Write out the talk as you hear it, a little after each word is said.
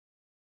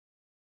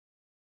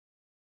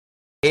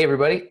Hey,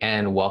 everybody,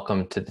 and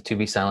welcome to the To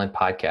Be Silent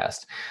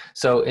podcast.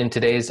 So in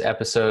today's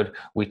episode,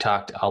 we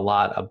talked a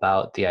lot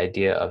about the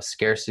idea of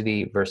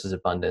scarcity versus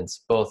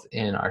abundance, both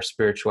in our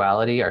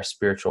spirituality, our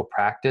spiritual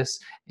practice,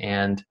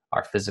 and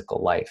our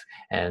physical life,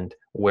 and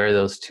where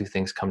those two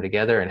things come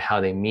together and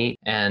how they meet.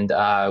 And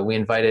we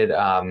invited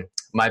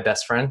my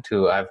best friend,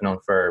 who I've known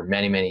for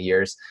many, many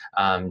years,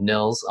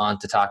 Nils, on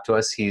to talk to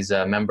us. He's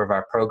a member of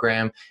our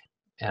program,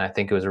 and I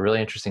think it was a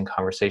really interesting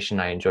conversation.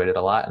 I enjoyed it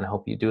a lot, and I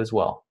hope you do as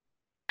well.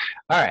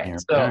 All right.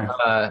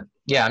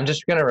 I'm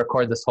just going to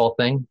record this whole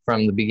thing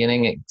from the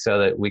beginning so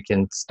that we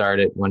can start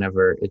it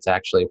whenever it's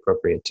actually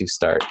appropriate to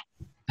start.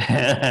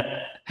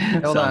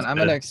 Hold on.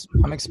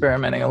 I'm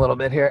experimenting a little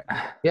bit here.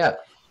 Yeah.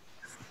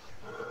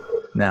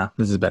 No,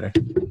 this is better.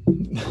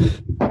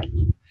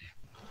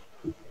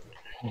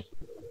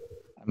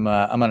 I'm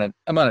on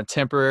a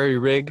temporary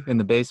rig in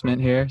the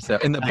basement here. So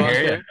in the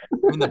bunker,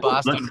 in the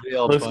Boston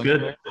Real looks bunker.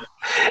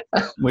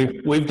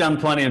 Good. We've done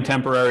plenty of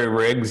temporary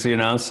rigs,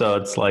 so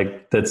it's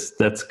like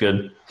that's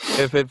good.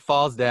 If it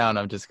falls down,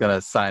 I'm just gonna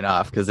sign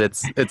off because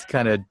it's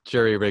kind of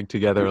jury rigged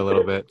together a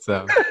little bit.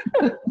 So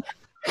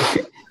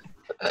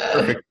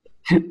perfect.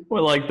 We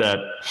like that.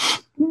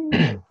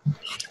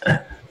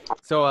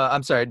 So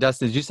I'm sorry,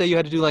 Dustin, did you say you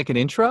had to do like an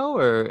intro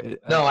or?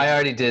 No, I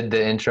already did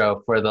the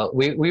intro for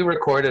we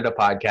recorded a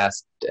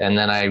podcast and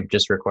then I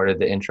just recorded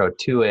the intro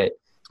to it,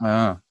 put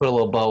a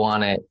little bow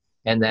on it.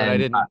 And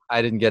then but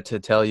I didn't get to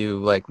tell you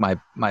like my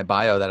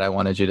bio that I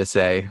wanted you to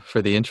say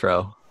for the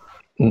intro.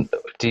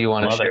 Do you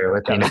want to share it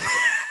with me?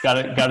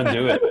 Gotta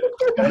do it.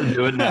 Gotta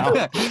do it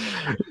now.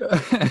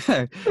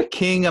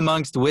 King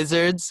amongst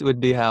wizards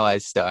would be how I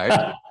start.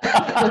 I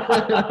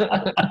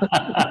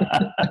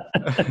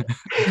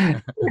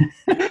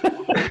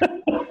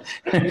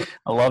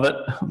love it.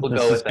 We'll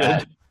go with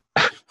that.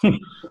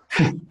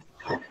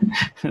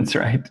 That's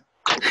right.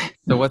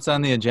 So what's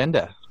on the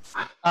agenda?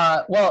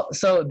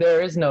 So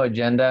there is no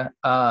agenda.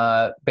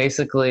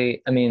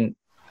 Basically, I mean,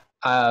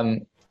 I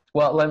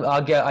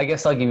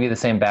guess I'll give you the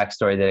same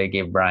backstory that I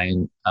gave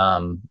Brian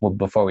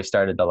before we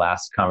started the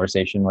last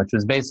conversation, which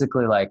was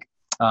basically like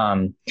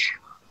the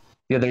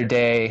other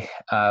day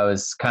I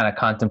was kind of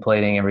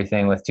contemplating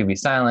everything with To Be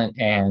Silent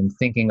and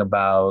thinking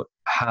about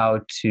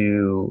how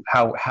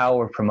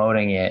we're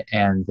promoting it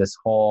and this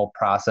whole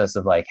process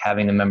of like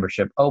having the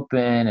membership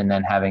open and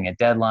then having a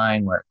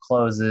deadline where it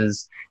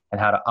closes and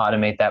how to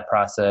automate that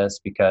process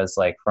because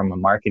like from a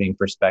marketing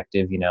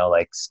perspective,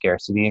 like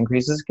scarcity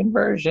increases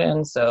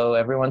conversion. So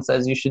everyone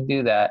says you should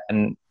do that.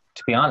 And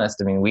to be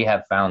honest, I mean, we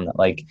have found that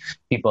like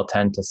people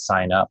tend to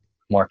sign up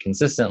more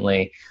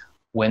consistently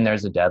when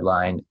there's a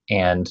deadline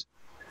and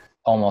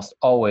almost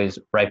always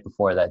right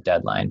before that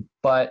deadline.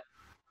 But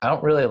I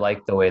don't really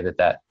like the way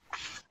that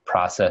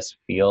process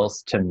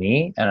feels to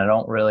me. And I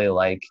don't really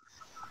like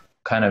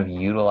kind of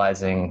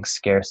utilizing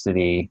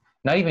scarcity,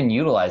 not even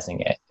utilizing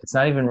it. It's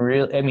not even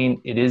real. I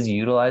mean, it is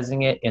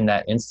utilizing it in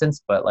that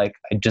instance, but like,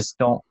 I just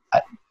don't,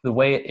 the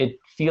way it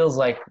feels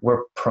like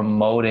we're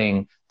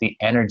promoting the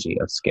energy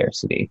of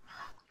scarcity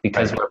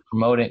because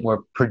we're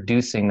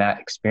producing that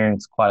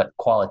experience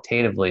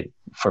qualitatively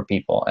for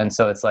people. And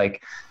so it's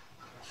like,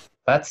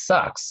 that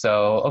sucks.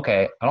 So,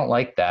 okay, I don't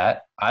like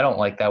that. I don't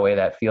like that way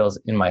that feels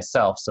in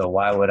myself. So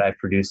why would I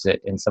produce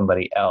it in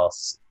somebody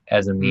else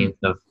as a means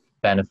of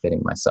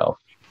benefiting myself?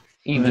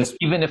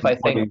 Even if I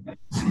think,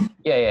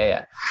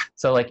 yeah.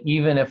 So like,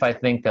 even if I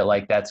think that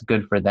like that's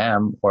good for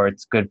them or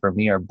it's good for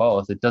me or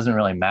both, it doesn't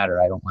really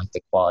matter. I don't like the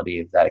quality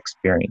of that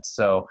experience.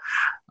 So,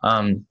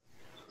 and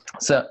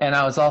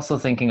I was also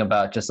thinking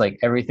about just like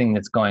everything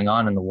that's going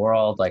on in the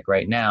world, like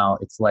right now,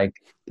 it's like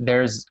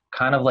there's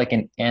kind of like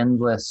an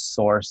endless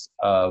source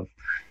of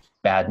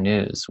bad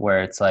news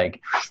where it's like,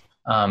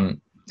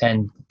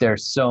 and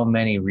there's so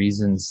many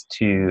reasons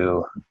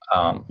to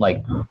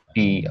like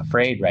be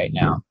afraid right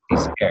now, be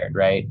scared,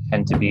 right?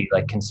 And to be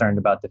like concerned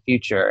about the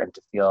future and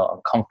to feel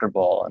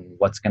uncomfortable and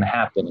what's going to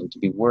happen and to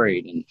be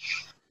worried.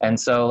 And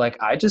so like,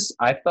 I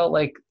felt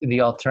like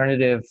the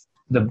alternative,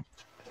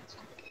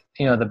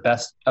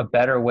 a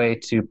better way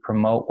to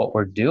promote what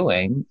we're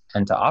doing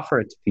and to offer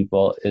it to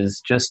people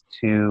is just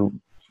to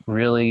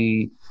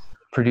really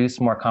produce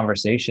more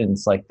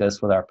conversations like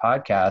this with our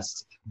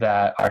podcast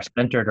that are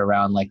centered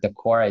around like the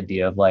core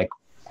idea of like,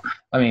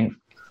 I mean,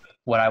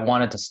 what I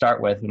wanted to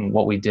start with and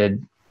what we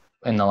did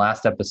in the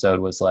last episode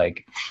was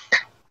like,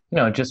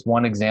 just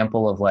one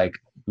example of like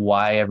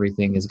why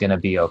everything is going to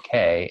be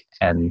okay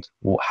and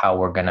how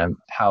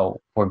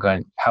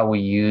we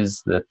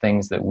use the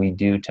things that we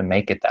do to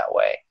make it that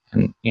way.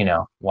 And,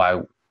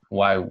 why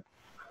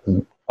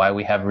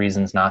we have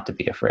reasons not to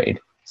be afraid.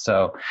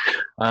 So,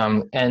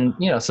 so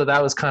that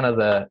was kind of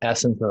the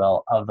essence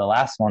of the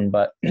last one.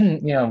 But,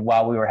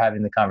 while we were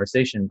having the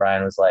conversation,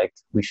 Brian was like,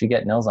 we should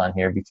get Nils on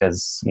here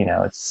because, we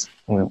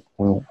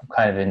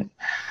kind of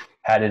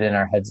had it in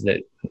our heads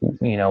that,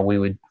 we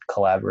would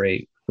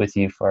collaborate with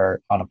you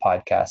on a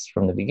podcast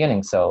from the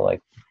beginning. So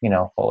like,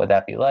 what would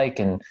that be like?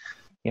 And,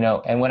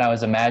 and when I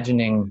was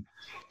imagining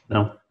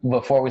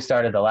before we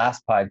started the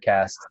last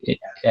podcast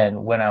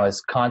and when I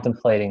was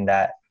contemplating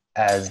that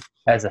as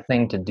as a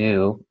thing to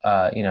do,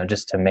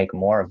 just to make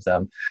more of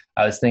them.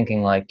 I was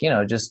thinking like,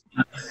 just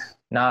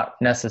not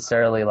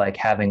necessarily like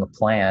having a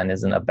plan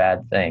isn't a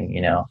bad thing,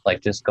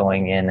 like just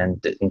going in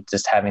and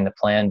just having the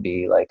plan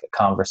be like a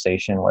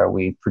conversation where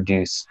we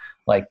produce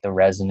like the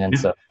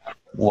resonance of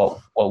what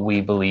we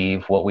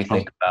believe, what we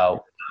think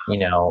about,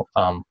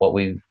 what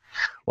we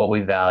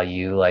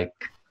value, like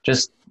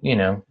just,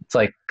 it's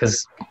like,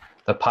 cause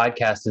the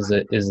podcast is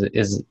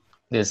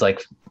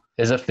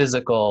a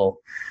physical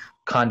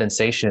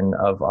condensation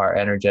of our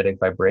energetic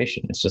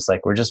vibration. It's just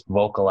like we're just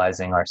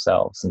vocalizing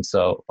ourselves, and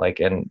so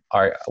like in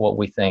our what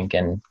we think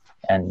and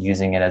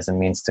using it as a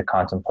means to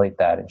contemplate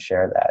that and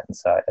share that. And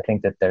so I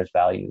think that there's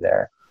value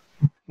there.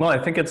 Well, I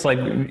think it's like,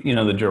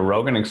 the Joe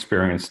Rogan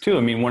experience too.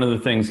 I mean, one of the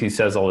things he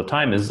says all the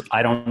time is,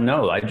 I don't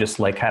know. I just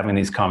like having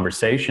these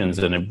conversations,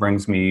 and it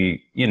brings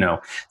me,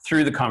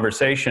 through the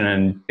conversation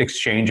and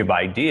exchange of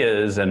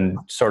ideas and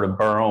sort of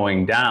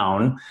burrowing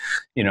down,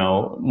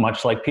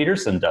 much like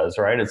Peterson does,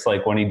 right? It's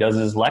like when he does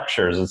his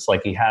lectures, it's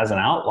like he has an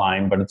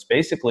outline, but it's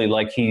basically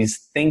like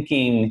he's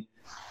thinking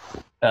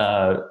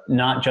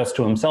not just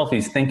to himself,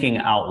 he's thinking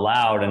out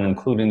loud and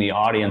including the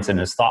audience in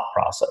his thought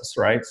process,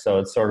 right? So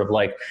it's sort of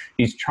like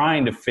he's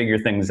trying to figure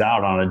things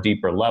out on a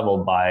deeper level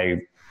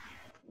by,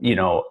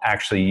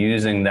 actually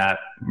using that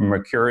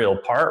mercurial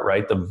part,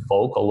 right? The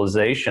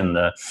vocalization,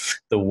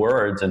 the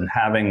words, and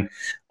having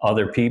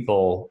other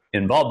people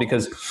involved.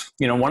 Because,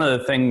 one of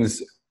the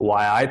things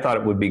why I thought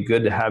it would be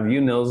good to have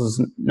you, Nils,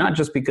 is not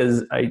just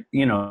because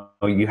you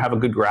have a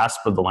good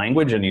grasp of the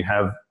language, and you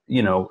have,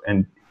 you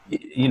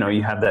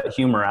have that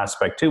humor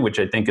aspect too, which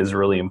I think is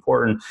really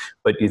important,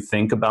 but you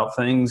think about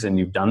things and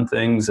you've done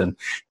things, and,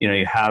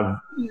 you have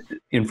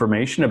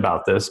information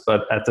about this,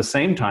 but at the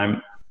same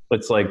time,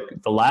 it's like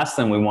the last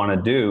thing we want to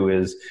do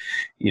is,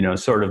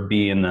 sort of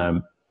be in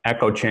the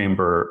echo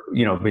chamber,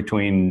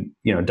 between,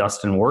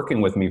 Dustin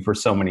working with me for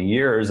so many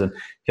years, and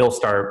he'll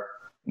start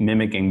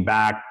mimicking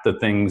back the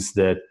things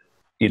that,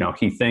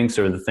 he thinks,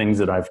 or the things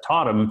that I've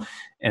taught him.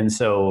 And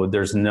so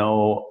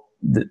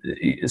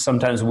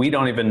sometimes we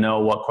don't even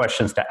know what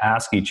questions to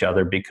ask each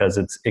other, because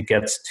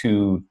that's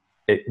too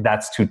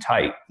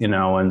tight,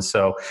 and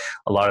so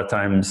a lot of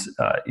times,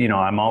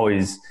 I'm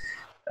always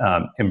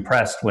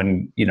impressed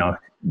when,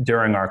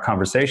 during our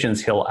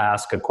conversations, he'll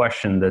ask a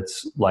question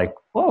that's like,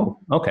 whoa,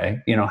 okay,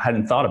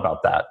 hadn't thought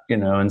about that,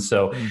 and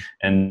so,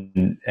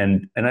 and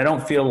I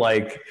don't feel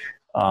like,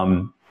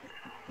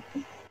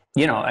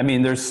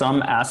 there's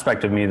some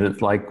aspect of me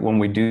that, like, when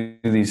we do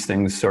these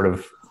things sort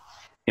of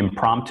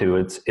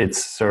impromptu,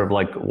 it's sort of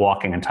like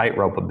walking a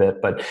tightrope a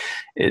bit, but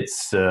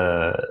it's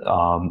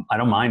I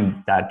don't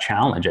mind that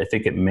challenge. I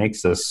think it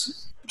makes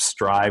us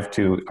strive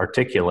to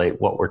articulate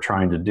what we're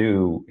trying to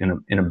do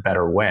in a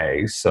better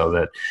way, so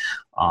that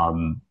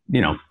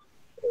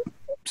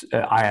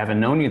I haven't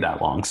known you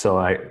that long,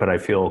 but I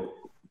feel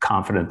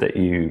confident that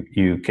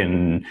you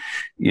can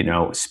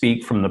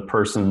speak from the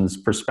person's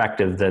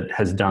perspective that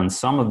has done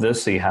some of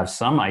this, so you have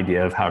some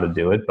idea of how to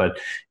do it, but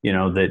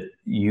that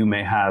you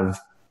may have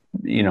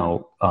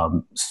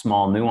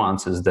small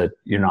nuances that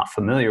you're not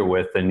familiar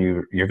with, and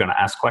you're going to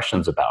ask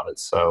questions about it.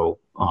 So,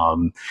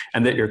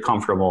 and that you're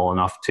comfortable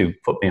enough to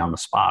put me on the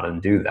spot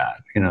and do that,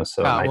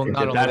 so I think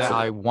not only that,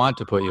 I want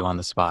to put you on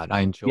the spot.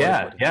 I enjoy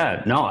it.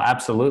 Yeah, no,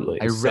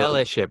 absolutely. I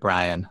relish it,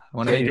 Brian. I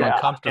want to make you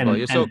uncomfortable.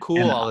 You're so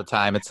cool all the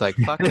time. It's like,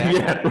 fuck that.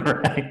 Yeah,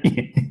 right.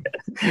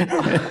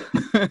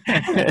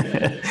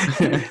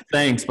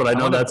 Thanks, but I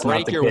know that's not the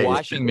case. Break your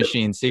washing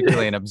machine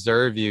secretly and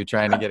observe you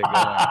trying to get it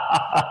going.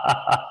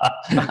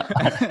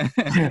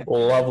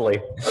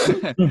 Lovely.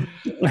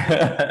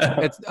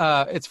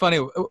 It's funny.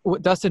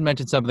 Dustin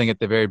mentioned something at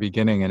the very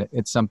beginning, and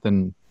it's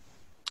something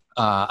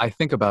I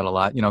think about a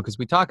lot, because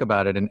we talk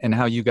about it and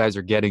how you guys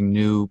are getting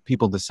new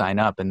people to sign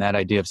up, and that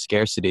idea of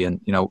scarcity. And,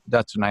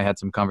 Dustin and I had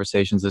some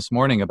conversations this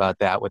morning about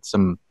that with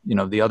some,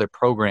 the other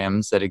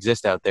programs that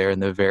exist out there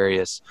and the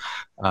various,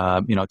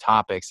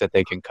 topics that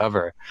they can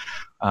cover.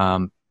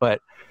 But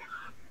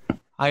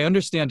I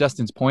understand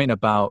Dustin's point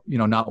about,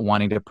 not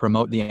wanting to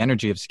promote the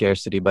energy of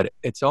scarcity, but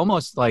it's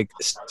almost like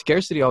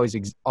scarcity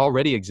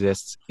already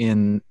exists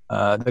in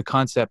the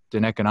concept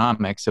in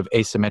economics of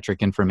asymmetric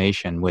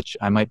information, which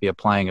I might be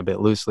applying a bit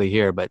loosely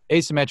here, but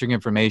asymmetric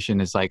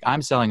information is like,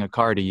 I'm selling a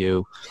car to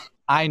you.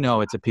 I know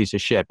it's a piece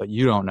of shit, but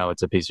you don't know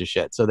it's a piece of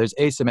shit. So there's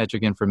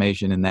asymmetric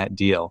information in that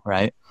deal,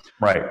 right?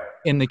 Right.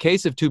 In the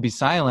case of To Be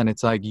Silent,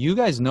 it's like, you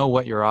guys know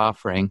what you're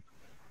offering.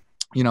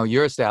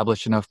 You're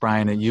established enough,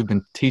 Brian, that you've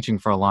been teaching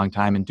for a long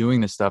time and doing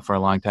this stuff for a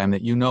long time,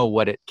 that you know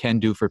what it can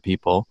do for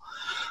people.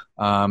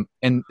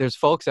 And there's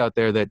folks out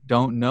there that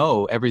don't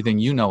know everything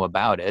you know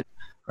about it,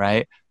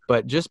 right?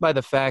 But just by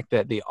the fact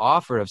that the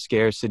offer of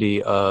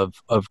scarcity of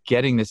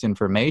getting this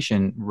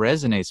information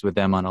resonates with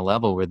them on a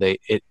level where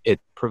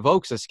it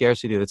provokes a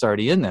scarcity that's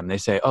already in them. They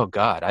say, oh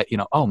God,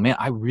 oh man,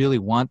 I really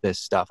want this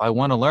stuff. I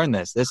want to learn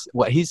this.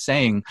 What he's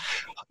saying,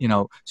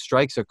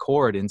 strikes a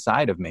chord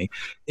inside of me.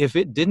 If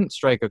it didn't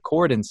strike a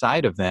chord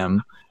inside of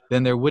them,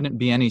 then there wouldn't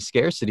be any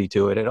scarcity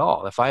to it at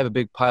all. If I have a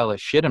big pile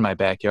of shit in my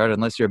backyard,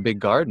 unless you're a big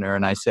gardener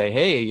and I say,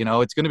 hey, you know,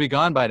 it's going to be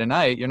gone by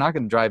tonight, you're not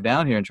going to drive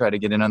down here and try to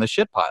get in on the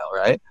shit pile,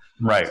 right?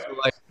 Right. So,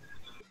 like,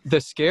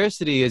 the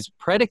scarcity is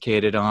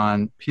predicated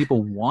on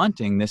people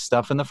wanting this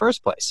stuff in the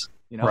first place,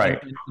 you know,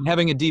 right. and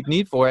having a deep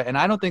need for it. And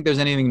I don't think there's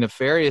anything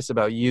nefarious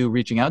about you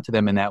reaching out to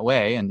them in that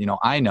way. And, you know,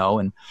 I know,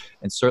 and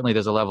certainly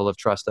there's a level of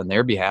trust on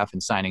their behalf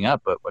in signing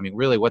up. But I mean,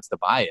 really, what's the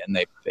buy-in?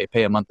 They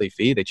pay a monthly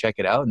fee, they check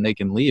it out, and they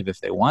can leave if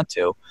they want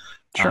to.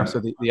 Sure.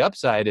 So the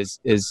upside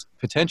is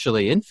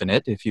potentially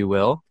infinite, if you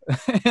will.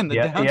 And the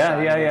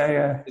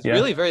downside is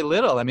really very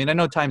little. I mean, I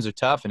know times are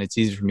tough, and it's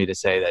easy for me to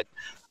say that,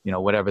 you know,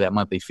 whatever that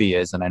monthly fee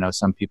is. And I know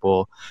some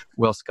people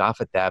will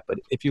scoff at that, but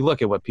if you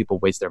look at what people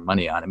waste their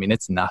money on, I mean,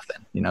 it's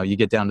nothing. You know, you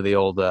get down to the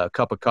old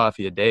cup of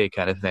coffee a day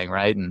kind of thing,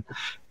 right? And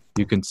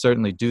you can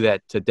certainly do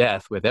that to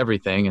death with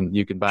everything. And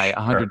you can buy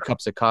 100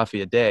 cups of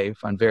coffee a day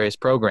on various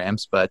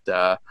programs. But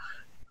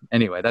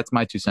anyway, that's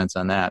my 2 cents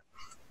on that.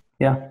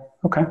 Yeah.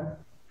 Okay.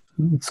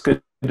 It's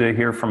good to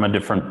hear from a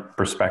different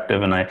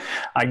perspective. And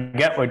I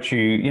get what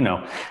you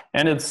know,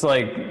 and it's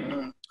like,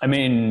 I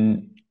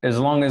mean, as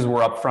long as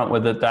we're upfront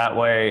with it that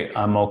way,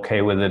 I'm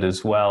okay with it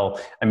as well.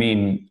 I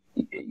mean,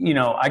 you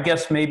know, I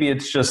guess maybe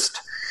it's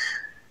just,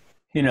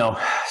 you know,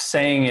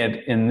 saying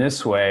it in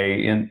this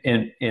way,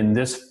 in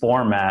this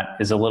format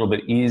is a little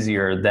bit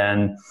easier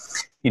than,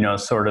 you know,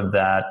 sort of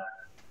that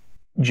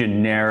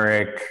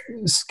generic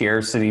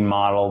scarcity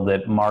model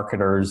that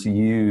marketers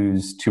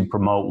use to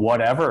promote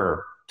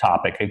whatever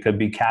topic. It could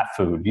be cat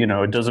food, you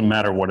know, it doesn't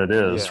matter what it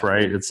is,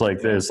 right? It's like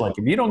this, like,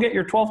 if you don't get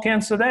your 12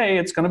 cans today,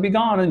 it's going to be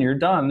gone and you're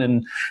done,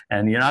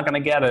 and you're not going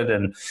to get it.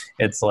 And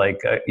it's like,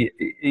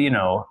 you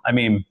know, I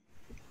mean,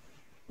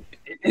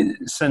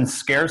 since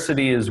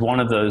scarcity is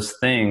one of those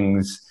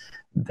things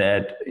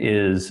that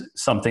is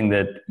something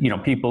that, you know,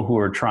 people who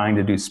are trying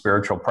to do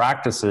spiritual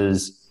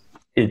practices,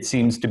 it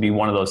seems to be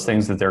one of those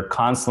things that they're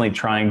constantly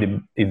trying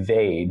to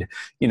evade,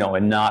 you know,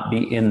 and not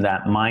be in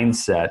that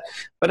mindset.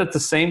 But at the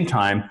same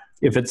time,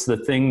 if it's the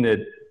thing that,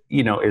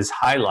 you know, is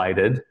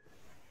highlighted,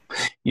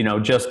 you know,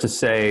 just to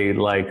say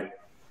like,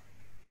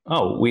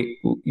 oh, we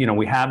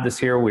have this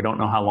here, we don't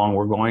know how long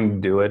we're going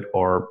to do it,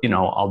 or, you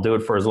know, I'll do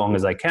it for as long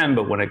as I can.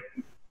 But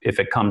if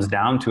it comes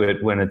down to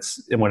it, when it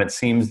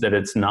seems that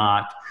it's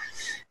not,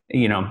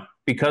 you know,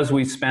 because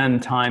we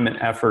spend time and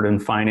effort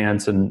and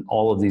finance and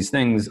all of these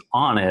things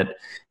on it,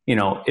 you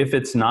know, if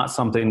it's not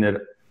something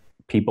that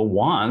people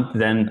want,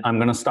 then I'm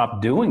going to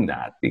stop doing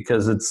that,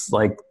 because it's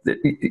like,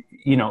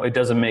 you know, it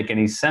doesn't make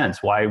any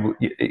sense. Why,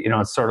 you know,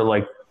 it's sort of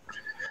like,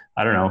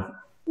 I don't know,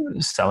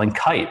 selling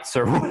kites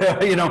or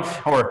whatever, you know,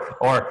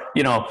 or,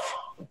 you know,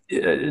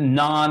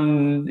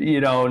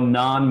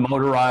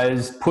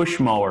 non-motorized push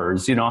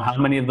mowers, you know, how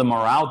many of them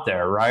are out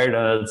there, right?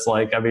 It's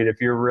like, I mean,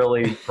 if you're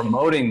really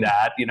promoting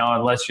that, you know,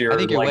 unless you're, I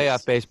think you're like, way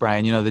off base,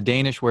 Brian. You know, the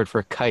Danish word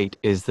for kite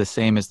is the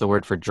same as the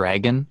word for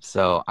dragon.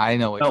 So I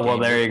know what. Oh, well,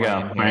 there you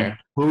go. Right.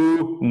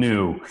 Who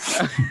knew?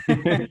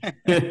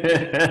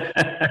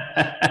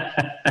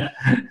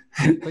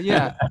 But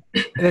yeah,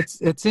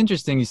 it's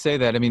interesting you say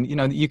that. I mean, you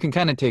know, you can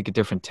kind of take a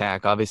different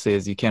tack, obviously,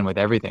 as you can with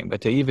everything.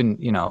 But to even,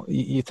 you know,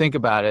 you think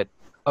about it,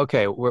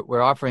 okay,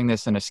 we're offering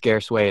this in a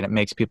scarce way and it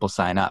makes people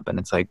sign up. And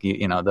it's like,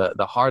 you know,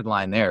 the hard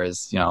line there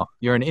is, you know,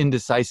 you're an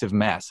indecisive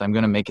mess. I'm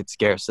going to make it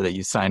scarce so that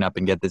you sign up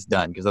and get this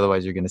done, because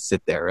otherwise you're going to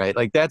sit there, right?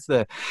 Like that's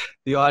the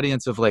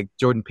audience of like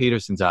Jordan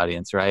Peterson's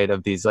audience, right?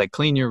 Of these like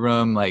clean your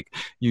room, like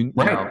you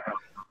know.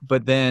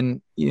 But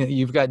then, you know,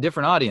 you've got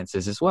different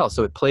audiences as well.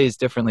 So it plays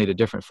differently to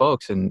different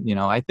folks. And, you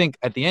know, I think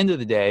at the end of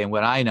the day, and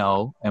what I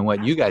know and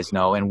what you guys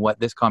know and what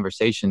this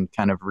conversation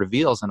kind of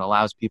reveals and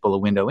allows people a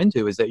window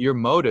into is that your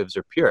motives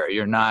are pure.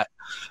 You're not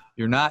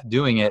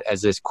doing it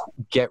as this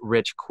get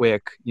rich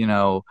quick, you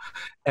know,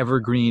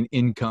 evergreen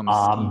income.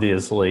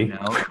 Obviously. You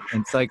know?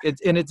 It's like,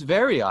 it's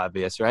very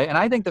obvious, right? And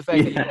I think the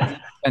fact that you guys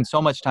spend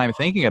so much time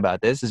thinking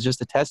about this is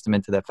just a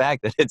testament to the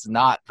fact that it's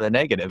not the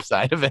negative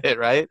side of it,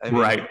 right? I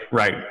mean,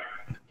 right.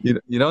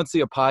 You don't see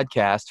a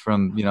podcast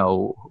from, you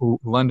know,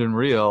 London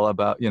Real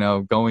about, you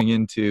know, going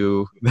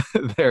into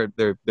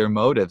their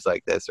motives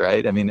like this,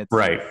 right? I mean, it's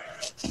right.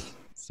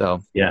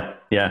 So yeah,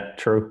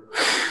 true.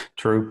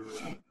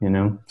 You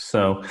know,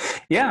 so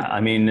yeah,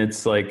 I mean,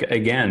 it's like,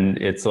 again,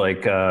 it's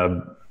like,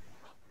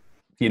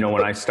 you know,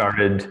 when I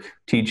started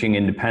teaching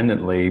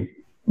independently,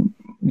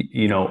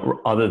 you know,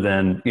 other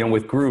than, you know,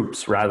 with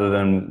groups rather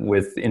than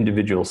with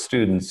individual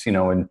students, you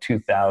know, in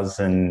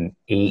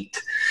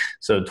 2008,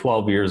 so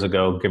 12 years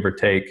ago, give or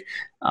take,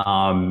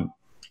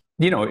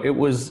 you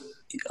know,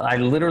 I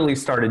literally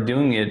started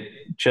doing it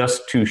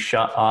just to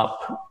shut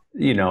up,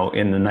 you know,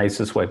 in the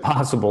nicest way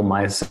possible,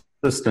 my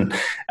assistant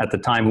at the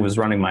time, who was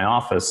running my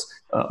office,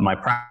 my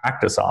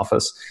practice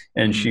office.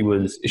 And she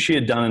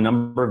had done a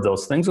number of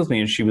those things with me,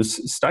 and she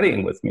was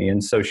studying with me.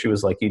 And so she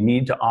was like, you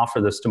need to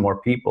offer this to more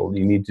people.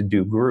 You need to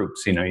do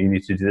groups, you know, you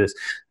need to do this.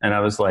 And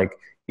I was like,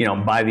 you know,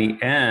 by the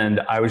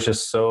end, I was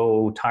just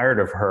so tired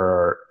of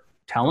her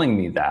telling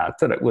me that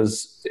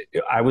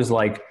I was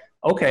like,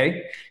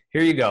 okay,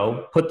 here you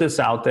go, put this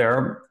out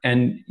there.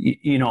 And,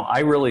 I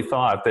really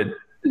thought that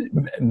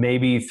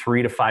maybe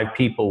 3 to 5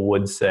 people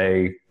would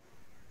say,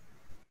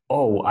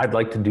 oh, I'd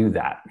like to do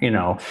that,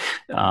 and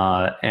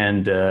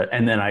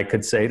then I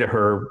could say to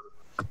her,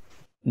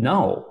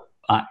 no,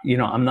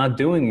 I'm not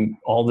doing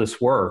all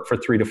this work for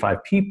 3 to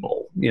 5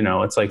 people.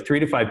 It's like 3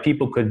 to 5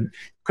 people could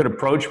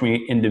approach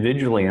me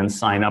individually and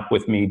sign up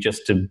with me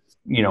just to,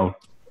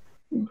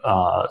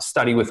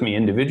 study with me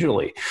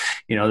individually.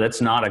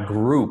 That's not a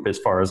group as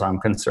far as I'm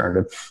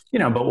concerned.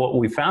 But what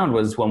we found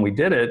was when we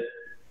did it,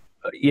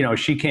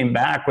 she came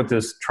back with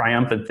this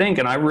triumphant thing.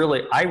 And I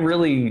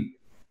really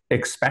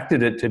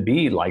expected it to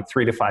be like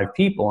 3 to 5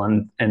 people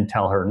and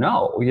tell her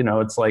no.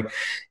 It's like,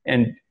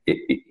 and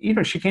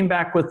she came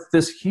back with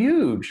this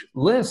huge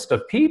list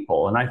of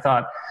people. And I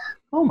thought,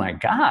 oh my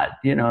God,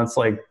 it's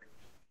like,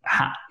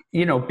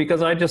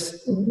 because I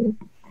just,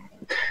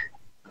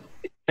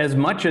 as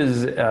much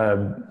as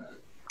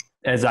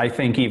I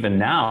think even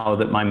now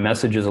that my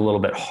message is a little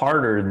bit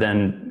harder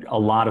than a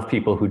lot of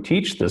people who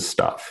teach this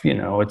stuff,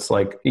 it's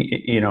like,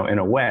 in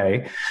a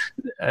way,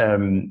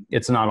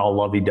 it's not all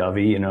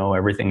lovey-dovey,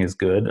 everything is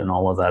good and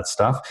all of that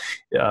stuff.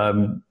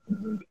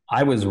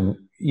 I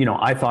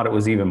thought it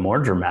was even more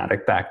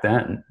dramatic back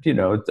then,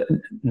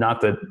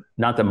 not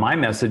that my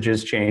message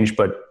has changed,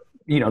 but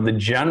the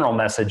general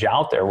message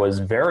out there was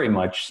very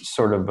much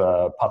sort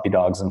of puppy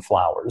dogs and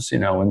flowers,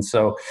 and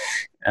so,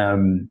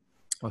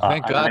 well,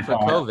 thank God for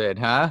COVID,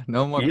 huh?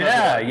 No more.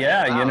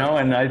 Yeah. Wow.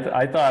 And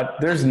I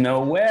thought there's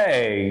no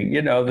way,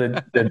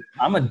 that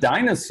I'm a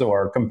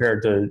dinosaur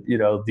compared to,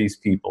 these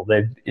people.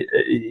 They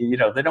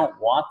don't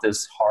want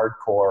this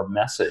hardcore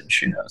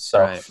message, So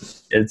Right.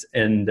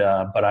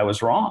 but I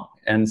was wrong.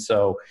 And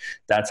so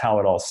that's how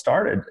it all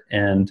started.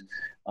 And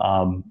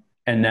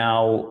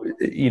now,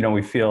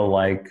 we feel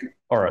like,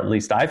 or at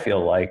least I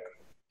feel like,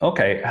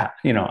 okay,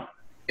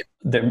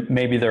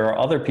 maybe there are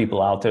other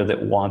people out there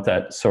that want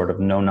that sort of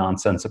no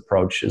nonsense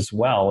approach as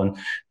well. And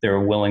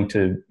they're willing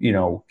to,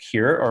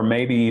 hear it, or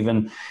maybe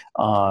even,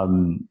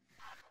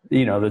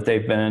 that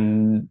they've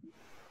been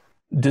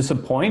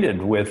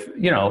disappointed with,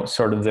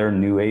 sort of their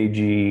new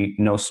agey,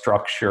 no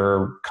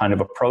structure kind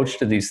of approach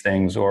to these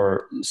things,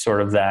 or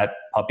sort of that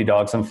puppy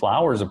dogs and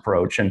flowers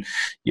approach, and,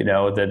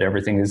 that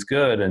everything is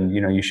good, and,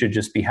 you should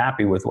just be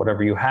happy with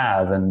whatever you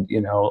have, and,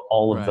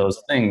 all of Right.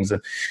 those things,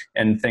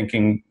 and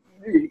thinking,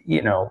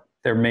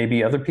 there may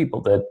be other people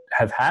that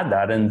have had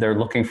that and they're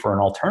looking for an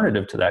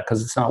alternative to that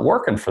because it's not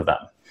working for them.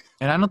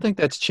 And I don't think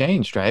that's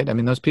changed, right? I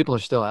mean, those people are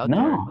still out there.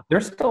 No, they're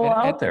still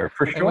out there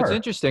for sure. And what's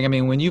interesting, I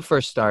mean, when you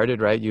first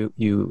started, right,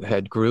 you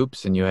had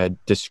groups and you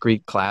had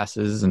discrete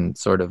classes and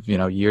sort of,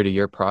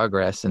 year-to-year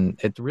progress. And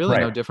it's really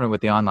no different with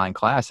the online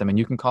class. I mean,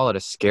 you can call it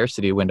a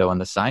scarcity window on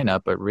the sign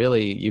up, but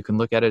really you can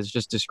look at it as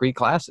just discrete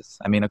classes.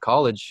 I mean, a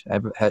college,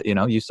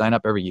 you sign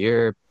up every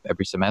year,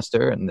 every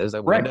semester, and there's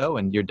a window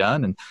and you're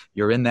done and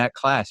you're in that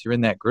class, you're in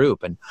that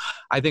group. And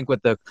I think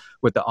with the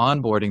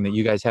onboarding that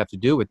you guys have to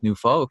do with new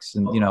folks,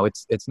 and,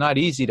 it's not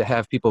easy to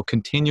have people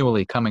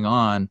continually coming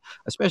on,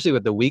 especially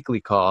with the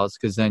weekly calls,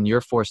 because then you're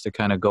forced to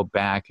kind of go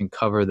back and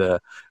cover the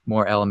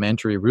more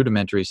elementary,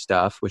 rudimentary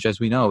stuff, which,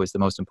 as we know, is the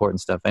most important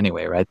stuff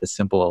anyway, right? The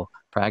simple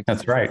practice.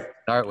 That's right.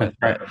 Start with.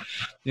 That's right.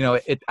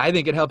 But, I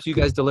think it helps you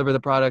guys deliver the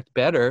product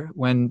better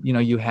when,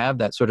 you have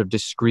that sort of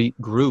discrete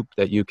group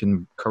that you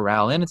can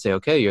corral in and say,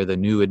 okay, you're the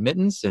new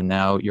admittance and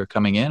now you're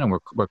coming in and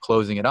we're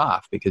closing it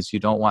off, because you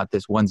don't want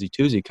this onesie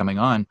twosie coming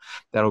on.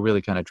 That'll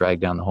really kind of drag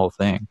down the whole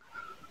thing.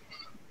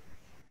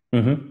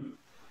 Mm-hmm.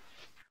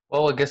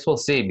 Well, I guess we'll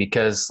see,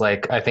 because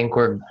I think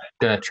we're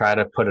going to try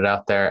to put it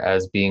out there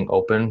as being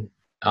open,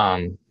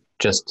 open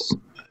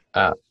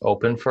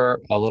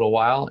for a little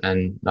while,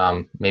 and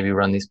maybe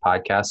run these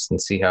podcasts and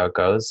see how it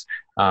goes.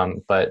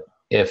 But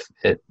if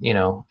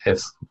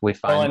we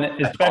find,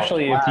 and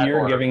especially if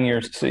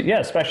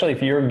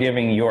you're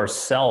giving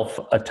yourself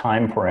a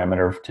time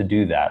parameter to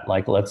do that,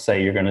 like let's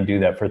say you're going to do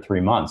that for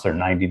 3 months or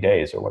 90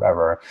 days or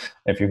whatever.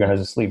 If you're going to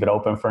just leave it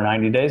open for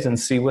 90 days and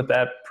see what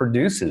that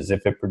produces,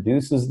 if it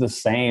produces the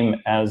same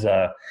as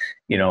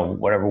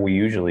whatever we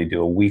usually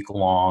do, a week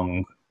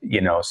long,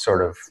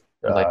 sort of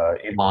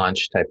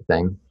launch type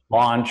thing.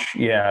 Launch,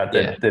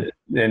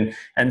 and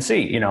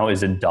see,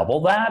 is it double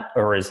that,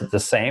 or is it the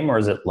same, or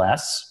is it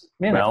less?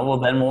 Well,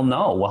 then we'll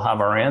know. We'll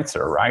have our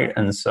answer, right?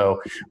 And so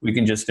we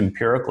can just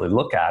empirically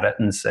look at it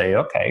and say,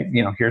 okay,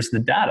 here's the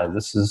data.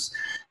 This is,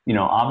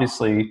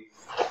 obviously,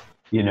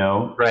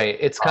 Right.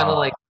 It's kind of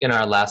like in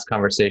our last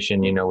conversation,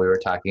 we were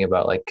talking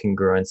about like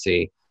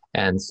congruency.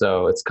 And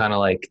so it's kind of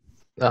like,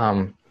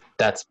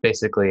 that's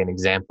basically an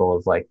example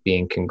of like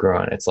being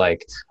congruent. It's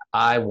like,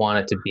 I want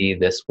it to be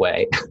this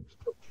way.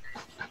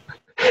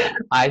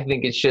 I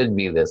think it should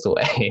be this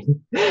way.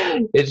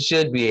 It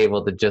should be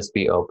able to just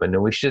be open,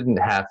 and we shouldn't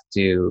have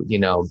to,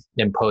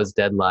 impose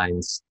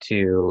deadlines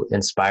to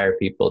inspire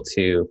people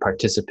to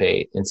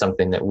participate in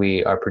something that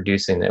we are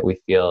producing that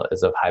we feel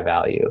is of high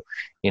value,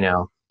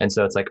 And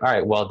so it's like, all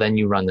right, well, then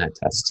you run that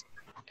test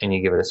and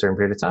you give it a certain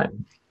period of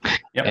time.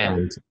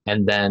 Yep.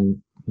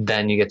 And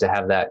then you get to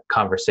have that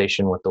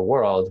conversation with the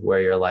world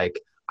where you're like,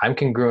 I'm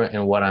congruent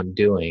in what I'm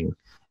doing.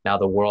 Now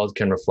the world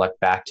can reflect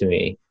back to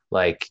me,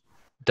 like,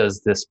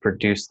 does this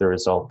produce the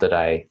result that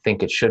I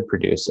think it should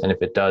produce? And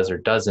if it does or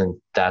doesn't,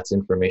 that's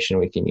information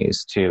we can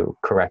use to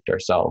correct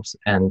ourselves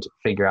and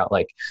figure out,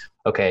 like,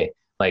 okay,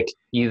 like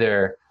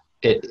either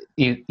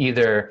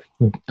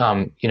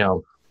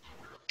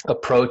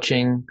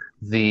approaching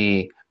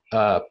the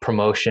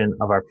promotion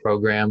of our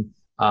program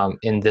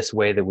in this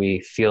way that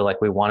we feel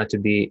like we want it to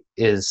be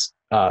is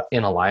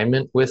in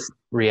alignment with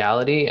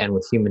reality and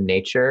with human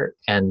nature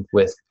and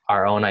with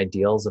our own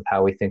ideals of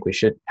how we think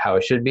how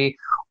it should be,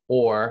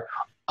 or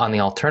on the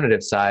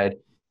alternative side,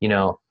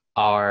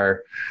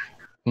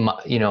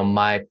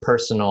 my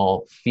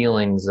personal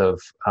feelings of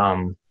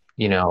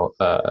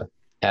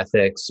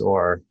ethics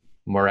or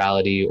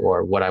morality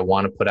or what I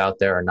want to put out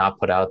there or not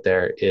put out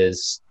there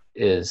is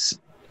I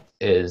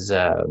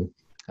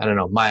don't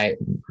know,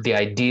 the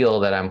ideal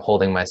that I'm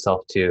holding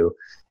myself to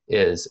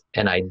is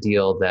an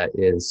ideal that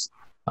is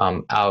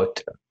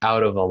out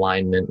of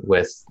alignment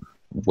with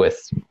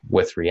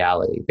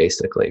reality,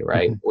 basically,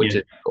 right? Which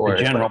is, or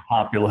the general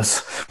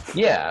populace.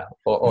 Yeah,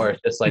 or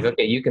it's just like,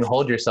 okay, you can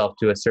hold yourself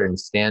to a certain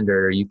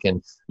standard, or you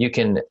can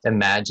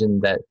imagine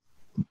that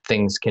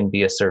things can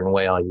be a certain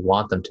way all you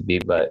want them to be,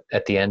 but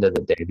at the end of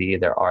the day, they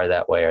either are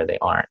that way or they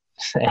aren't.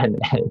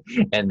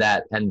 and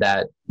that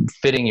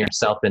fitting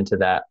yourself into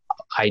that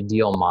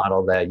ideal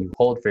model that you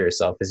hold for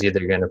yourself is either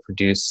going to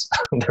produce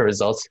the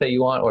results that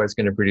you want, or it's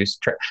going to produce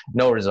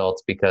no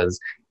results, because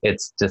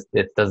it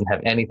doesn't have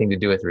anything to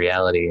do with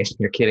reality.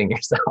 You're kidding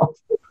yourself.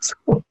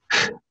 So,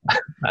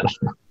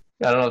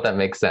 I don't know if that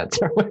makes sense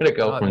or where to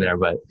go from there,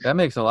 but that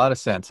makes a lot of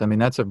sense. I mean,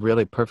 that's a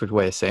really perfect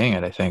way of saying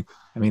it, I think.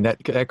 I mean,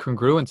 that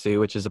congruency,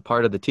 which is a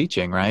part of the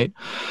teaching, right?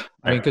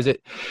 I mean, because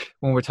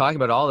when we're talking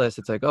about all this,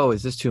 it's like, oh,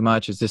 is this too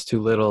much? Is this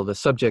too little? The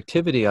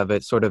subjectivity of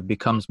it sort of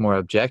becomes more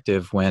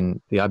objective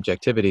when the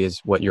objectivity is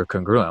what you're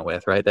congruent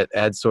with, right? That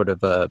adds sort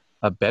of a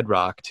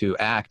bedrock to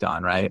act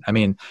on, right? I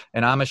mean,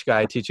 an Amish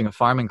guy teaching a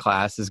farming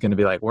class is going to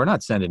be like, we're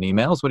not sending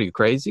emails. What are you,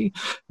 crazy?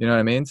 You know what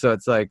I mean? So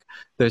it's like,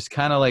 there's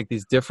kind of like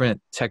these different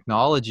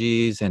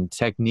technologies and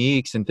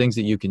techniques and things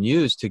that you can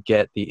use to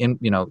get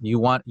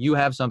you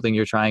have something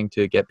you're trying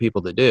to get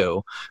people to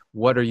do.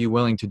 What are you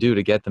willing to do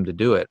to get them to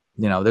do it?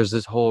 There's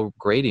this whole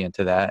gradient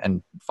to that,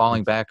 and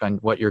falling back on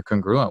what you're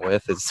congruent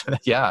with is,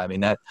 yeah, I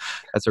mean,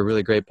 that's a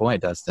really great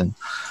point, Dustin.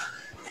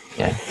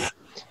 Yeah.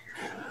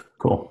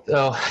 Cool.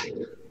 So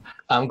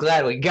I'm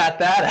glad we got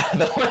that out of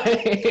the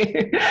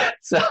way.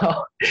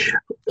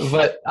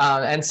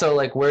 And so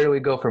like, where do we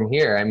go from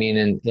here? I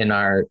mean, in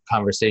our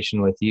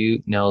conversation with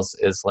you, Nils,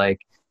 is like,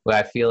 well,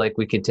 I feel like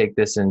we could take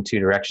this in two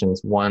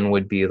directions. One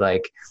would be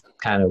like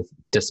kind of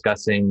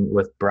discussing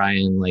with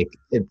Brian, like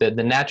the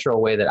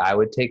natural way that I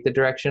would take the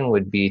direction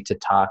would be to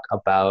talk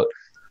about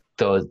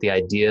the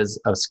ideas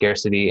of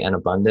scarcity and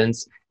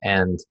abundance,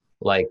 and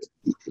like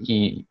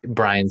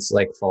Brian's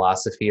like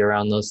philosophy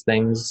around those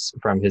things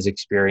from his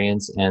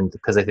experience. And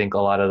because I think a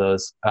lot of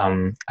those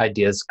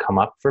ideas come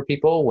up for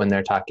people when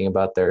they're talking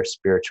about their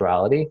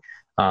spirituality,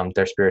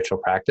 their spiritual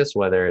practice,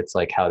 whether it's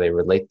like how they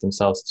relate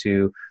themselves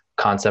to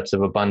concepts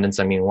of abundance.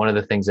 I mean, one of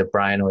the things that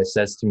Brian always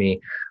says to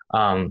me,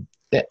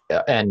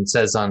 and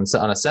says on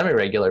a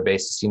semi-regular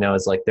basis,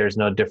 is like, there's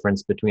no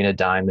difference between a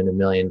dime and $1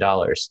 million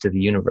to the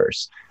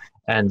universe.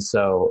 And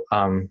so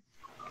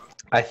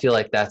I feel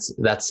like that's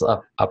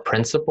a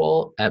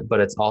principle, but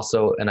it's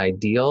also an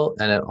ideal,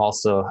 and it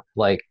also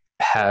like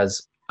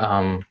has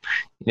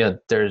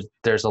there's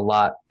a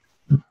lot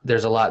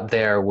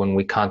there when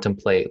we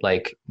contemplate,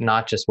 like,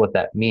 not just what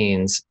that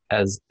means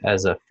as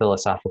a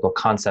philosophical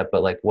concept,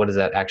 but like, what does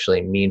that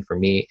actually mean for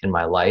me in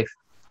my life,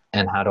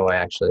 and how do I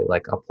actually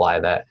like apply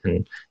that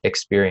and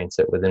experience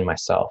it within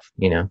myself,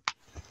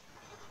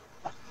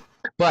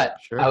 But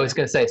sure. I was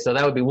going to say, so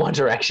that would be one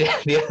direction.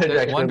 The other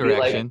direction would be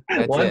like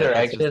one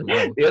direction.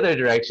 The other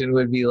direction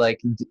would be like,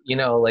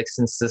 like,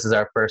 since this is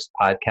our first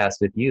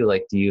podcast with you,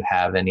 like, do you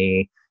have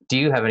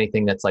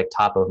anything that's like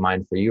top of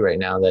mind for you right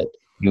now that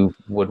you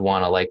would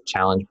want to like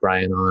challenge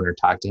Brian on or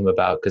talk to him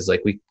about? Because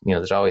like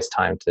there's always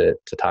time to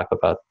talk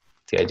about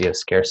the idea of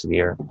scarcity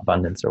or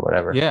abundance or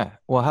whatever. Yeah.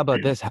 Well, how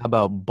about this? How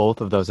about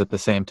both of those at the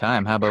same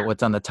time? How about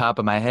what's on the top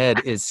of my head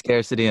is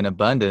scarcity and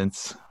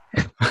abundance?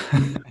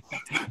 And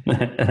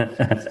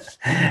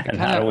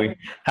how do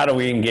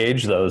we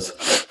engage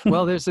those?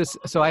 Well, there's this.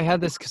 So I had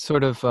this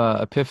sort of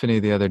epiphany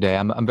the other day.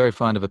 I'm very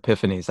fond of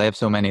epiphanies. I have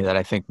so many that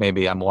I think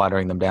maybe I'm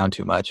watering them down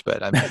too much.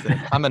 But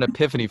I'm an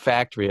epiphany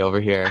factory over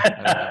here.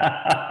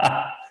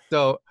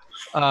 So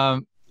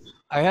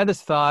I had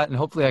this thought, and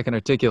hopefully I can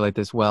articulate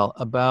this well,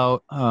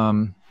 about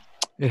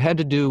it had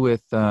to do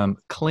with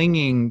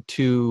clinging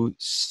to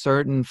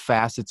certain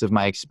facets of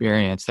my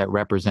experience that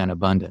represent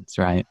abundance,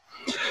 right?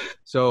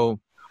 So,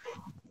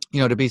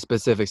 to be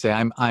specific, say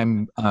I'm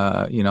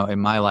in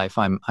my life,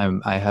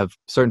 I have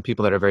certain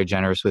people that are very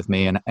generous with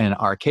me and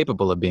are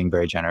capable of being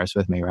very generous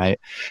with me, right?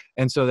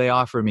 And so they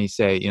offer me,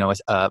 say,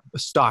 a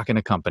stock in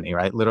a company,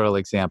 right? Literal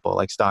example,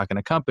 like stock in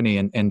a company,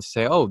 and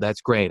say, oh, that's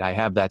great, I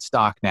have that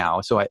stock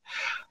now. So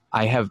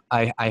I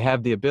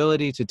have the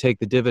ability to take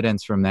the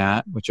dividends from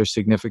that, which are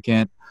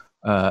significant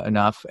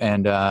enough,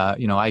 and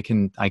I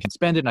can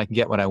spend it and I can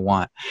get what I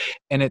want.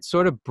 And it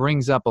sort of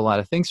brings up a lot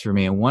of things for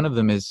me. And one of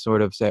them is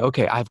sort of say,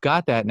 okay, I've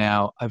got that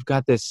now. I've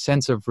got this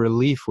sense of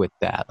relief with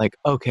that. Like,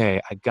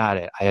 okay, I got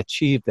it. I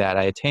achieved that.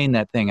 I attained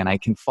that thing, and I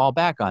can fall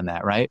back on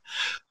that, right?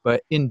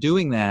 But in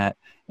doing that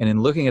and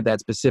in looking at that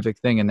specific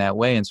thing in that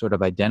way and sort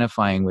of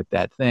identifying with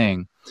that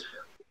thing,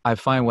 I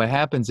find what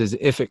happens is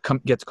if it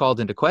gets called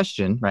into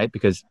question, right,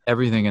 because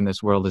everything in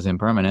this world is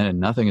impermanent and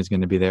nothing is going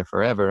to be there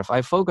forever. If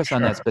I focus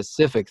on that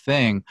specific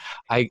thing,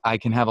 I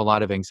can have a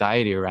lot of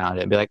anxiety around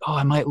it and be like, oh,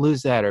 I might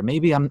lose that, or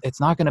maybe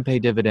it's not going to pay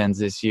dividends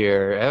this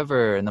year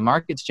ever, and the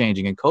market's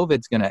changing and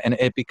COVID's going to, and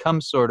it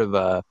becomes sort of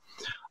a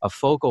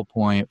focal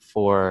point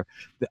for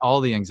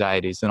all the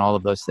anxieties and all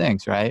of those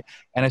things, right?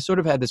 And I sort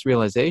of had this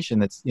realization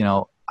that's,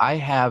 I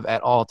have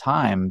at all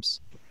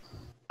times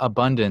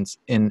abundance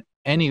in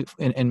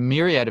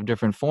myriad of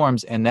different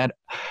forms, and that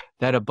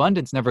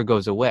abundance never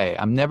goes away.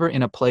 I'm never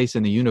in a place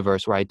in the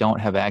universe where I don't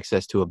have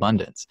access to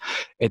abundance.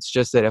 It's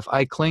just that if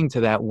I cling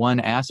to that one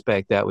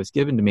aspect that was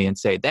given to me and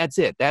say, that's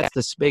it, that's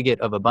the spigot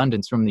of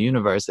abundance from the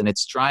universe, and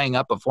it's drying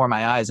up before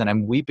my eyes and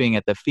I'm weeping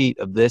at the feet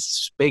of this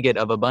spigot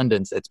of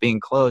abundance that's being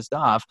closed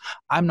off,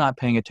 I'm not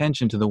paying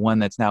attention to the one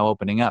that's now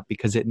opening up,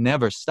 because it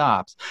never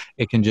stops.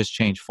 It can just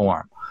change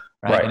form.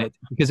 Right. And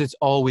because it's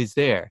always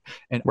there.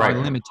 And our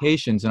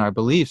limitations and our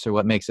beliefs are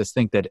what makes us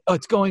think that, oh,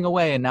 it's going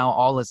away and now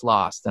all is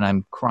lost. And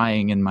I'm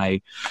crying in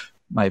my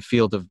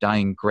field of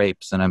dying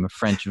grapes and I'm a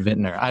French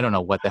vintner. I don't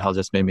know what the hell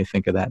just made me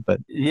think of that, but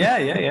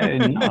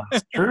yeah. No,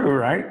 it's true,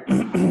 right?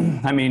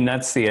 I mean,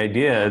 that's the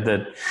idea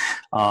that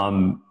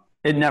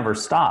it never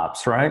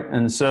stops, right?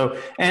 And so,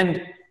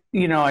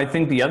 I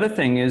think the other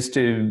thing is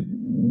to,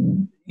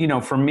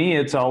 for me,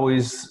 it's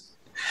always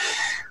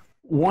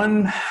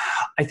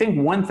I think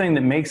one thing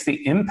that makes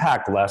the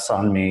impact less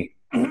on me,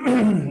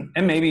 and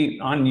maybe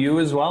on you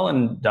as well,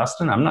 and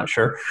Dustin, I'm not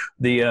sure,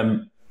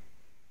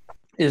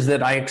 is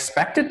that I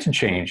expect it to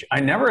change.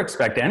 I never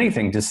expect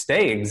anything to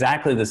stay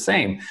exactly the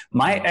same.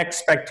 My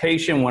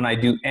expectation when I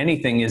do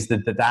anything is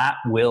that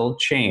will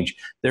change.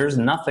 There's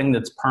nothing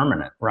that's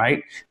permanent,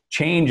 right?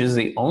 Change is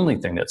the only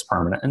thing that's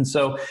permanent. And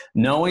so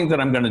knowing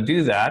that I'm going to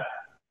do that,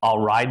 I'll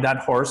ride that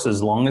horse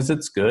as long as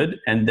it's good.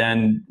 And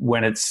then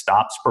when it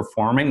stops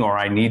performing or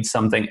I need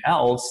something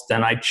else,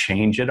 then I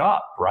change it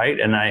up, right?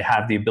 And I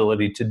have the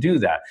ability to do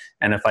that.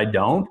 And if I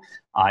don't,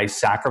 I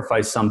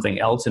sacrifice something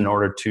else in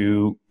order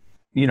to,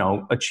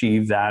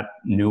 achieve that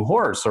new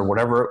horse or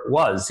whatever it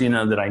was,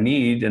 that I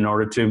need in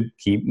order to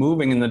keep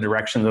moving in the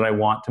direction that I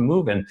want to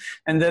move in.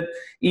 And that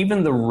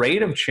even the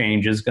rate of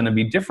change is going to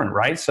be different,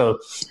 right? So,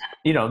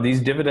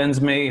 these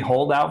dividends may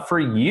hold out for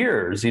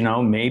years,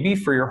 maybe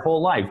for your whole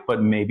life,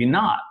 but maybe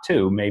not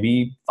too,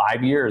 maybe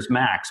 5 years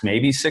max,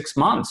 maybe 6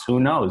 months,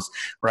 who knows,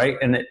 right?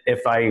 And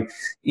if I,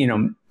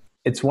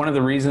 it's one of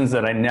the reasons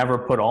that I never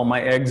put all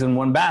my eggs in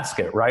one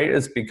basket, right?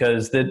 It's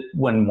because that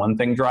when one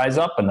thing dries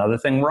up, another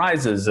thing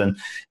rises. And,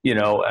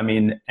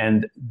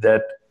 and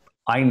that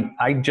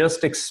I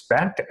just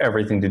expect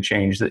everything to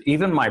change, that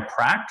even my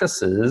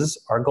practices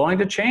are going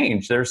to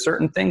change. There are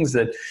certain things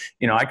that,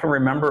 I can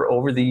remember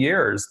over the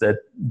years that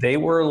they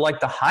were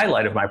like the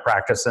highlight of my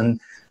practice. And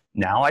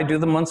now I do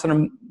them once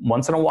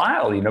in a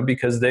while,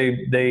 because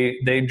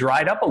they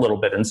dried up a little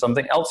bit and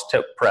something else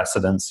took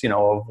precedence,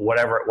 of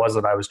whatever it was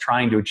that I was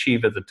trying to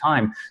achieve at the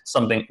time.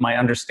 My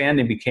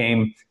understanding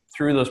became,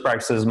 through those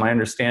practices, my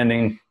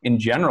understanding in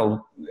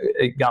general,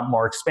 it got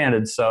more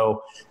expanded.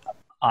 So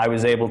I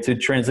was able to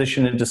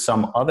transition into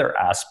some other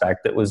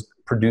aspect that was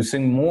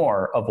producing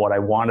more of what I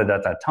wanted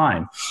at that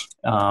time.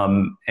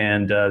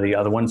 And the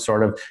other one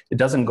sort of, it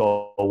doesn't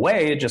go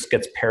away, it just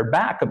gets pared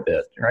back a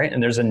bit, right?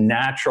 And there's a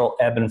natural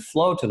ebb and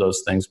flow to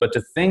those things. But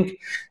to think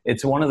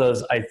it's one of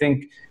those, I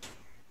think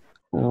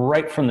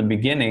right from the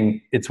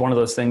beginning, it's one of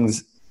those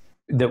things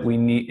that we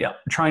need,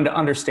 trying to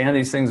understand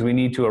these things we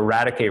need to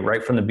eradicate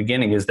right from the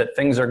beginning, is that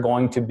things are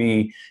going to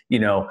be,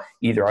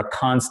 either a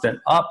constant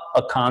up,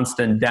 a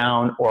constant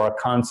down, or a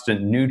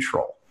constant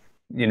neutral.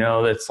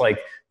 It's like,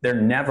 they're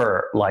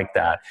never like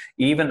that.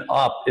 Even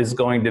up is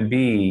going to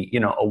be,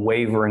 a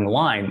wavering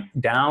line.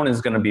 Down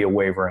is going to be a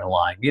wavering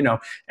line,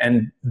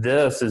 and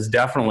this is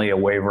definitely a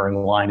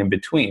wavering line in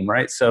between,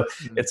 right? So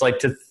it's like,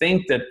 to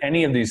think that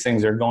any of these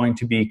things are going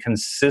to be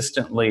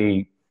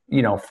consistently,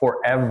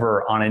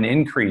 forever on an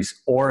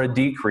increase or a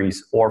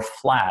decrease or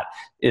flat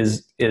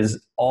is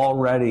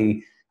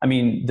already,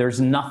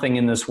 there's nothing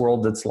in this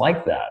world that's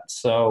like that.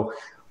 So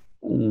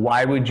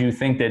why would you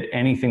think that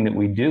anything that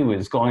we do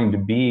is going to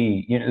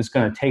be, is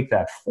going to take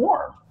that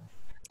form?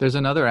 There's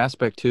another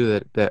aspect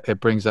too that it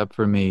brings up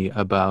for me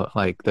about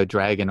like the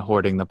dragon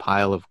hoarding the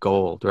pile of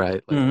gold,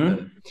 right? Like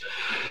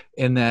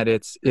in that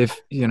it's, if,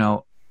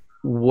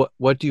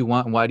 what do you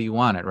want and why do you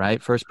want it,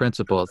 right? First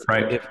principles.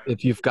 Right.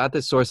 If you've got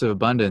this source of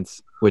abundance,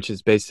 which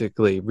is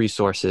basically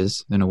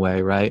resources in a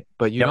way, right?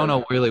 But you don't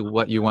know really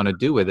what you want to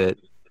do with it,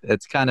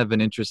 it's kind of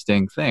an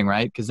interesting thing,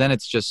 right? Because then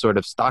it's just sort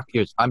of stock.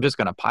 I'm just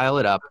going to pile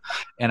it up,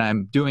 and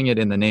I'm doing it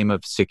in the name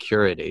of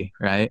security,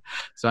 right?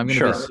 So I'm going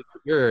to be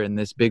secure in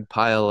this big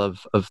pile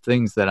of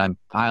things that I'm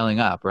piling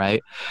up,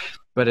 right?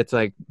 But it's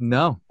like,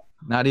 no,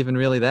 not even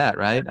really that,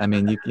 right? I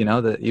mean,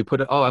 you put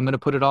it, I'm going to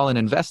put it all and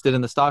invest it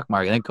in the stock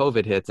market. And then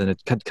COVID hits and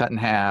it's cut in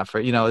half,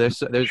 or,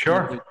 there's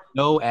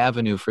no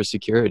avenue for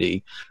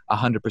security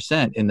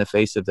 100% in the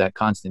face of that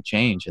constant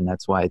change. And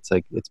that's why it's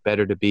like, it's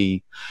better to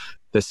be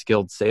the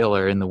skilled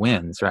sailor in the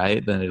winds,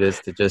 right? Than it is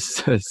to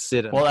just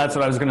sit. Well, that's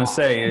what I was going to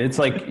say. It's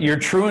like your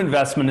true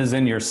investment is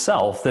in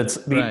yourself. That's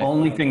the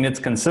only thing that's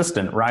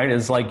consistent, right?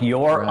 Is like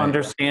your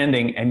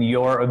understanding and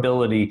your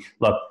ability.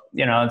 Look,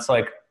 it's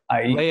like,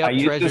 Lay up I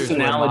use this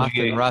analogy.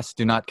 Moth and rust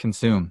do not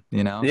consume,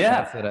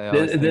 Yeah.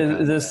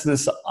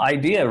 This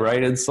idea,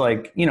 right? It's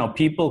like,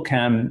 people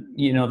can,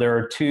 there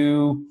are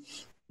two,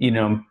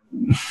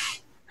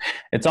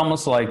 it's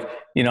almost like,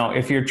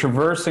 if you're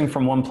traversing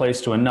from one place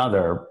to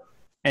another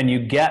and you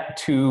get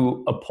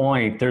to a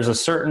point, there's a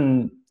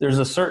certain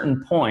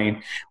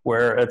point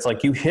where it's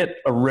like you hit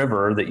a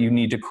river that you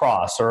need to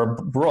cross, or a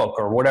brook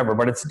or whatever,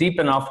 but it's deep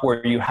enough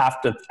where you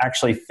have to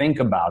actually think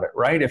about it,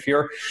 right? If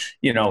you're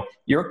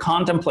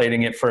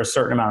contemplating it for a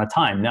certain amount of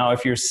time. Now,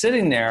 if you're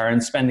sitting there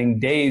and spending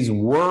days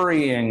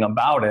worrying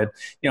about it,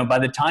 by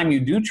the time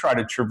you do try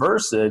to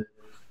traverse it,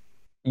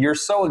 you're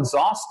so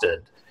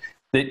exhausted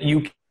that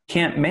you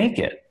can't make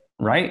it.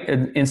 Right?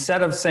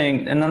 Instead of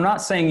saying, and I'm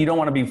not saying you don't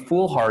want to be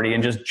foolhardy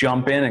and just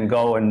jump in and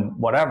go and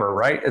whatever,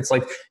 right? It's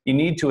like you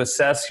need to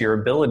assess your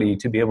ability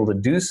to be able to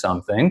do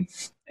something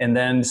and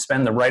then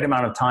spend the right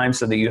amount of time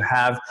so that you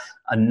have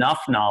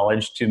enough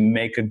knowledge to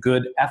make a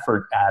good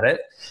effort at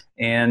it.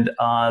 And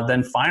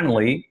then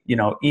finally,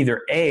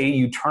 either A,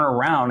 you turn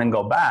around and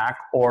go back,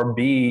 or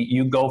B,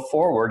 you go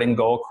forward and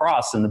go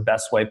across in the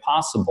best way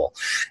possible.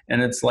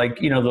 And it's like,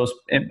 those,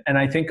 and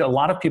I think a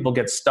lot of people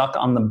get stuck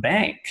on the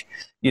bank,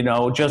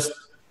 just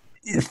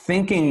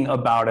thinking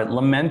about it,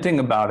 lamenting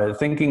about it,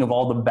 thinking of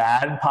all the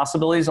bad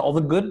possibilities, all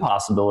the good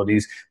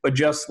possibilities, but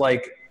just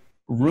like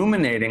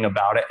ruminating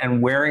about it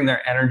and wearing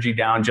their energy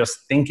down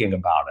just thinking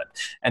about it.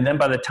 And then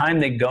by the time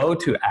they go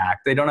to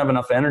act, they don't have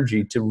enough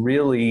energy to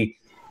really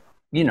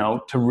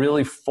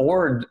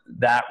ford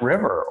that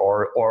river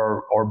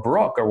or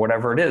brook or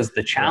whatever it is,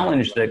 the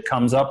challenge that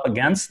comes up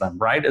against them,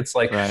 right? It's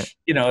like, it's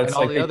and like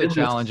all the other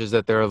challenges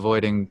that they're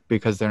avoiding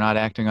because they're not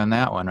acting on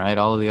that one, right?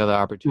 All of the other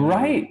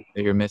opportunities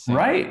that you're missing.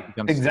 Right.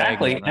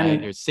 Exactly. Right?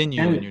 And your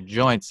sinew and your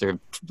joints are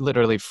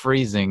literally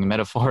freezing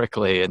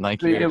metaphorically. And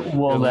like, you're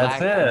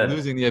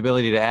losing the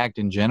ability to act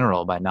in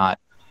general by not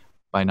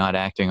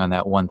acting on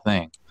that one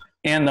thing.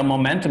 And the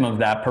momentum of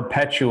that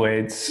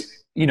perpetuates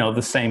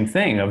the same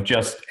thing of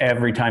just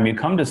every time you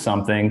come to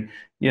something,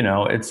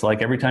 it's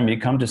like every time you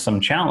come to some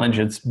challenge,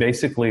 it's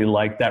basically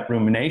like that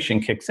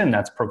rumination kicks in.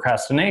 That's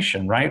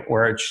procrastination, right?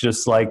 Where it's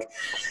just like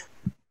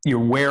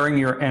you're wearing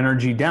your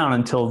energy down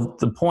until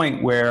the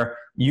point where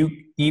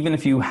even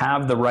if you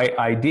have the right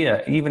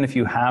idea, even if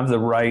you have the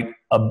right,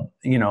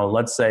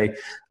 let's say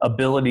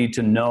ability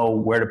to know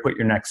where to put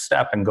your next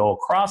step and go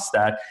across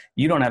that,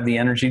 you don't have the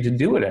energy to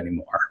do it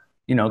anymore,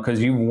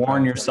 because you've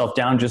worn yourself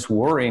down just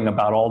worrying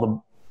about all the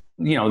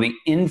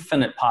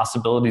infinite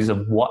possibilities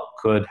of what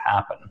could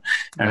happen.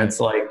 And it's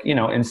like,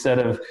 instead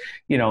of,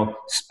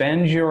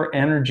 spend your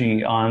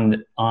energy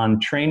on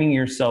training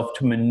yourself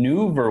to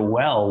maneuver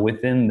well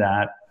within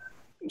that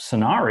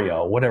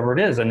scenario, whatever it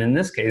is. And in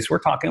this case, we're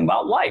talking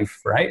about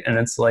life, right? And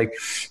it's like,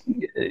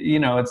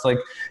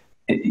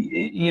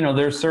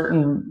 there's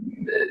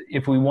certain,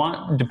 if we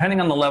want, depending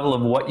on the level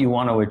of what you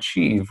want to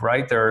achieve,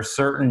 right? There are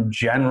certain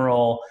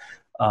general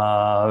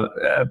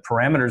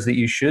parameters that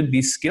you should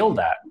be skilled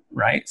at,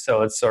 right?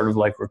 So it's sort of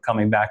like we're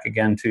coming back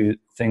again to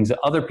things that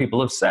other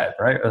people have said,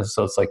 right?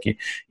 So it's like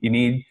you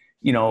need,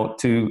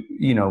 to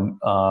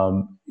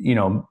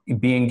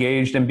be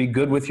engaged and be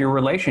good with your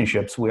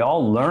relationships. We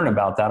all learn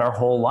about that our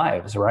whole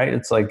lives, right?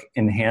 It's like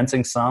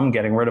enhancing some,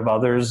 getting rid of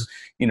others,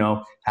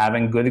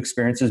 having good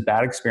experiences,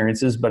 bad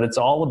experiences, but it's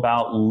all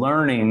about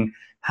learning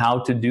how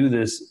to do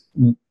this,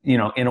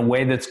 in a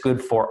way that's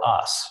good for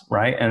us,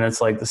 right? And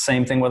it's like the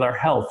same thing with our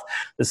health,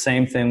 the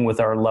same thing with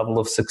our level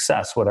of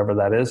success, whatever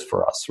that is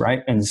for us,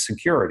 right? And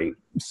security.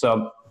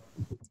 So,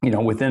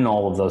 within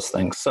all of those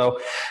things. So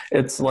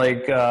it's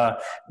like,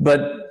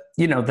 but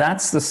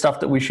that's the stuff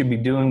that we should be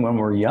doing when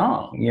we're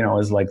young,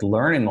 is like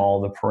learning all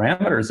the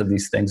parameters of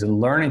these things and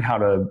learning how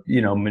to,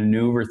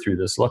 maneuver through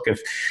this. Look, if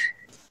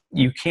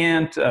you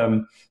can't,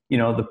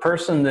 the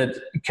person that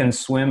can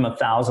swim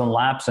 1,000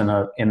 laps in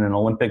an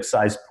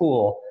Olympic-sized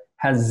pool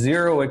has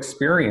zero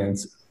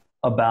experience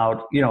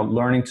about,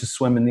 learning to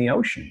swim in the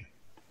ocean,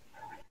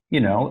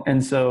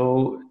 and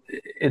so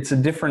it's a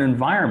different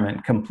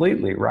environment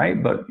completely,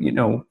 right? But,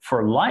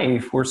 for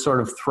life, we're sort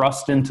of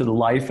thrust into the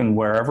life and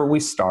wherever we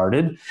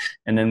started.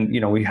 And then,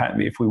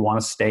 if we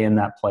want to stay in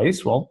that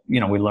place, well, we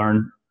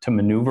learn to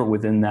maneuver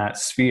within that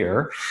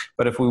sphere.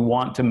 But if we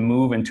want to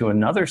move into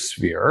another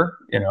sphere,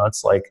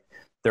 it's like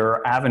there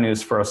are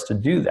avenues for us to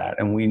do that.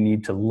 And we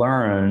need to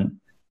learn,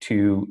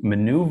 to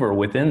maneuver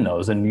within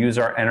those and use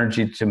our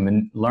energy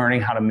to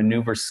learning how to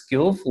maneuver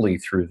skillfully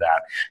through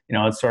that.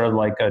 It's sort of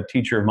like a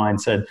teacher of mine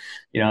said,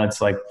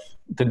 it's like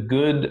the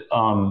good,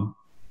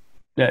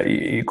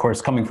 of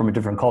course, coming from a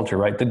different culture,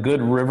 right? The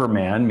good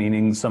riverman,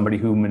 meaning somebody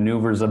who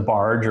maneuvers a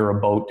barge or a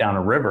boat down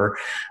a river,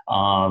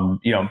 a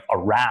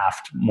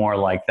raft, more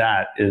like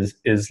that,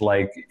 is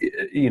like,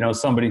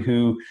 somebody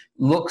who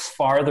looks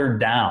farther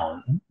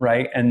down,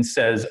 right? And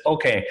says,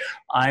 okay,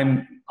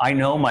 I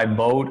know my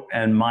boat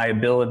and my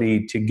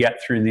ability to get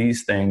through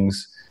these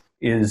things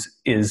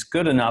is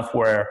good enough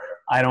where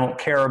I don't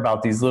care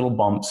about these little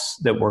bumps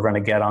that we're going to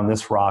get on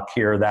this rock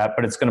here or that,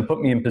 but it's going to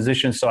put me in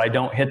position so I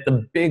don't hit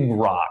the big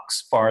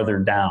rocks farther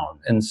down.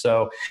 And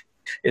so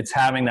it's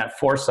having that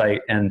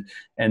foresight and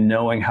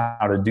knowing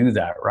how to do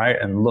that, right?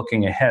 And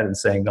looking ahead and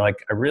saying,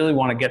 like, I really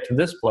want to get to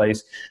this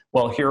place.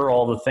 Well, here are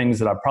all the things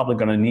that I'm probably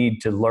going to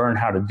need to learn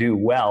how to do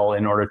well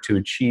in order to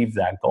achieve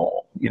that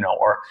goal,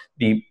 or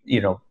be,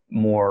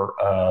 more,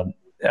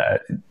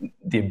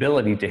 the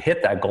ability to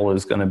hit that goal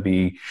is going to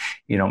be,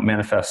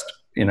 manifest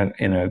in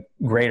a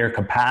greater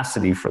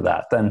capacity for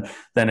that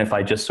than if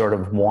I just sort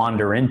of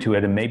wander into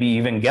it and maybe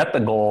even get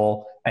the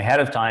goal ahead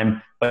of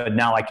time, but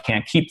now I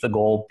can't keep the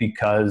goal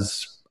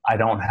because I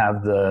don't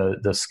have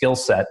the skill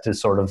set to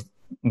sort of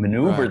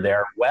maneuver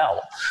there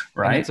well,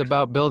 right? And it's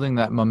about building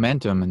that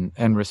momentum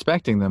and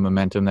respecting the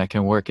momentum that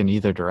can work in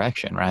either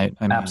direction, right?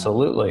 I mean,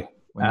 absolutely.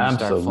 When you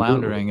start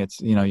floundering, it's,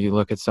 you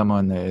look at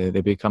someone, they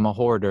become a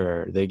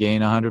hoarder, they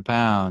gain 100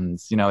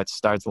 pounds, it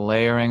starts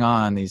layering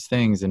on these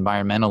things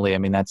environmentally. I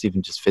mean, that's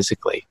even just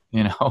physically,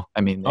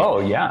 I mean,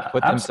 they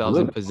put themselves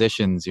in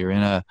positions. You're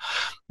in a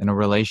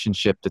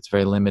relationship that's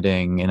very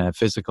limiting, in a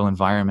physical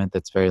environment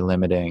that's very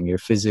limiting. You're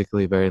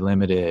physically very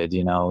limited,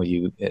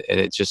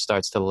 it just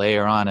starts to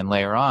layer on,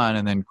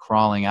 and then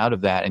crawling out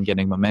of that and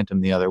getting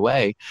momentum the other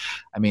way.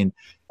 I mean,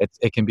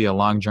 it can be a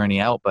long journey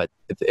out, but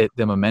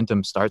the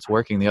momentum starts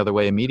working the other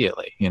way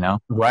immediately,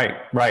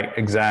 Right,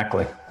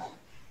 exactly.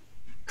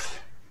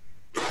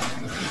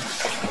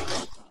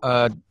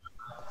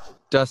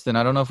 Dustin,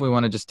 I don't know if we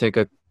want to just take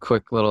a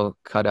quick little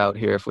cut out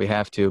here if we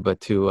have to,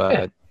 but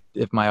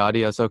if my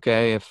audio's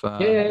okay,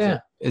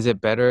 is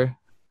it better?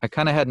 I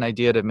kind of had an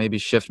idea to maybe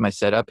shift my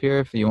setup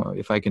here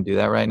if I can do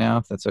that right now,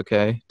 if that's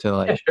okay,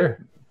 to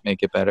sure.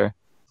 Make it better.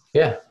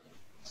 Yeah.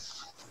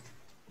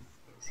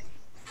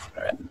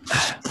 All right.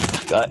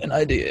 Got an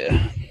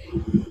idea.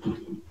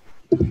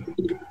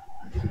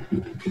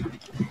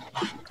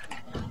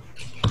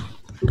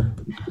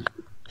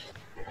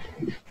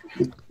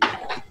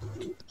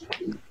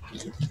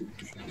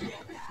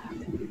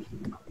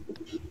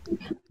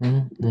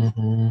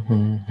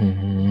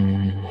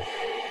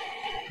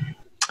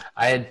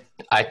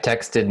 I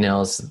texted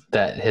Nils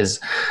that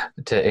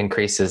to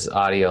increase his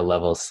audio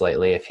level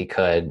slightly if he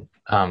could,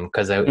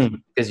 because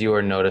you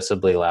were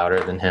noticeably louder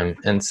than him,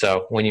 and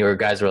so when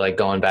guys were like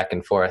going back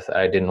and forth,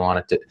 I didn't want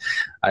it to,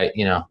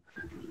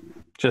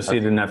 just so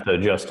you didn't have to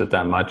adjust it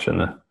that much.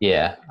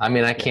 Yeah, I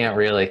mean, I can't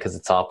really because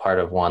it's all part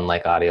of one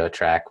audio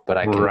track, but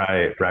I can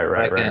right.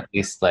 Can at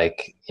least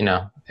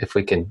if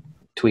we can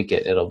tweak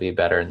it, it'll be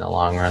better in the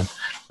long run.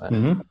 But,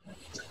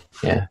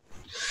 yeah.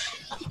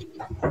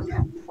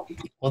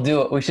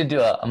 We should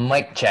do a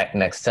mic check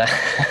next time.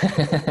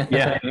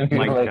 Yeah.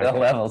 A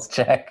levels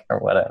check or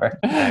whatever.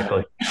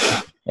 Exactly.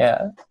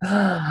 Yeah.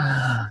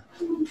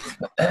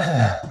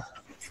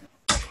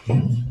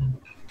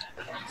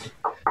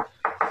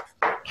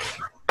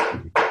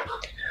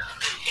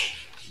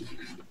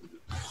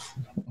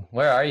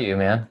 Where are you,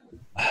 man?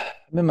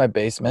 I'm in my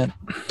basement.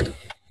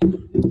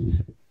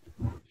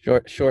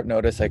 Short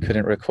notice. I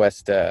couldn't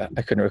request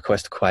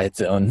quiet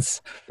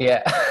zones.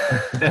 Yeah.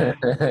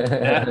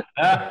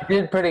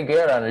 You did pretty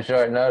good on a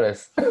short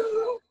notice.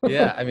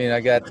 Yeah, I mean, I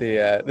got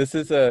the this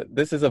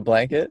is a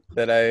blanket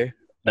that I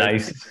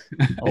nice.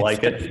 I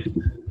like it.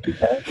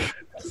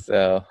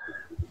 So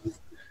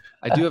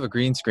I do have a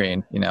green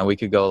screen. We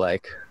could go I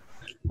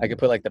could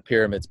put the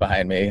pyramids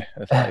behind me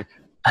with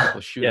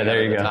yeah,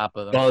 there you go. Top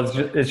of them. Well,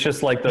 it's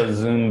just like those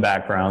Zoom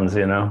backgrounds,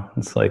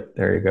 It's like,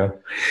 there you go.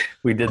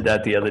 We did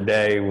that the other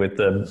day with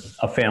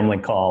a family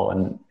call,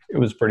 and it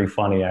was pretty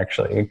funny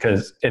actually,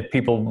 because if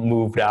people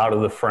moved out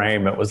of the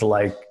frame, it was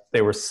like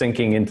they were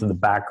sinking into the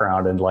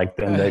background, and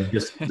then they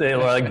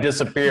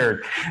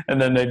disappeared,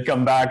 and then they'd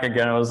come back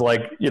again. It was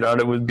like,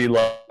 and it would be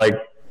like.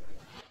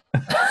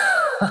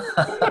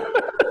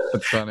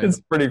 That's funny. It's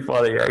pretty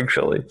funny,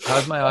 actually.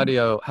 How's my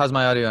audio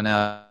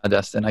now,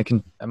 Dustin? I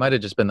might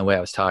have just been the way I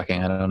was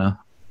talking. I don't know.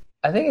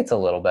 I think it's a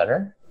little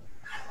better.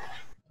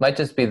 Might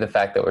just be the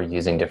fact that we're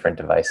using different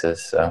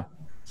devices. So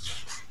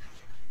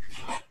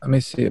let me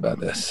see about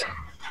this.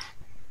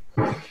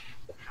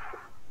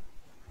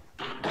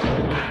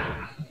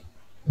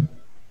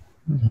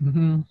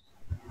 Mm-hmm.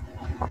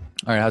 All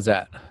right, how's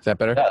that? Is that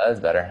better? Yeah, that's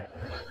better.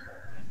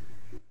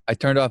 I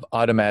turned off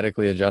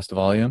automatically adjust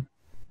volume.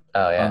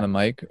 Oh yeah. On the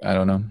mic. I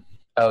don't know.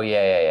 Oh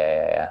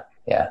yeah.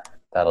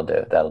 That'll do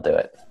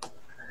it.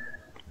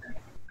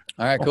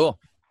 All right, cool.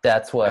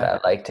 That's what I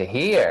like to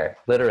hear.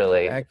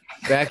 Literally.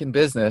 Back in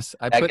business.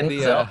 I put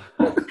the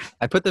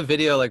I put the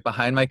video like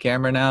behind my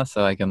camera now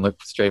so I can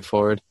look straight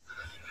forward.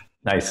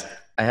 Nice.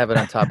 I have it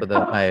on top of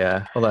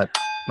hold on,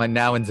 my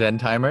Now and Zen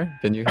timer.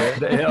 Can you hear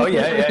it? Oh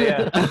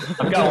yeah.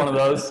 I've got one of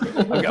those.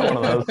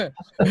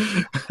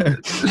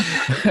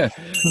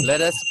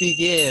 Let us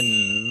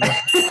begin.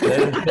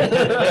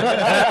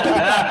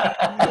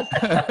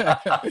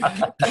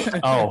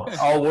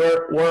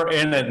 We're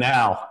in it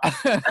now.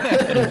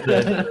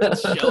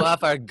 Show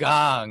off our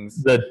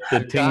gongs. The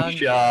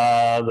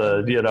tingsha,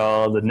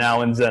 the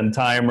Now and Zen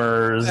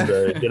timers.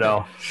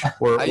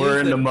 We're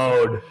in the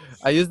mode.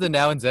 I use the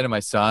Now and Zen in my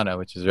sauna,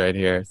 which is right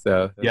here.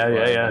 So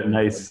yeah,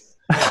 nice.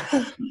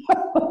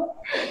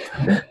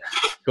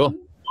 Cool.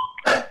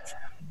 All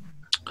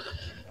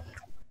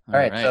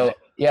right. So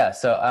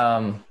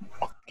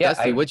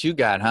Dusty, what you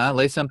got, huh?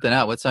 Lay something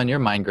out. What's on your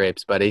mind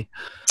grapes, buddy?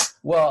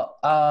 Well,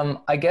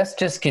 I guess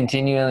just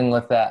continuing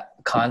with that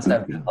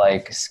concept of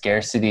like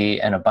scarcity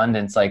and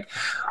abundance, like,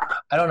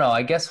 I don't know,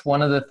 I guess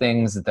one of the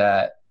things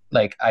that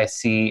like I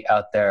see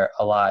out there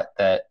a lot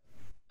that,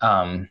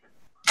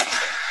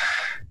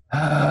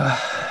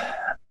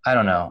 I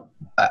don't know.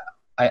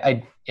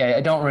 I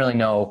don't really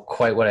know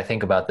quite what I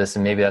think about this,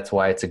 and maybe that's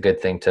why it's a good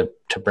thing to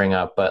bring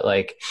up. But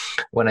like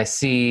when I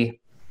see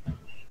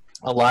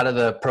a lot of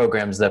the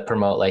programs that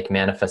promote like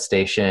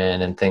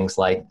manifestation and things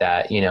like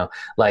that,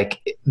 like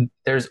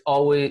there's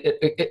always,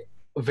 it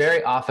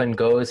very often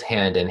goes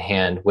hand in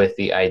hand with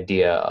the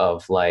idea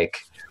of like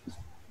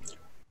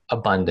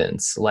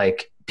abundance.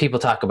 Like people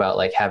talk about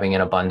like having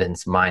an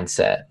abundance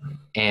mindset,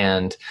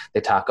 and they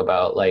talk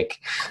about like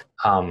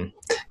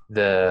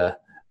the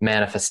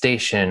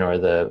manifestation or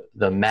the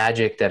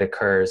magic that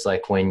occurs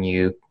like when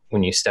you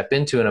step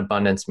into an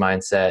abundance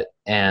mindset,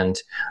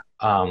 and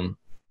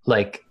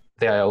like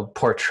they'll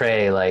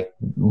portray like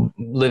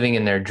living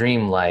in their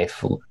dream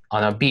life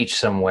on a beach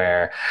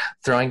somewhere,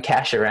 throwing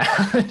cash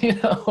around,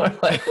 or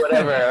like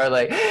whatever, or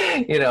like,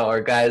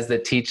 or guys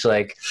that teach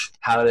like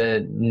how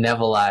to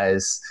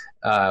Nevelize,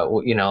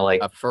 like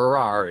a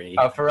Ferrari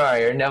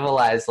or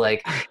Nevelize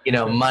like,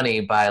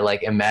 money by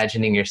like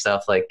imagining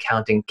yourself like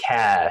counting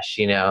cash,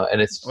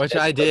 and which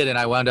I did, and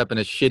I wound up in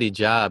a shitty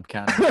job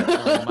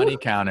counting money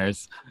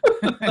counters.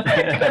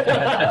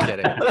 I'm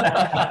kidding.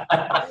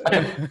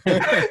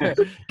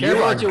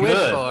 Careful what you wish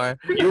for.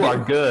 You are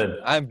good.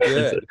 I'm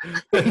good.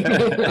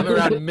 I'm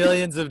around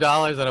millions of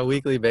dollars on a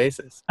weekly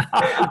basis.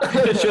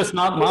 It's just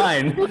not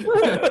mine.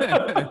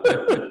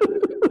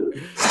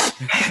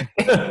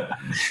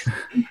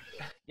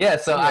 Yeah,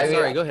 so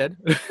sorry, go ahead.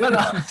 No.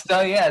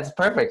 So yeah, it's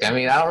perfect. I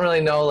mean, I don't really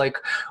know like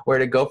where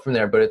to go from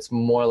there, but it's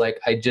more like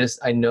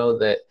I know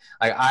that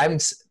like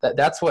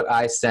that's what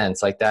I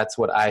sense, like that's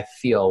what I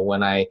feel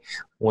when I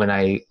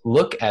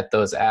look at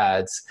those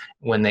ads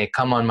when they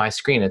come on my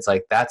screen. It's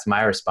like that's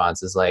my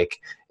response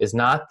is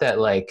not that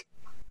like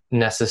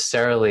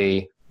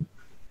necessarily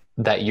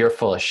that you're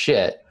full of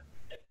shit,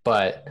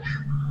 but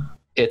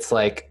it's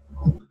like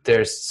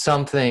there's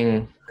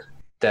something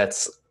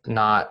that's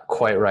not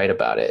quite right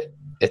about it.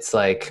 It's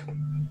like,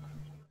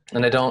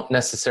 and I don't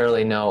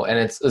necessarily know. And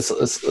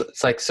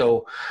it's like,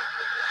 so,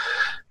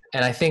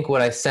 and I think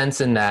what I sense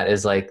in that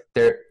is like,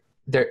 there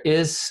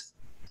is,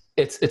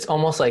 it's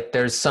almost like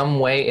there's some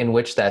way in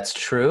which that's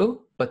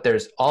true, but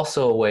there's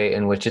also a way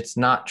in which it's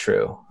not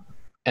true.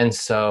 And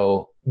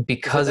so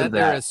because of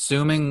that,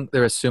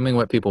 they're assuming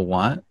what people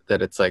want,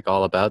 that it's like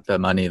all about the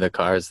money, the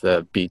cars,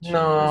 the beach,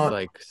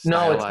 like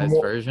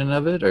stylized version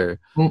of it, or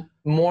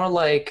more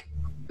like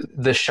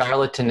the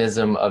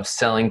charlatanism of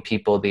selling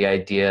people the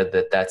idea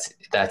that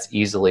that's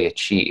easily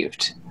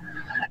achieved,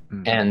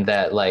 and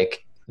that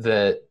like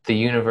the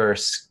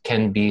universe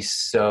can be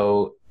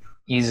so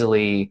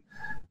easily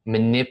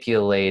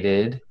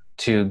manipulated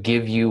to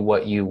give you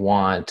what you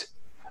want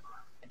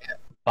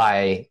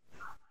by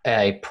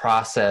a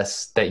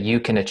process that you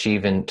can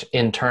achieve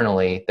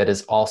internally that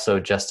is also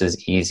just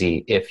as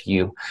easy if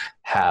you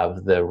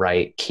have the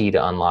right key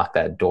to unlock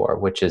that door,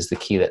 which is the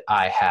key that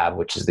I have,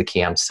 which is the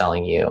key I'm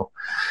selling you.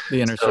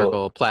 The Inner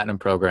Circle Platinum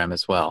program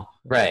as well.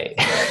 Right.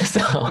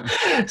 So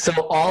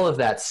all of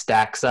that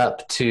stacks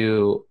up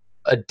to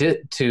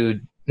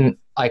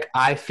like,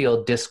 I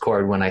feel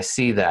discord when I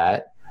see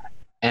that.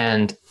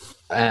 And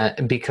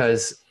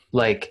because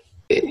like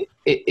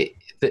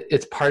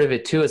it's part of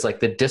it too, is like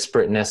the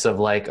disparateness of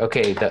like,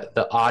 okay,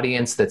 the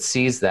audience that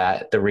sees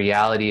that, the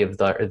reality of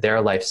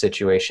their life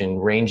situation,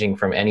 ranging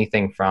from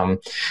anything from,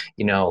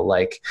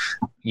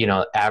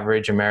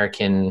 average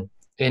American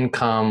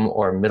income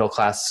or middle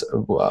class,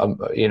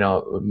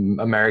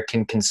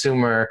 American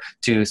consumer,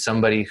 to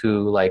somebody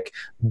who like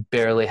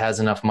barely has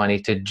enough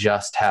money to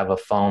just have a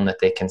phone that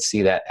they can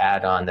see that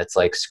ad on, that's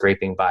like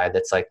scraping by,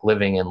 that's like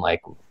living in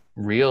like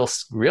real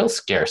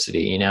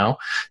scarcity,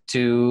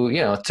 to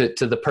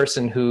the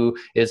person who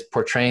is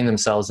portraying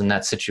themselves in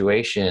that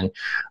situation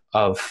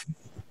of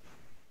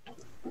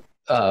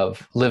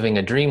living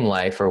a dream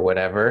life or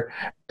whatever.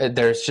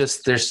 There's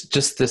just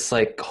this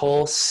like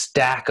whole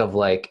stack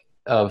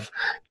of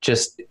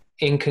just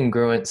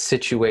incongruent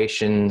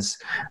situations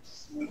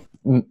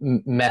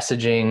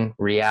messaging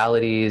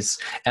realities.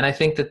 And I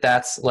think that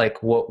that's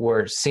like what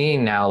we're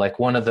seeing now. Like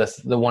one of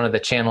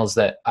the channels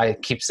that I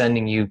keep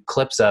sending you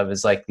clips of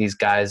is like these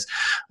guys,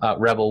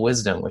 Rebel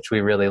Wisdom, which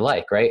we really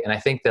like. Right. And I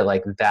think that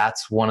like,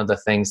 that's one of the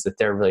things that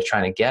they're really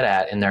trying to get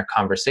at in their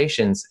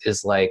conversations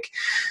is like,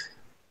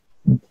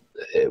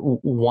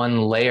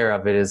 one layer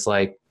of it is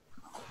like,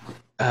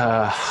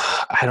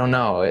 I don't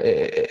know,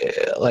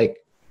 like,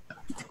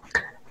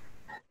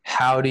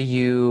 how do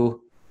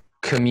you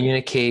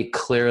communicate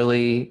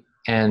clearly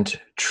and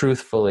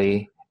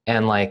truthfully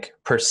and like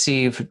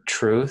perceive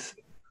truth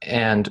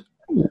and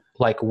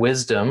like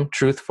wisdom,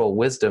 truthful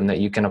wisdom that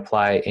you can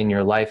apply in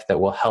your life that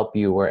will help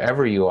you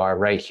wherever you are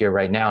right here,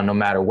 right now, no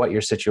matter what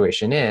your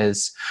situation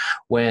is,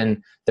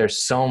 when there's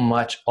so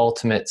much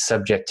ultimate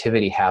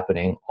subjectivity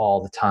happening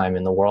all the time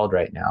in the world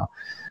right now.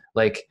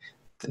 Like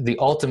the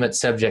ultimate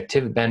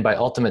subjectivity, and by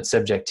ultimate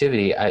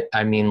subjectivity,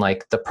 I mean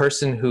like the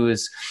person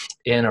who's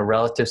in a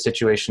relative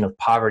situation of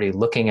poverty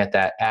looking at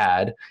that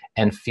ad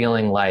and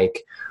feeling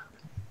like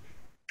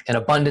an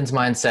abundance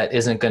mindset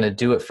isn't going to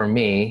do it for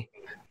me,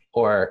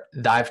 or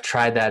I've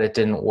tried that, it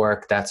didn't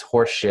work, that's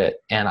horseshit,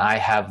 and I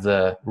have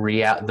the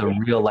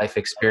real life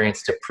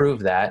experience to prove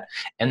that.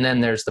 And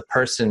then there's the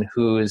person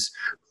who's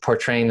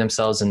portraying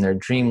themselves in their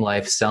dream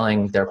life,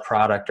 selling their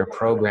product or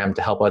program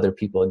to help other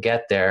people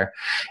get there,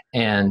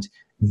 and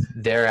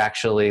they're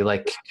actually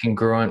like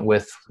congruent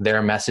with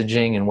their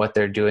messaging and what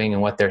they're doing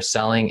and what they're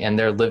selling, and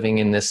they're living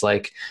in this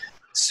like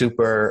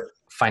super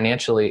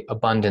financially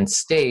abundant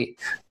state.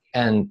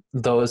 And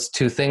those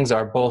two things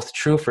are both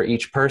true for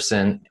each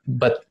person,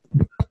 but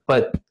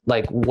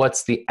like,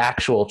 what's the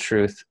actual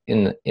truth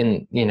in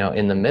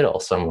the middle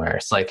somewhere?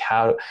 It's like,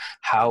 how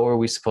are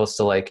we supposed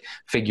to like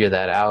figure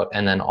that out?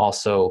 And then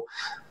also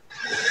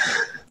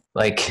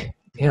like,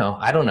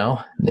 I don't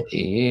know,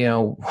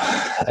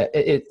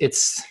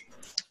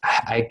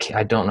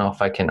 I don't know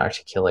if I can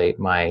articulate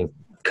my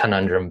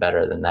conundrum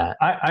better than that.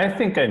 I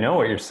think I know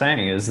what you're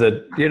saying is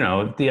that,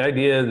 the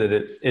idea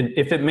that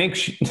if it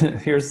makes,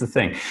 here's the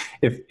thing,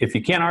 if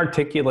you can't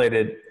articulate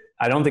it,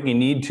 I don't think you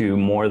need to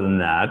more than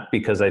that,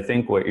 because I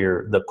think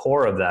the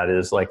core of that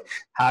is like,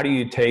 how do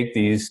you take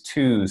these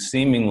two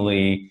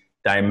seemingly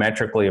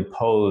diametrically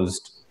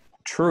opposed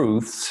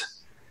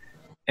truths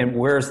and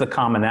where's the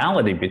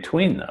commonality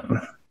between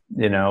them?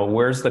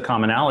 Where's the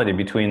commonality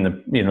between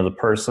the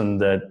person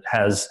that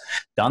has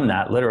done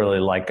that literally?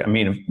 Like, I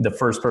mean, the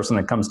first person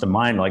that comes to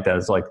mind like that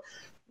is like,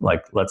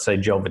 let's say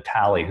Joe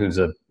Vitale, who's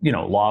a,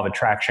 law of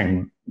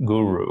attraction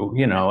guru,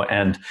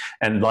 and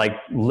like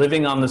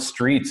living on the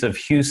streets of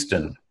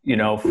Houston,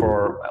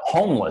 for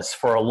homeless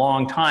for a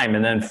long time.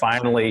 And then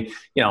finally,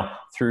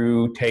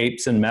 through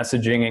tapes and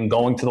messaging and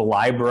going to the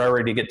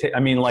library to get,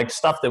 like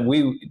stuff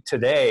that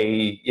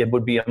today, it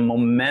would be a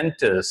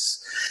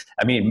momentous,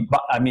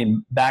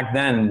 back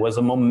then was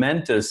a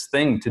momentous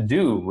thing to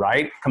do,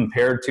 right?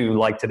 Compared to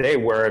like today,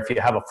 where if you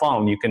have a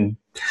phone, you can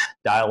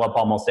dial up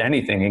almost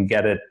anything and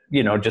get it,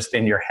 just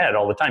in your head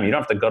all the time. You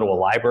don't have to go to a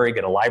library,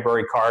 get a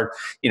library card,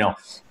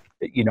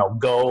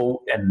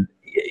 go and,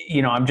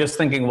 I'm just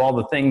thinking of all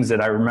the things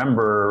that I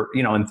remember,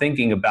 and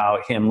thinking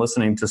about him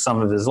listening to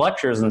some of his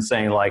lectures and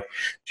saying like,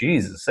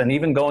 Jesus, and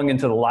even going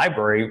into the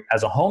library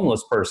as a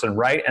homeless person,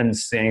 right? And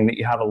saying that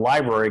you have a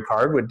library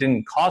card, which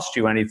didn't cost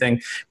you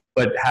anything,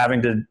 but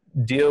having to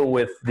deal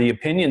with the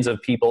opinions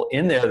of people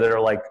in there that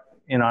are like,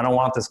 I don't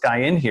want this guy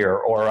in here,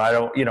 or I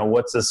don't,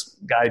 what's this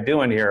guy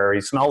doing here? Or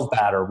he smells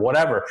bad or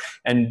whatever.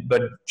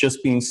 But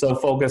just being so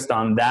focused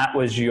on that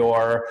was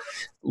your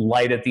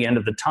light at the end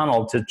of the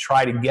tunnel to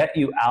try to get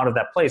you out of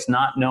that place,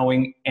 not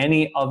knowing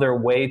any other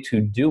way to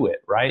do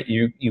it, right?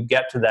 You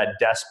get to that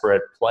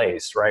desperate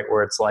place, right?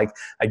 Where it's like,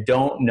 I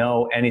don't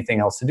know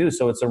anything else to do.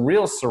 So it's a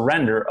real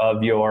surrender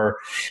of your,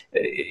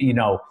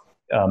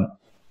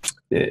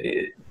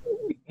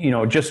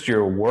 just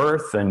your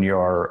worth and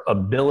your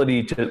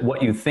ability to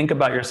what you think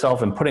about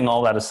yourself, and putting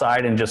all that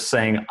aside and just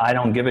saying, I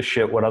don't give a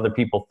shit what other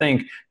people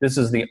think. This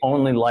is the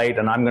only light,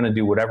 and I'm going to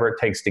do whatever it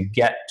takes to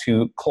get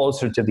to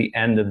closer to the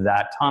end of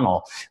that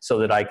tunnel, so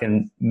that I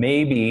can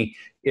maybe,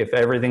 if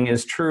everything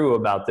is true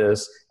about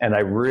this and I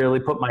really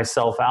put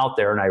myself out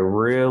there and I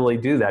really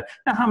do that.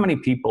 Now, how many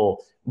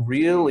people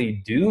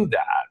really do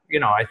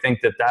that? I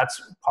think that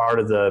that's part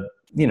of the,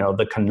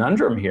 the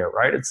conundrum here,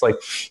 right? It's like,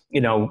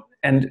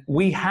 and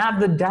we have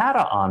the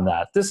data on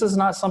that. This is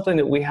not something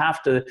that we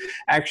have to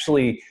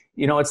actually,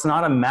 it's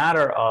not a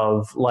matter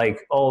of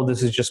like, oh,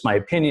 this is just my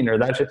opinion or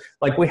that's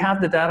like, we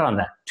have the data on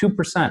that.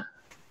 2%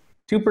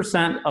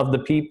 of the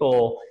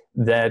people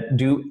that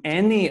do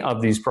any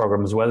of these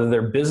programs, whether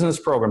they're business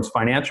programs,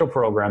 financial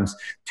programs,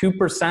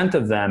 2%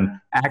 of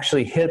them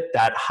actually hit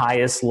that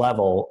highest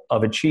level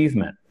of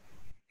achievement.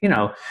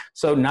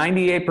 So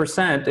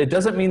 98%, it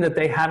doesn't mean that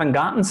they haven't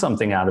gotten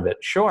something out of it.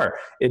 Sure,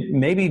 it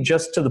may be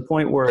just to the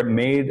point where it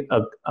made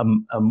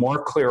a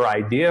more clear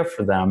idea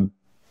for them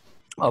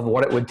of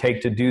what it would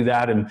take to do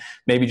that, and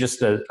maybe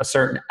just a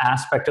certain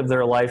aspect of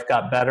their life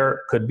got better. It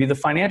could be the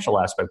financial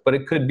aspect, but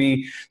it could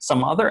be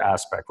some other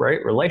aspect,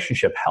 right?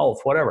 Relationship,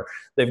 health, whatever.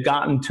 They've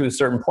gotten to a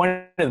certain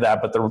point of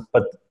that,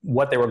 but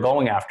what they were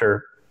going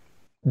after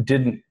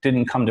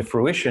didn't come to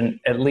fruition,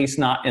 at least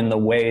not in the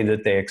way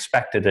that they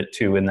expected it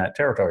to in that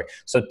territory.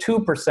 So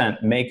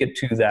 2% make it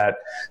to that,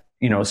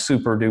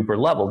 super duper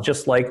level.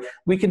 Just like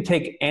we can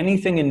take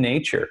anything in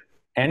nature,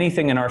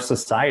 anything in our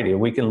society,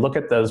 we can look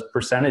at those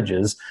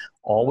percentages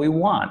all we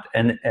want.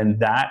 And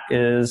that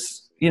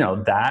is,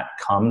 that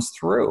comes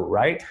through,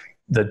 right?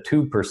 The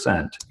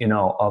 2%,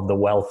 of the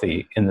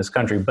wealthy in this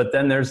country. But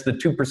then there's the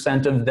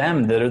 2% of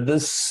them that are the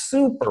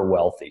super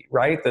wealthy,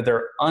 right? That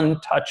they're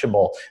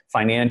untouchable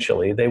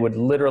financially. They would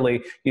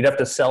literally, you'd have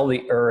to sell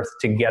the earth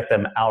to get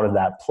them out of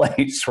that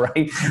place,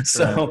 right?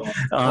 So,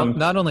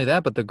 not only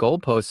that, but the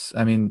goalposts.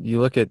 I mean, you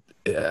look at,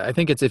 I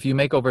think it's if you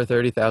make over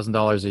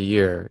 $30,000 a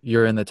year,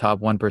 you're in the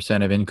top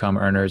 1% of income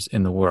earners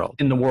in the world.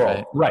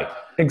 Right?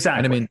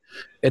 Exactly. And I mean,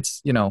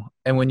 it's,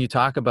 and when you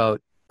talk about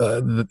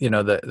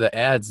the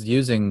ads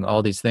using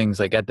all these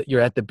things, like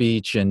you're at the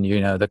beach and,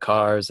 the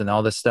cars and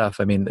all this stuff.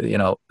 I mean,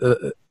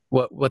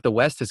 what the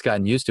West has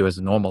gotten used to is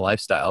a normal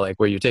lifestyle, like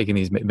where you're taking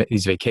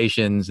these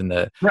vacations and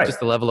just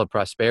the level of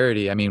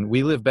prosperity. I mean,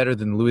 we live better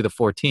than Louis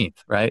XIV,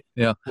 right?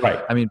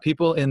 Right. I mean,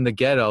 people in the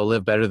ghetto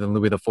live better than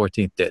Louis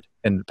XIV did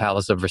in the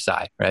Palace of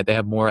Versailles, right? They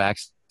have more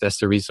access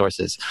to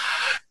resources.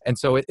 And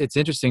so it's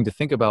interesting to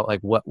think about, like,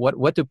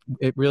 what do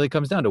it really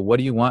comes down to? What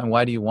do you want and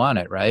why do you want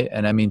it, right?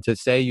 And I mean, to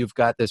say you've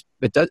got this,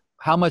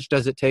 how much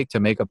does it take to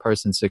make a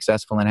person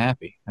successful and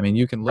happy? I mean,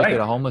 you can look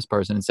at a homeless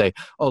person and say,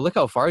 oh, look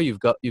how far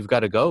you've got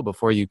to go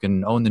before you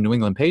can own the New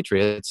England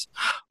Patriots.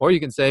 Or you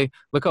can say,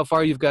 look how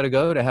far you've got to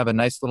go to have a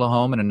nice little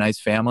home and a nice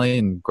family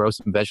and grow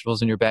some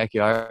vegetables in your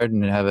backyard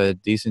and have a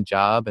decent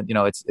job. And,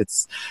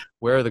 it's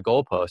where are the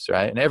goalposts,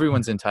 right? And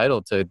everyone's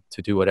entitled to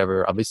do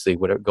whatever, obviously,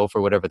 go for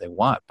whatever they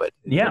want. But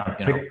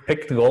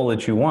pick the goal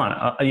that you want,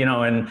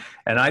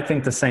 and I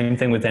think the same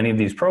thing with any of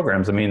these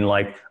programs. I mean,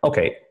 like,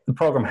 okay, the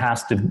program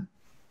has to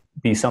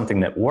be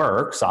something that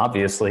works.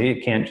 Obviously,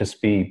 it can't just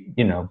be,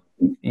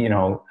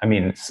 I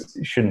mean, it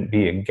shouldn't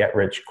be a get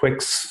rich quick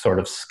sort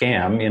of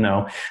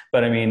scam,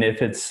 but I mean,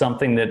 if it's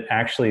something that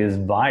actually is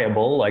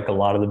viable, like a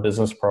lot of the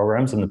business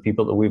programs and the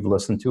people that we've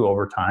listened to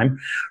over time,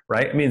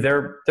 right? I mean,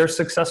 they're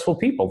successful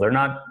people. They're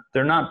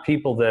not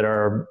people that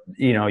are,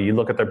 you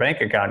look at their bank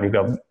account and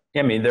you go,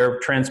 I mean, they're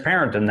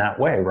transparent in that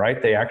way,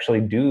 right? They actually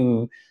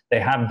they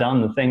have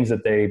done the things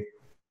that they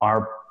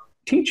are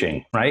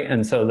teaching, right?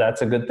 And so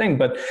that's a good thing.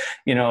 But,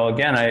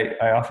 again,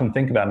 I often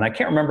think about it, and I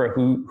can't remember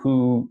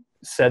who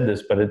said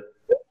this, but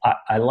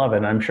I love it.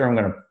 And I'm sure I'm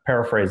going to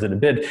paraphrase it a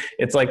bit.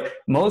 It's like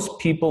most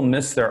people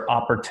miss their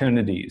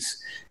opportunities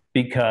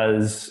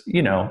because,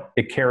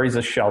 it carries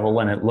a shovel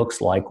and it looks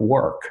like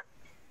work.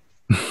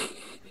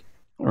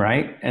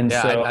 Right. And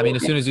yeah, so, I mean,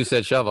 as soon as you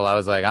said shovel, I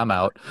was like, I'm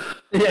out.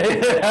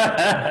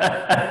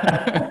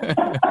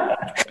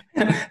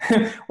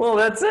 Well,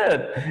 that's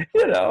it,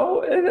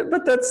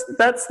 but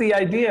that's the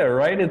idea,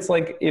 right? It's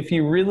like, if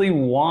you really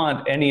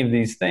want any of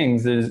these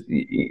things,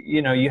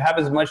 you have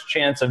as much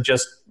chance of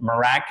just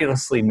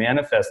miraculously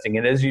manifesting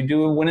it as you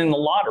do winning the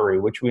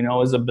lottery, which we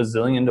know is a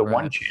bazillion to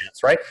one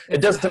chance, right?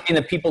 It doesn't mean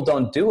that people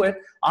don't do it.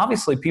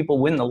 Obviously, people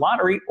win the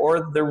lottery,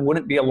 or there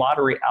wouldn't be a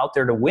lottery out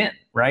there to win,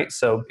 right?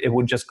 So it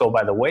would just go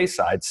by the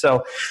wayside.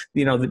 So,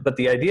 but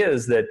the idea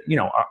is that,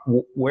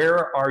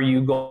 where are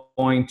you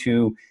going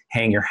to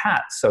hang your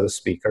hat, so to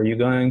speak? Are you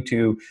going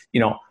to,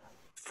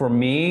 for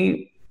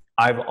me,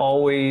 I've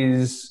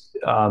always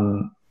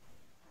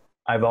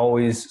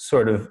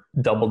sort of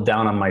doubled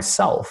down on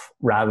myself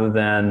rather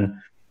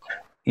than,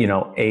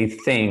 a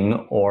thing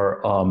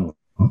or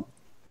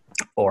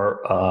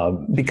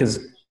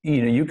because,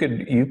 you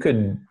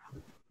could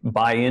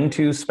buy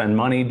into, spend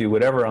money, do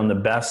whatever on the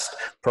best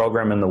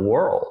program in the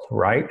world,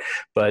 right?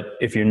 But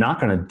if you're not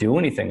going to do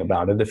anything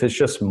about it, if it's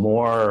just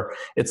more,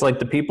 it's like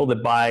the people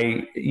that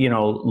buy,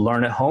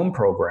 learn at home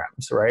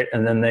programs, right?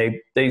 And then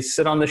they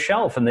sit on the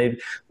shelf and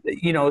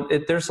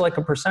there's like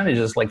a percentage,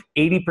 it's like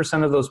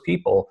 80% of those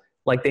people,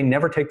 like, they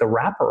never take the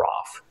wrapper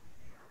off.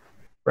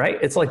 Right?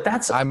 It's like,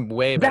 I'm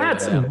way better.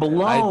 That's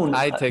blown.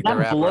 I take the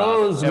wrapper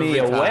blows off me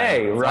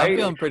away, time. right? So I'm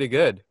feeling pretty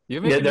good.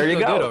 There you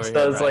go.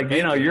 So it's like,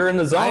 you're in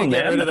the zone, I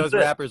get man. rid of those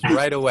wrappers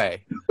right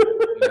away,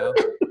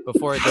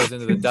 before it goes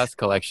into the dust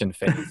collection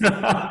phase.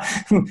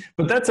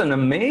 But that's an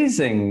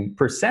amazing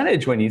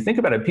percentage when you think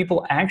about it.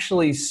 People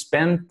actually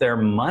spend their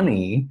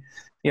money,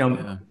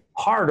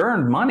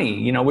 hard-earned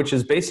money, which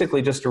is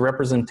basically just a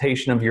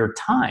representation of your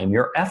time,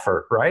 your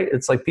effort, right?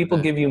 It's like people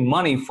give you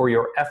money for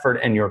your effort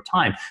and your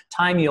time.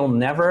 Time you'll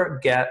never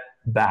get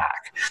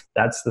back.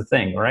 That's the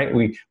thing, right?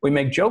 We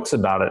make jokes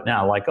about it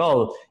now, like,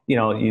 oh,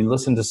 you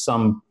listen to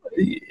some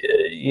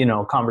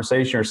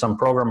conversation or some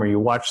program, or you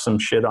watch some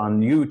shit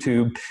on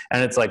YouTube,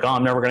 and it's like, oh,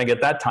 I'm never going to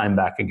get that time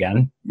back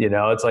again.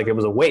 It's like it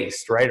was a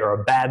waste, right? Or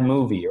a bad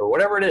movie or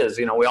whatever it is.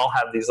 We all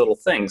have these little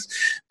things,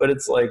 but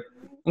it's like,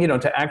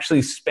 to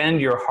actually spend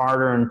your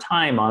hard-earned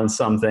time on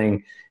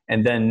something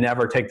and then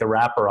never take the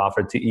wrapper off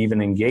it to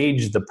even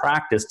engage the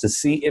practice to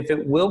see if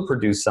it will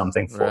produce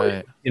something for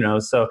you. You know,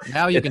 so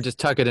now you can just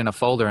tuck it in a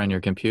folder on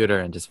your computer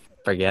and just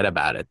forget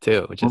about it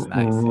too, which is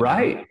nice.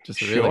 Right. You know?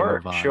 Just really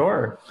move on.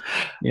 Sure.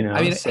 You know,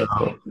 I mean,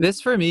 this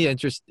for me,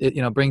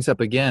 brings up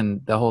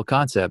again the whole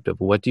concept of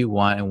what do you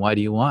want and why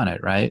do you want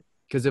it, right?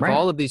 Because if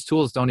all of these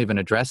tools don't even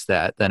address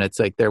that, then it's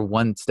like they're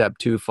one step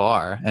too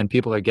far, and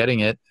people are getting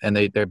it and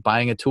they're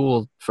buying a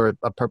tool for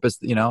a purpose.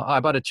 You know,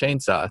 I bought a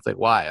chainsaw. It's like,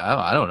 why?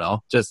 I don't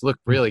know. Just look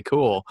really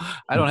cool.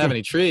 I don't have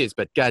any trees,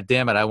 but God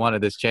damn it, I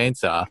wanted this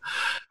chainsaw.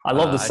 I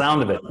love the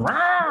sound of it.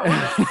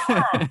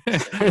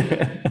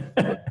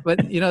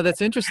 But, you know,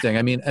 that's interesting.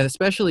 I mean, and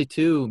especially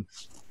too,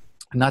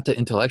 not to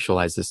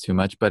intellectualize this too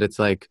much, but it's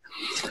like,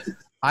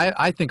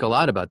 I think a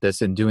lot about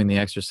this and doing the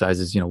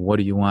exercises, you know, what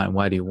do you want?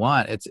 Why do you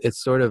want?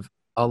 It's sort of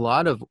a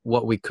lot of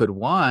what we could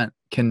want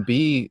can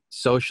be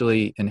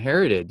socially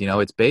inherited. You know,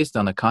 it's based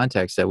on the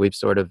context that we've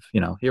sort of,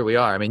 you know, here we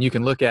are. I mean, you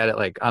can look at it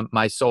like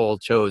my soul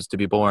chose to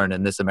be born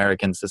in this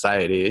American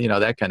society, you know,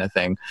 that kind of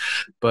thing.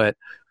 But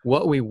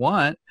what we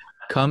want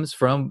comes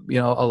from, you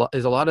know,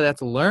 a lot of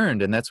that's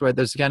learned. And that's where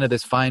there's kind of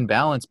this fine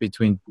balance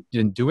between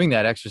doing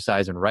that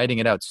exercise and writing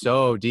it out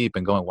so deep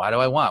and going, why do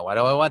I want? Why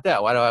do I want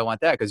that? Why do I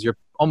want that? Because you're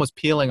almost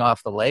peeling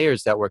off the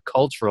layers that were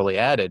culturally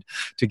added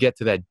to get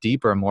to that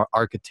deeper, more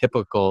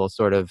archetypical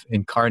sort of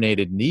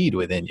incarnated need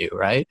within you,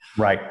 right?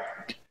 Right.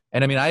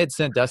 And I mean, I had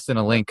sent Dustin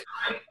a link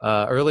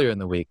earlier in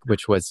the week,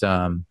 which was,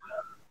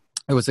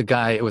 it was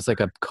like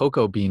a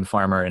cocoa bean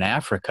farmer in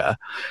Africa.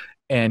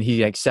 And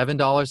he like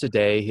 $7 a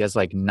day. He has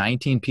like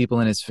 19 people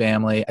in his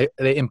family.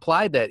 They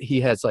implied that he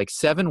has like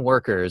 7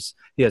 workers.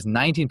 He has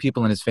 19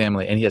 people in his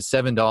family, and he has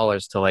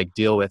 $7 to like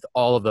deal with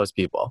all of those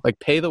people, like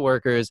pay the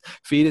workers,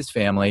 feed his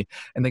family.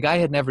 And the guy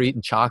had never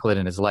eaten chocolate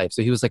in his life.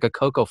 So he was like a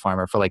cocoa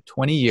farmer for like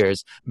 20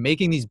 years,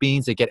 making these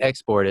beans that get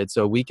exported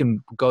so we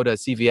can go to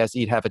CVS,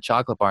 eat half a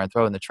chocolate bar and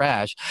throw it in the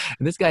trash.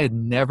 And this guy had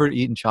never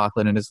eaten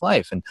chocolate in his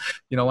life. And,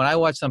 you know, when I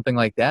watch something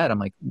like that, I'm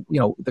like, you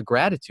know, the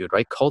gratitude,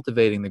 right?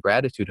 Cultivating the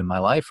gratitude in my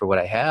life for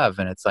what I have.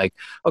 And it's like,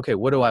 okay,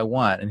 what do I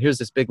want? And here's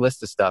this big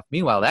list of stuff.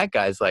 Meanwhile, that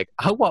guy's like,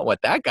 I want what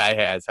that guy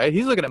has, right?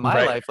 He's looking at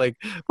my life like,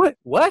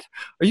 what?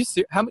 Are you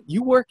serious?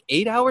 You work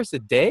 8 hours a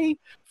day,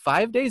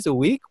 5 days a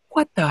week?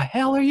 What the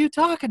hell are you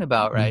talking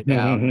about right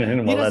now?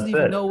 Well, he doesn't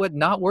even know what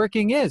not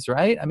working is,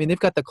 right? I mean, they've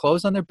got the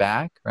clothes on their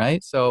back,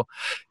 right? So,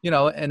 you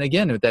know, and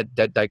again, with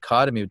that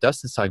dichotomy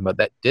Dustin's talking about,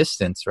 that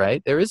distance,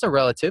 right? There is a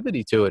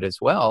relativity to it as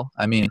well.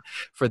 I mean,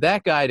 for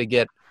that guy to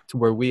get to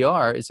where we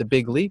are is a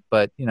big leap,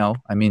 but, you know,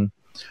 I mean,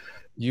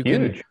 you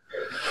Huge. can.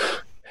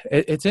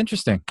 It's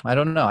interesting. I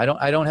don't know.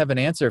 I don't have an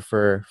answer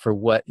for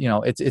what, you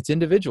know, it's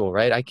individual,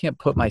 right? I can't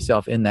put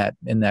myself in that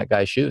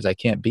guy's shoes. I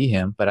can't be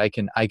him, but I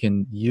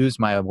can use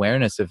my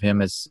awareness of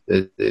him as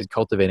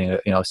cultivating,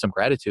 you know, some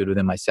gratitude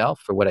within myself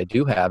for what I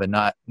do have, and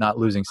not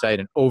losing sight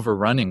and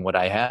overrunning what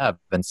I have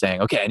and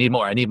saying, okay, I need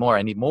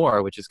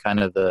more, which is kind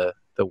of the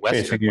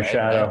Western chasing your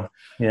shadow.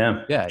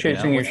 Right? Yeah.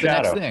 Chasing your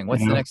shadow.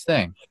 What's the next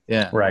thing?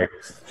 Yeah. Right.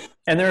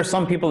 And there are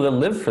some people that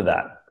live for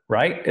that.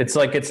 Right? It's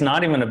like, it's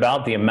not even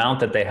about the amount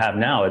that they have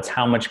now. It's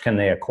how much can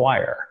they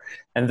acquire.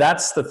 And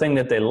that's the thing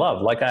that they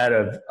love. Like I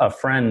had a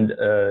friend,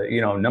 you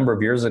know, a number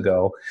of years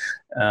ago,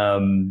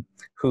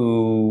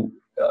 who,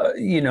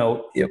 you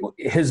know,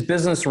 his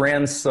business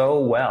ran so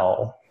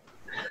well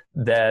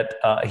that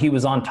he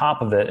was on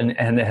top of it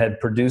and had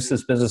produced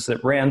this business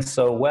that ran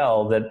so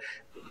well that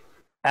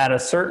at a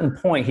certain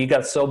point, he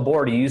got so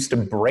bored, he used to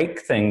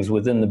break things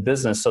within the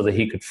business so that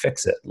he could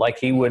fix it. Like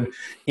he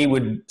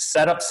would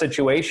set up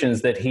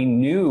situations that he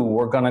knew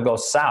were going to go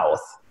south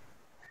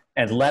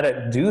and let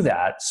it do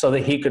that so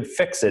that he could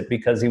fix it,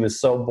 because he was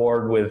so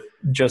bored with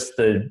just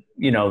the,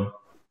 you know,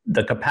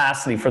 the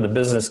capacity for the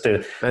business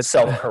to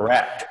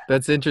self-correct.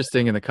 That's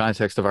interesting in the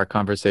context of our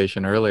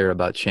conversation earlier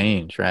about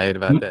change, right?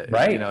 About that,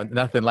 right. You know,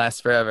 nothing lasts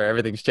forever.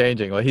 Everything's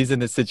changing. Well, he's in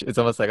this situation. It's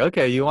almost like,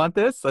 okay, you want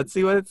this? Let's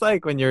see what it's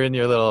like when you're in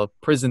your little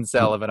prison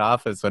cell of an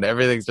office when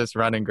everything's just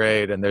running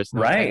great and there's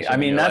no right. I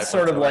mean, that's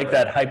sort of like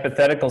that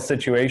hypothetical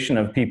situation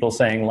of people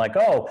saying like,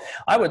 oh,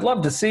 I would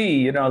love to see,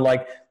 you know,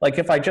 like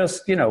if I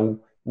just, you know,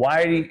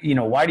 why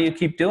do you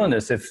keep doing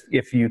this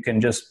if you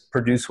can just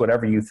produce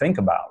whatever you think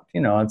about?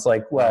 You know, it's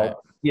like, well, right.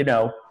 You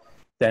know,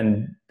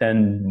 then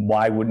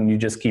why wouldn't you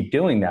just keep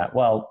doing that?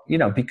 Well, you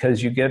know,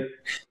 because you get,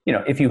 you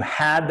know, if you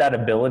had that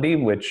ability,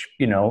 which,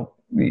 you know,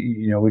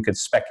 we could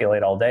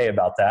speculate all day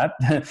about that.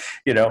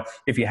 You know,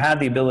 if you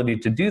had the ability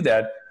to do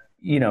that,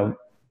 you know,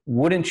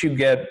 wouldn't you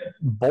get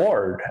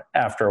bored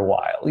after a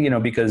while? You know,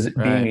 because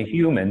being a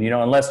human, you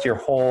know, unless your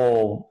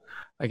whole,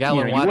 like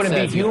Alan you Watts wouldn't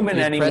says, be human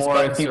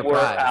anymore if you were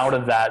out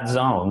of that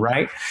zone,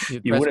 right?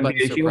 You wouldn't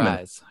be a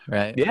human,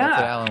 right? Yeah.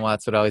 That's what Alan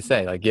Watts would always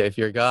say. Like, if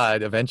you're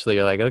God, eventually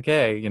you're like,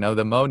 okay, you know,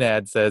 the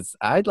monad says,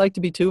 I'd like to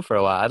be two for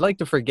a while. I'd like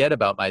to forget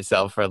about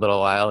myself for a little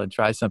while and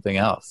try something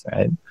else,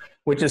 right?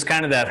 Which is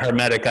kind of that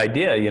hermetic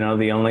idea, you know,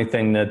 the only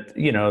thing that,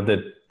 you know,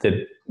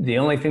 the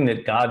only thing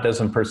that God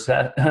doesn't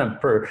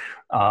that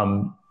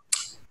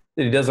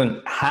he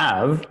doesn't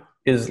have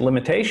is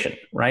limitation,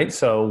 right?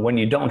 So when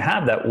you don't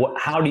have that,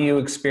 how do you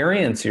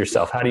experience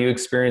yourself? How do you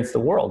experience the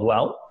world?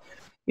 Well,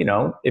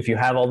 if you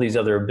have all these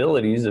other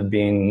abilities of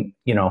being,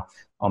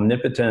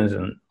 omnipotent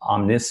and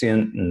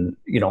omniscient and,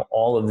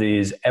 all of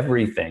these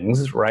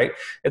everythings, right?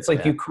 It's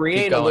like you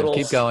create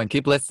keep going,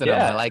 keep listing them.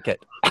 I like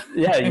it.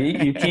 Yeah.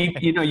 You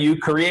keep, you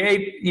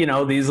create,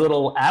 these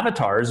little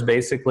avatars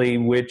basically,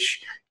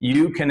 which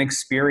you can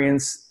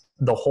experience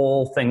the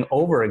whole thing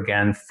over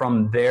again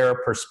from their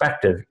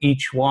perspective,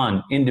 each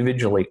one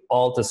individually,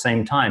 all at the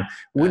same time.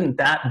 Wouldn't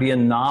that be a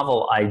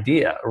novel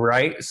idea,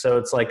 right? So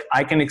it's like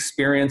I can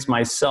experience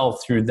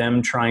myself through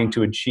them trying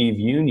to achieve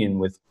union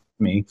with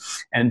me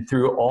and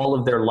through all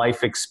of their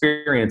life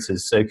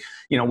experiences. So,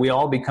 we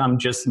all become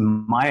just,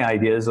 my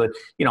idea is that,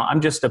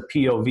 I'm just a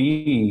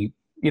POV,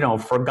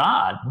 for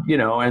God,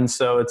 and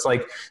so it's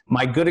like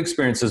my good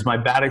experiences, my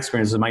bad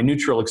experiences, my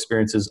neutral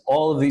experiences,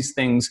 all of these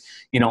things,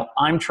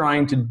 I'm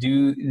trying to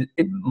do,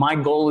 my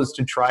goal is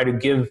to try to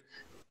give,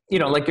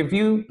 like if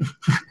you,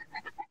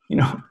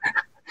 this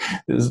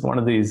is one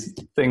of these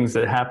things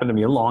that happened to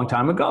me a long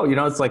time ago,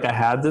 it's like I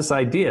had this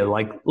idea,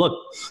 like, look,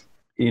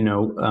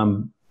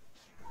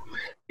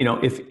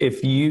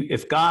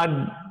 if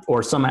God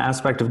or some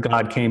aspect of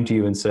God came to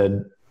you and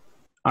said,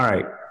 all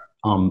right,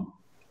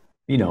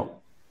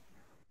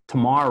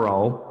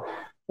 tomorrow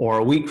or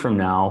a week from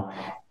now,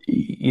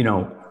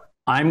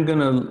 I'm going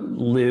to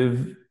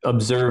live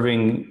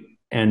observing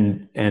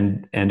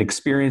and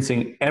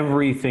experiencing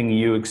everything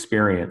you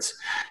experience,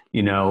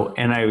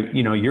 and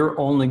your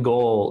only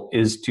goal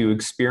is to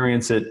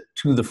experience it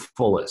to the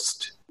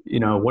fullest,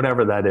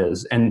 whatever that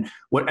is. And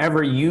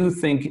whatever you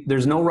think,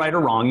 there's no right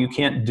or wrong. You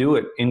can't do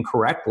it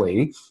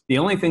incorrectly. The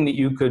only thing that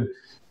you could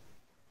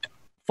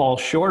fall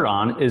short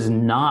on is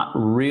not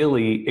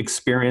really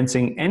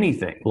experiencing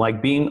anything,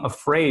 like being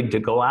afraid to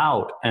go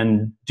out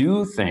and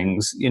do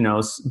things,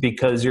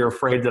 because you're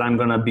afraid that I'm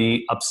going to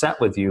be upset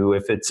with you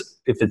if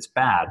it's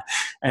bad.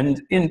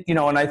 And and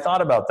I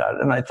thought about that,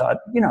 and I thought,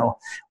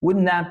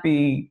 wouldn't that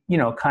be,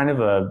 kind of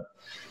a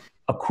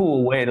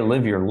cool way to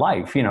live your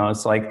life?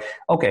 It's like,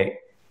 okay,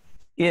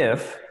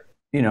 if,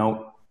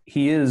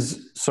 he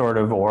is sort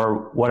of,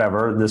 or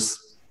whatever, this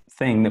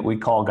thing that we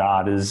call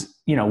God is,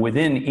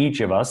 within each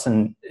of us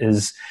and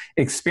is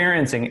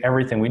experiencing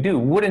everything we do.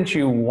 Wouldn't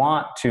you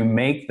want to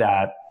make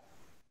that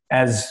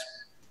as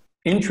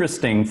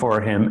interesting for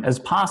him as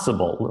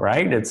possible,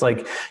 right? It's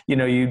like,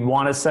 you'd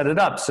want to set it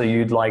up. So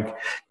you'd like,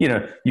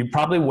 you'd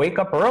probably wake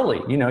up early,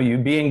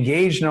 you'd be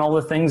engaged in all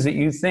the things that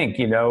you think,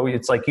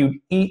 it's like you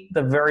eat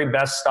the very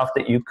best stuff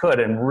that you could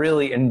and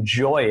really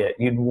enjoy it.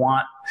 You'd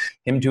want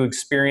him to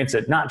experience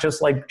it, not just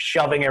like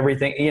shoving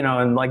everything,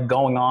 and like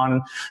going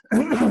on,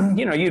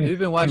 you'd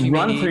been watching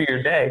run me through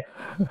your day.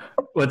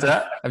 What's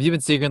that? Have you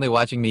been secretly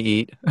watching me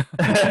eat?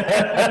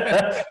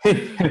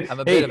 I'm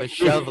a bit of a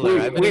shoveler.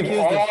 I've been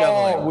accused of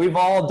shoveling. We've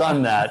all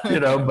done that,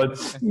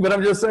 but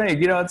I'm just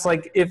saying, it's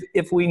like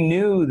if we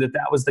knew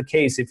that was the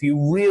case, if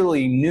you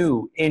really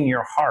knew in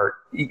your heart,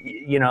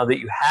 that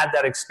you had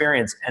that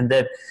experience and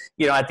that,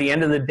 at the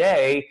end of the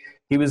day,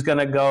 he was going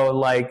to go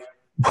like,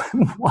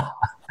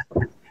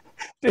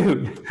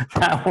 dude,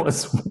 that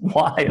was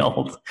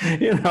wild,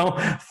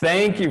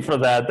 thank you for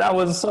that. That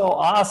was so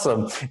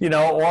awesome,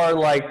 or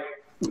like,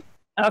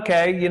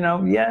 okay,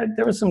 yeah,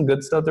 there was some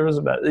good stuff. There was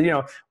about,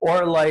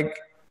 or like,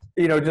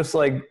 just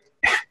like,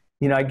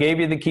 I gave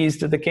you the keys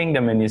to the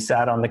kingdom and you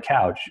sat on the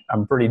couch.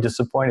 I'm pretty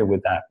disappointed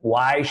with that.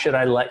 Why should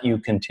I let you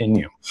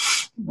continue?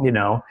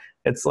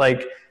 It's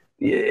like,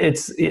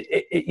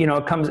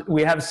 it comes,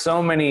 we have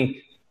so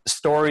many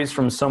stories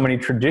from so many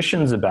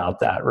traditions about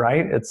that,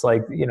 right? It's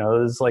like,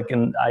 it's like,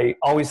 I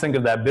always think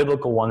of that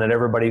biblical one that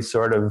everybody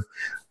sort of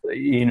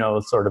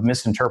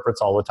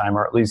misinterprets all the time,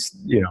 or at least,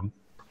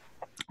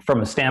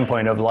 from a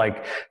standpoint of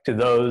like, to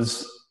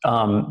those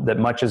that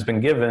much has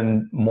been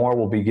given, more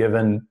will be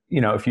given,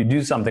 if you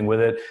do something with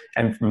it.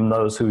 And from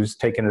those who's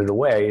taken it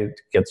away,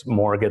 gets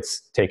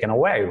taken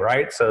away,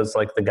 right? So it's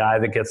like the guy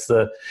that gets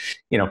the,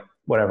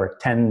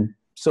 10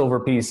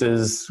 silver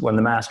pieces when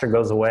the master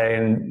goes away,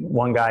 and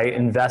one guy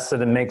invests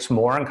it and makes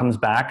more and comes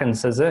back and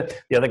says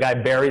it. The other guy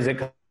buries it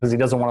because he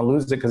doesn't want to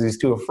lose it because he's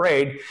too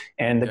afraid.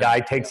 And the guy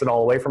takes it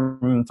all away from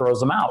him and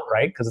throws him out,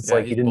 right? Because it's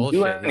like he didn't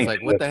do anything. He's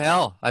like, what the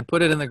hell? I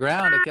put it in the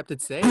ground. I kept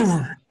it safe.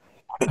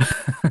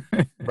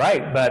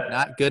 Right, but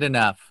not good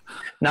enough.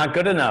 Not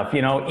good enough.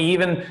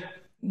 Even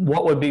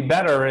what would be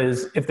better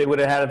is if they would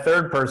have had a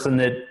third person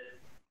that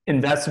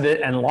invested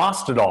it and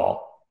lost it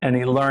all. And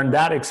he learned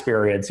that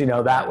experience,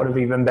 that would have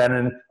even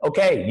been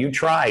okay, you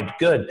tried,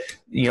 good.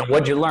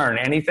 What'd you learn?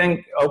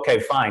 Anything?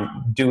 Okay, fine,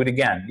 do it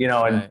again,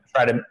 and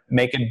try to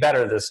make it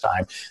better this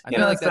time. I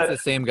feel like that's the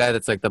same guy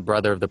that's like the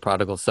brother of the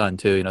prodigal son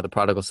too. The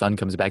prodigal son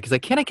comes back. He's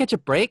like, can I catch a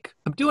break?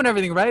 I'm doing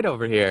everything right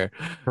over here.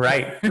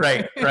 Right.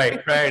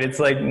 It's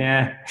like,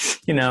 nah,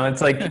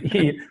 it's like,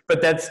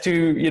 but that's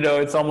too,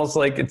 it's almost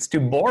like it's too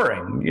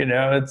boring,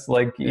 it's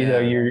like,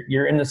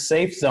 you're in the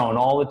safe zone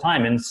all the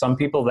time. And some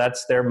people,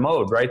 that's their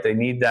mode, right? They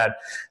need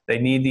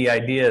the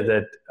idea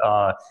that,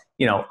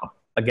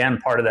 again,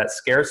 part of that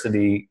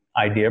scarcity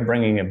idea,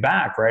 bringing it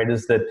back, right,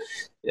 is that,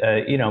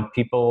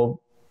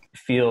 people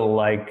feel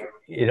like,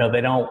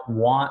 they don't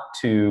want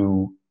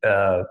to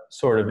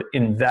sort of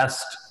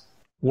invest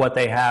what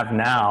they have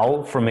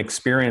now from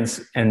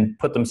experience and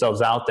put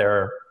themselves out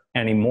there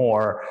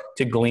anymore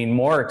to glean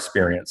more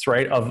experience,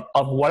 right? Of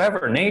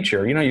whatever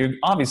nature.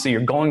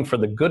 You're going for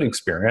the good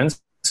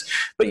experience,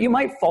 but you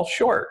might fall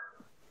short.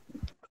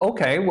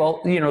 Okay,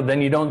 well,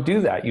 then you don't do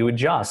that. You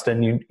adjust,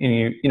 and you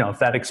if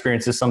that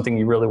experience is something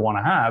you really want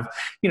to have,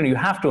 you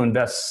have to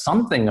invest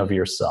something of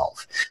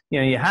yourself.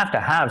 You have to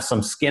have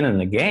some skin in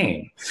the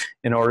game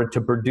in order to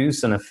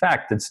produce an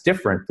effect that's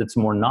different, that's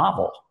more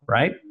novel,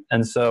 right?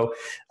 And so,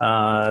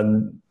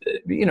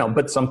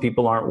 but some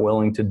people aren't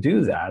willing to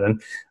do that.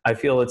 And I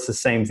feel it's the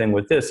same thing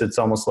with this. It's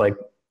almost like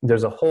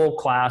there's a whole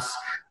class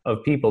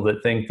of people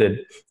that think that,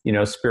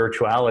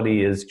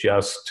 spirituality is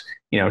just,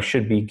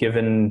 should be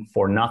given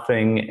for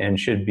nothing and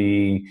should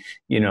be,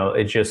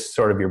 it's just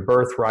sort of your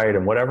birthright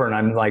and whatever. And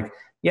I'm like,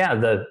 yeah,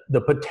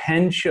 the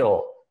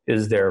potential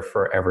is there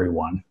for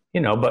everyone,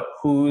 but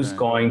who's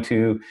going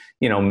to,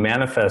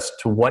 manifest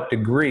to what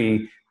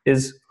degree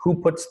is who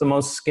puts the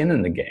most skin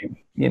in the game,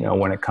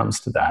 when it comes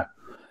to that.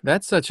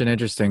 That's such an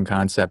interesting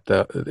concept,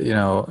 though,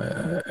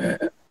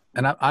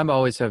 and I'm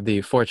always have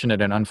the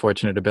fortunate and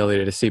unfortunate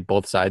ability to see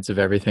both sides of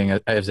everything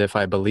as if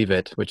I believe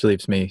it, which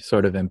leaves me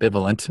sort of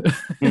ambivalent.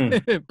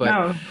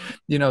 But,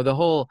 no.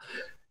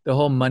 The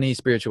whole money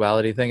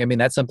spirituality thing, I mean,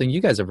 that's something you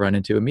guys have run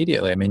into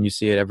immediately. I mean, you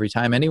see it every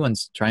time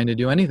anyone's trying to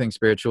do anything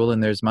spiritual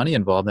and there's money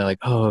involved. They're like,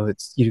 oh,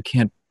 you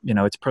can't,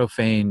 it's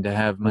profane to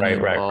have money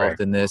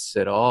involved in this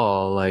at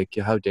all. Like,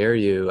 how dare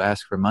you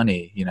ask for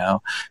money,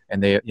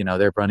 and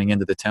they're running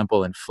into the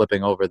temple and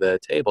flipping over the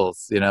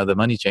tables, the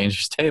money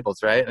changers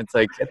tables. Right. And it's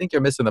like, I think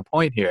you're missing the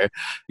point here,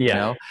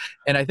 and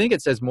I think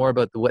it says more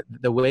about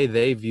the way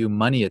they view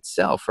money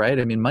itself. Right.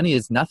 I mean, money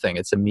is nothing.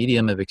 It's a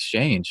medium of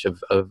exchange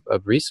of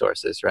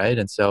resources. Right.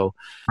 And so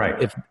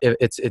if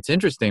it's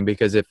interesting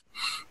because if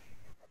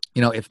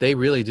they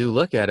really do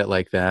look at it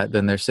like that,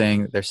 then they're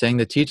saying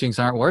the teachings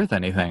aren't worth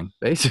anything,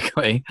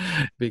 basically,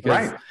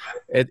 because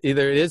it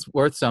is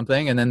worth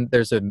something, and then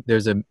there's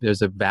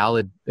a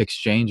valid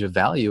exchange of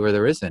value, or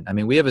there isn't. I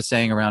mean, we have a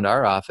saying around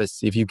our office: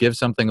 if you give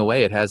something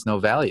away, it has no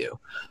value.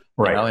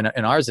 Right.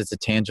 In ours, it's a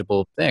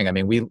tangible thing. I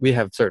mean, we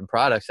have certain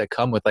products that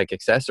come with like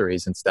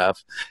accessories and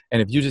stuff.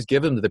 And if you just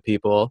give them to the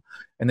people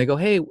and they go,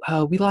 hey,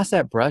 we lost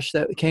that brush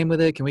that came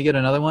with it. Can we get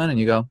another one? And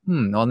you go,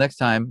 well, next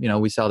time,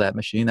 we sell that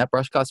machine, that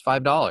brush costs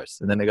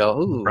 $5. And then they go,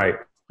 ooh,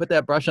 put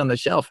that brush on the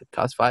shelf. It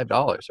costs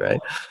 $5,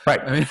 right?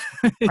 Right. I mean,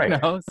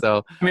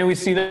 so. I mean, we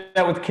see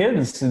that with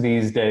kids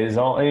these days,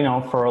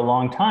 for a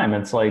long time.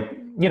 It's like,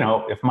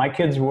 if my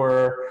kids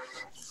were,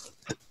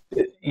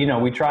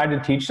 we tried to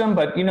teach them,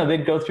 but,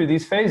 they'd go through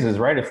these phases,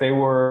 right? If they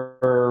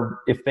were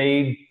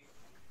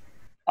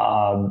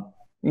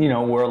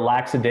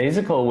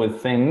lackadaisical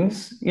with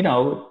things,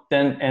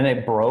 then, and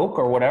it broke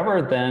or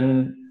whatever,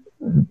 then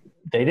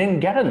they didn't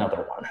get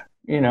another one.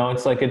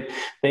 It's like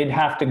they'd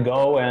have to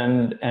go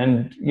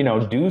and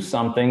do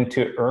something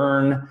to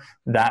earn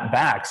that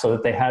back so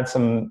that they had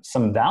some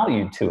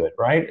value to it,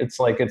 right? It's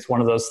like, it's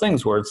one of those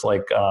things where it's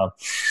like,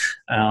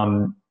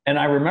 and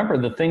I remember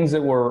the things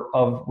that were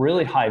of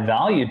really high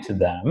value to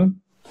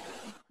them,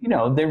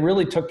 they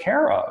really took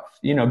care of,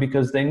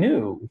 because they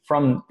knew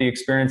from the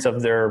experience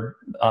of their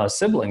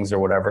siblings or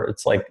whatever.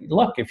 It's like,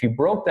 look, if you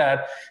broke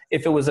that,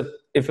 if it was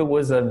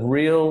a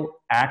real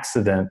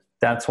accident,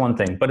 that's one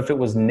thing. But if it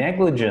was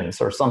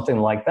negligence or something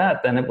like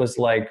that, then it was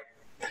like,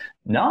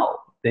 no.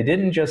 They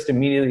didn't just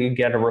immediately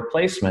get a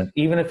replacement,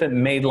 even if it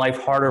made life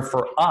harder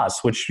for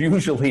us, which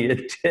usually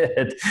it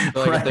did.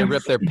 So like if they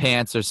rip their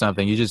pants or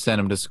something, you just send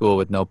them to school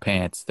with no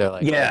pants. They're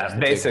like, yeah,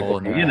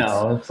 basically,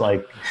 it's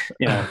like,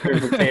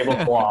 here's a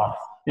tablecloth.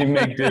 You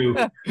make do.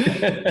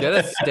 Get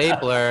a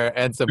stapler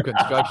and some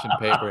construction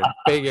paper and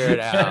figure it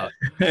out.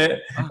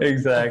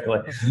 Exactly.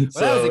 When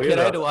I was a kid,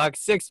 I had to walk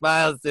 6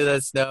 miles through the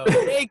snow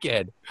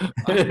naked.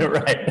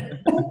 Right.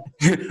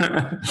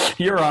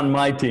 You're on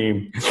my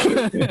team.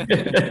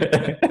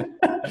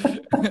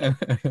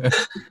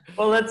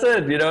 Well, that's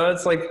it.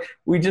 It's like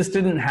we just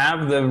didn't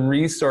have the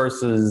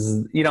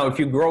resources. If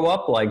you grow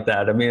up like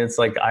that, I mean, it's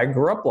like I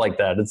grew up like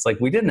that. It's like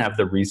we didn't have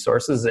the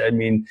resources. I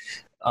mean,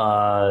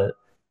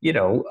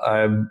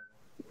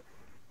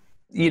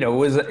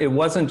 it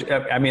wasn't,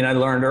 I mean, I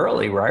learned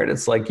early, right?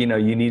 It's like, you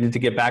needed to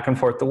get back and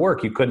forth to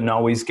work. You couldn't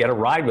always get a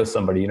ride with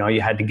somebody,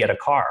 you had to get a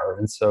car.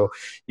 And so,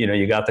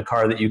 you got the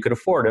car that you could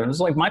afford. And it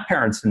was like, my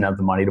parents didn't have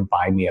the money to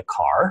buy me a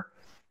car.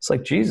 It's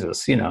like,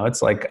 Jesus,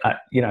 it's like,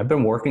 I've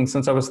been working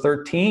since I was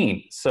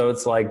 13. So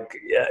it's like,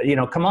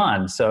 come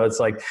on. So it's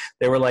like,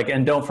 they were like,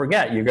 and don't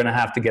forget, you're going to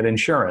have to get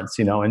insurance,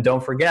 and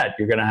don't forget,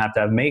 you're going to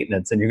have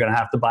maintenance and you're going to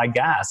have to buy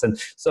gas. And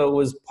so it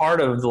was part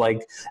of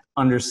like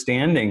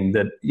understanding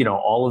that,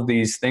 all of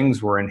these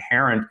things were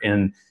inherent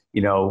in,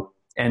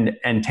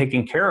 and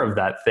taking care of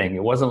that thing.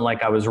 It wasn't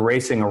like I was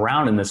racing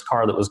around in this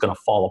car that was going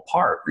to fall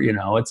apart.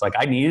 It's like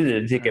I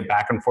needed to get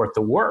back and forth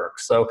to work.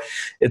 So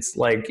it's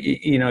like,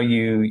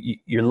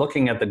 you're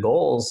looking at the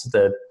goals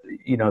that,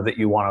 that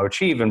you want to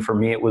achieve. And for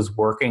me, it was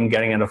working,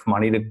 getting enough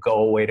money to go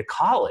away to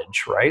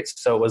college, right?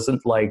 So it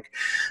wasn't like,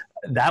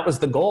 that was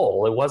the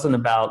goal. It wasn't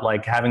about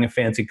like having a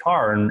fancy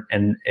car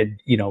and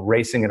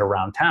racing it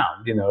around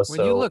town, When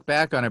you look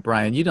back on it,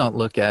 Brian, you don't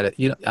look at it,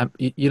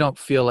 you don't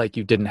feel like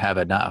you didn't have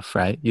enough,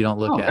 right? You don't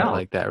look at it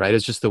like that, right?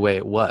 It's just the way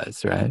it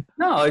was, right?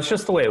 No, it's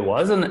just the way it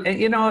was. And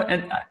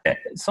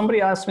somebody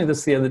asked me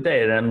this the other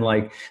day, and I'm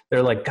like,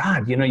 they're like,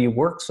 God, you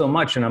work so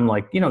much. And I'm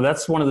like,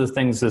 that's one of the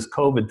things this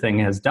COVID thing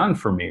has done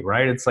for me,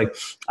 right? It's like,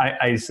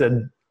 I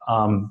said,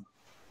 honestly,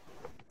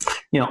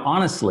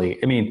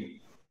 I mean,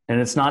 and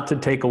it's not to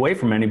take away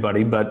from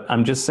anybody, but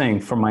I'm just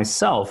saying for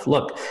myself,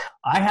 look,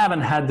 I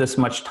haven't had this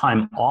much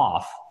time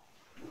off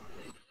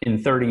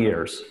in 30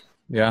 years.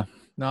 Yeah.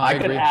 No, I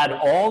could add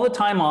all the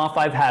time off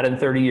I've had in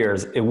 30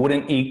 years. It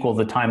wouldn't equal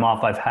the time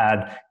off I've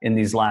had in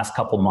these last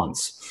couple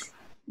months.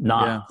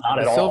 Not at all.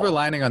 The silver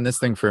lining on this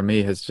thing for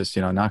me has just,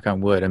 knock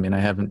on wood. I mean, I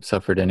haven't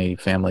suffered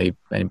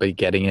anybody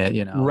getting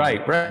it,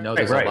 Right. I know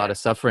there's a lot of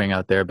suffering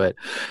out there, but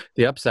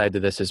the upside to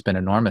this has been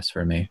enormous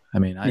for me. I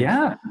mean,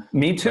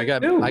 me too.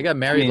 I got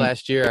married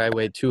last year. I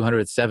weighed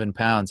 207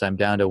 pounds. I'm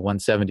down to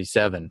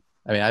 177.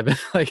 I mean, I've been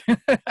like,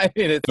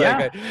 it's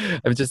like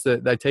I've just,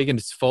 I've taken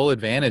full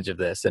advantage of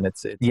this, and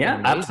it's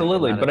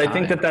absolutely. But I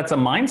think that's a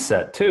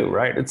mindset too,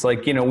 right? It's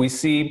like, we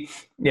see,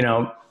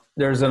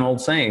 there's an old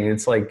saying,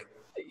 it's like,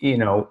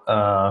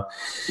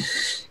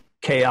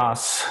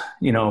 chaos,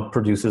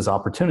 produces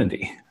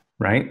opportunity,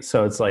 right?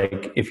 So it's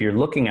like, if you're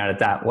looking at it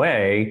that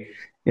way,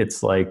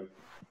 it's like,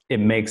 it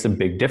makes a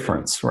big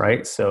difference,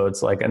 right? So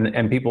it's like,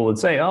 and people would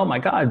say, oh my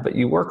God, but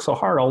you work so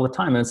hard all the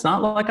time. And it's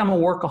not like I'm a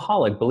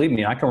workaholic. Believe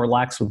me, I can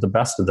relax with the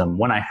best of them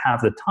when I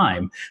have the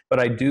time, but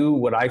I do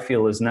what I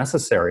feel is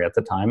necessary at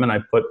the time. And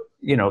I put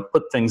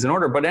things in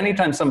order. But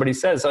anytime somebody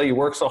says, oh, you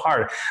work so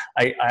hard,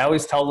 I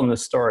always tell them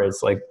this story.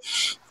 It's like,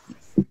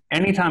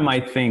 anytime I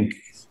think,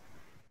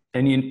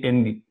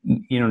 and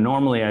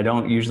normally I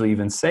don't usually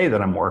even say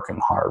that I'm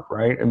working hard,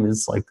 right? I mean,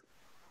 it's like,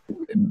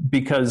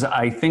 because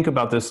I think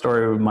about this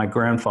story with my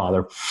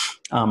grandfather.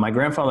 My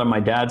grandfather on my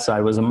dad's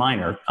side was a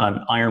miner,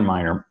 an iron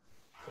miner.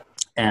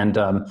 And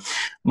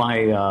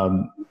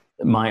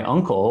my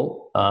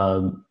uncle,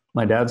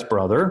 my dad's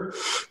brother,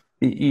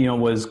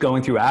 was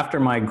going through, after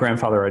my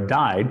grandfather had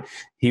died,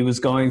 he was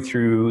going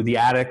through the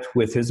attic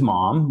with his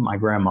mom, my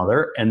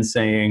grandmother, and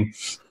saying,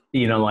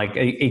 like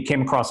he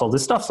came across all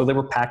this stuff. So they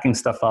were packing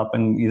stuff up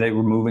and they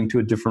were moving to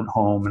a different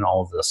home and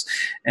all of this.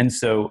 And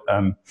so,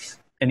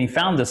 and he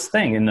found this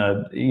thing in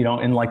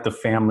in like the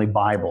family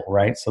Bible,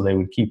 right? So they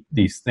would keep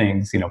these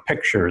things,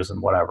 pictures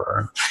and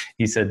whatever.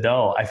 He said,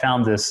 "Oh, I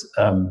found this."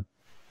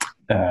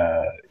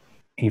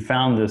 He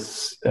found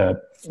this.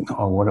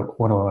 What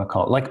do I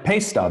call it? Like pay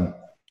stub.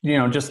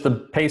 Just the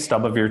pay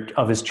stub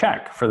of his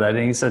check for that.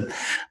 And he said,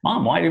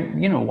 "Mom,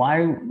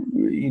 why?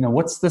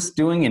 What's this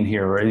doing in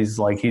here?" He's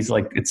like,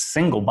 it's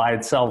single by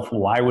itself.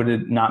 Why would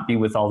it not be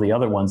with all the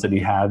other ones that he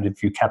had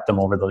if you kept them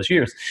over those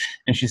years?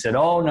 And she said,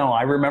 "Oh no,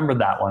 I remember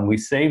that one. We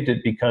saved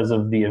it because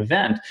of the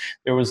event.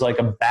 There was like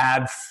a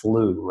bad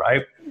flu,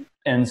 right?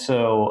 And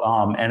so,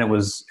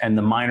 and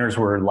the miners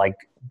were like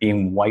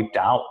being wiped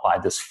out by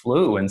this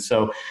flu. And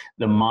so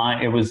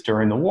it was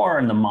during the war,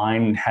 and the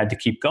mine had to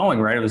keep going,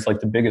 right? It was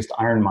like the biggest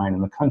iron mine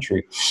in the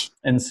country.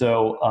 And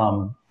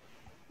so,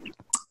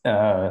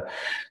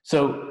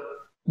 so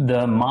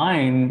the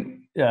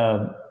mine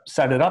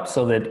set it up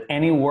so that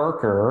any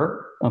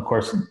worker, of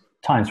course,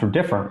 times were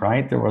different,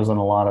 right? There wasn't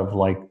a lot of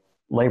like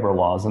labor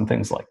laws and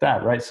things like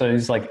that, right? So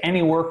he's like,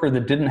 any worker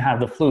that didn't have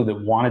the flu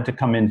that wanted to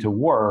come into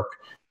work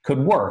could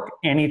work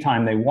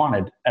anytime they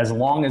wanted, as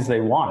long as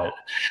they wanted.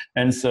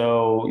 And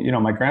so,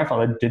 my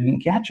grandfather didn't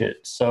catch it.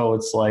 So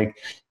it's like,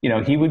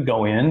 he would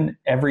go in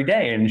every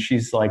day, and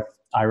she's like,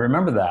 I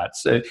remember that.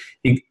 So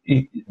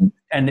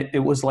and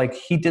it was like,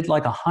 he did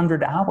like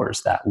 100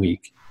 hours that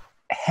week.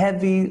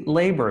 Heavy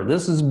labor.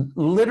 This is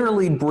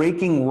literally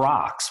breaking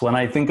rocks. When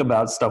I think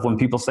about stuff, when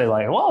people say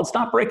like, well, it's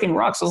not breaking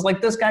rocks. It's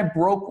like, this guy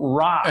broke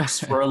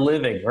rocks for a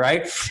living,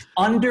 right?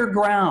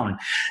 Underground.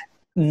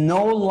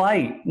 No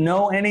light,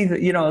 no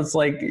anything, it's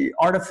like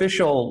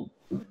artificial,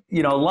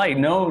 light,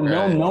 no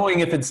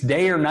knowing if it's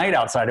day or night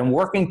outside, and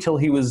working till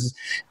he was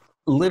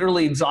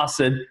literally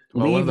exhausted.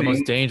 Well, one of the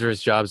most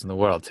dangerous jobs in the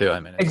world too. I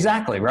mean,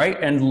 exactly. Right.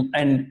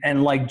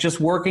 And like just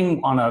working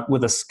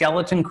with a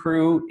skeleton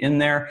crew in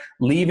there,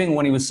 leaving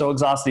when he was so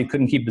exhausted, he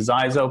couldn't keep his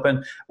eyes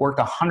open, worked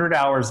 100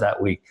 hours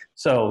that week.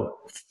 So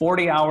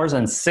 40 hours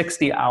and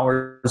 60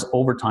 hours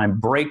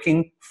overtime,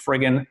 breaking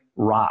friggin'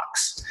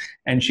 rocks.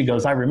 And she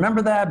goes, I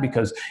remember that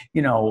because,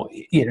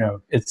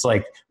 it's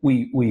like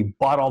we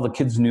bought all the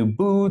kids new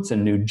boots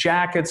and new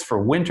jackets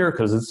for winter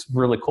because it's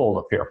really cold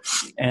up here.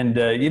 And,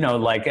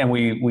 and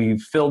we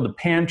filled the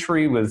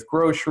pantry with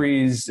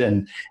groceries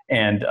and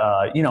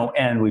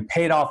we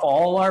paid off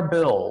all our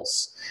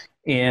bills.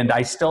 And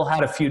I still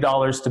had a few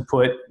dollars to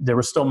put, there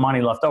was still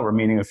money left over,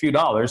 meaning a few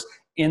dollars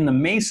in the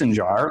mason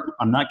jar.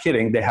 I'm not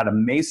kidding. They had a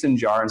mason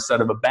jar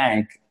instead of a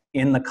bank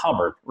in the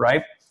cupboard,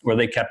 right? Where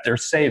they kept their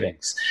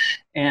savings.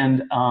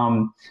 And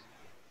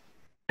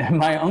And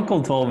my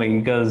uncle told me,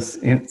 he goes,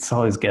 it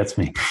always gets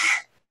me,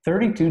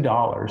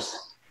 $32.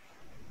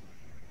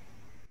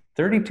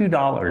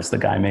 $32 the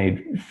guy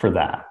made for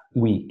that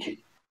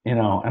week, and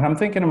I'm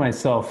thinking to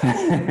myself,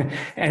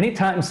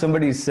 anytime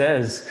somebody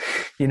says,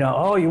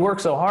 oh, you work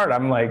so hard,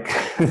 I'm like,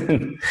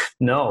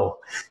 no,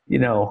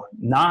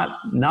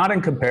 not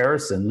in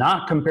comparison,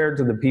 not compared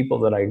to the people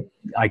that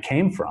I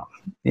came from,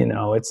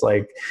 it's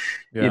like,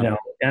 Yeah.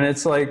 and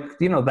it's like,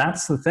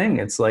 that's the thing.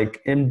 It's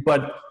like,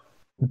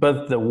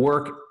 but the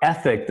work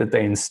ethic that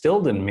they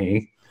instilled in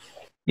me,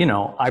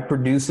 I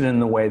produce it in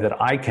the way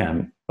that I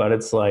can, but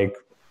it's like,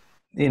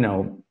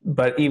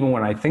 but even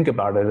when I think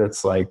about it,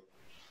 it's like,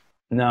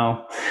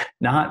 no,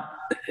 not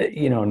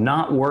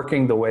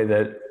working the way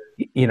that,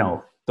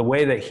 the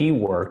way that he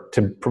worked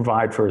to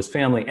provide for his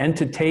family and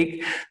to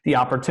take the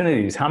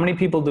opportunities. How many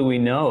people do we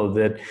know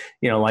that,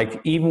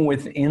 like even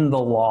within the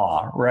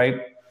law,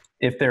 right?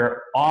 If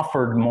they're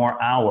offered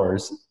more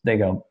hours, they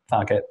go,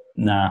 fuck it.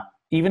 Nah.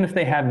 Even if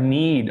they have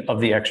need of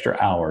the extra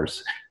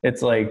hours,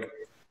 it's like,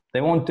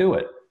 they won't do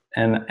it.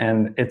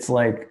 And it's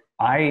like,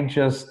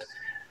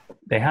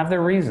 they have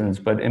their reasons,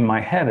 but in my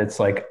head,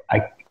 it's like,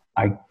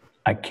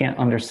 I can't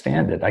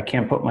understand it. I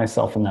can't put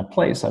myself in that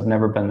place. I've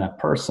never been that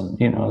person.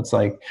 It's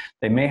like,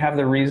 they may have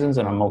their reasons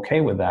and I'm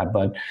okay with that,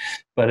 but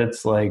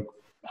it's like,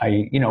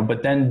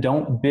 but then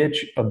don't bitch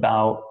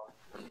about,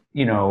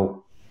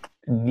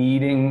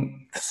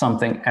 needing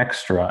something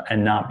extra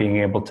and not being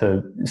able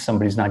to,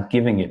 somebody's not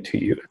giving it to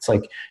you. It's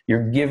like,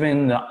 you're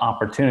given the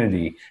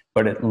opportunity,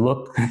 but it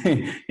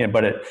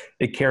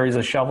carries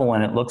a shovel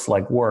and it looks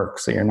like work.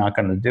 So you're not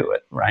going to do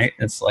it. Right.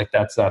 It's like,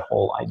 that's that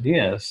whole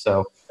idea.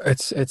 So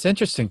It's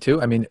interesting too.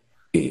 I mean,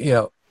 he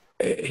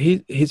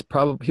was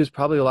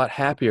probably a lot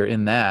happier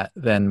in that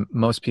than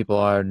most people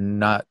are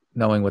not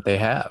knowing what they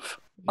have.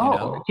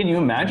 Can you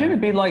imagine? It'd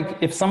be like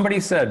if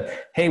somebody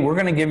said, hey, we're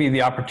going to give you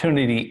the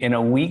opportunity in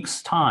a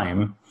week's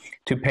time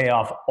to pay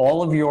off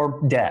all of your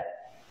debt,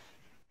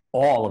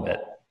 all of it,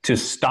 to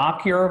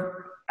stock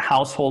your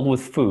household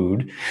with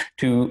food,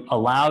 to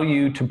allow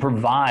you to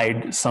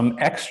provide some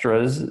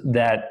extras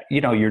that,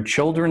 your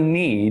children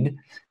need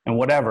and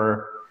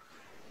whatever,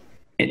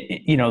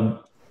 we're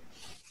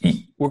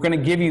going to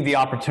give you the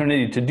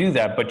opportunity to do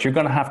that, but you're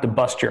going to have to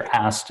bust your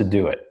ass to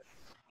do it.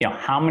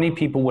 How many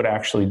people would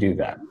actually do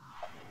that?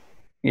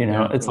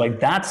 It's like,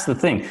 that's the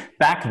thing.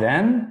 Back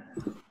then,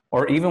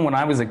 or even when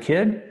I was a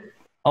kid,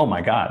 oh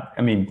my God.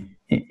 I mean,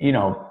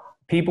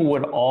 people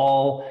would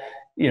all,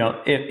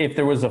 if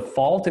there was a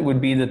fault, it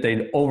would be that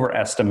they'd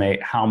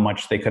overestimate how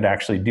much they could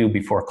actually do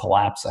before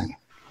collapsing.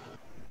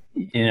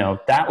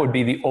 That would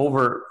be the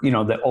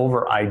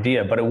over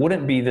idea, but it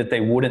wouldn't be that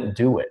they wouldn't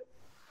do it.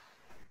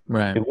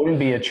 Right. It wouldn't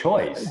be a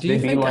choice.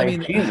 They'd be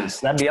like, Jesus,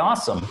 that'd be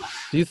awesome.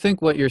 Do you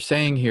think what you're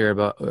saying here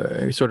about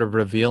sort of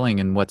revealing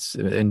and what's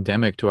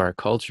endemic to our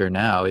culture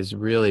now is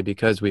really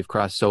because we've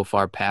crossed so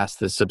far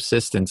past the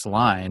subsistence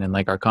line, and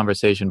like our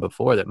conversation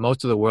before, that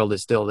most of the world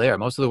is still there.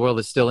 Most of the world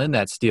is still in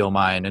that steel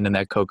mine and in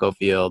that cocoa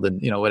field and,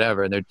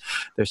 whatever. And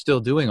they're still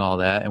doing all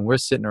that. And we're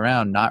sitting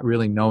around not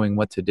really knowing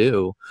what to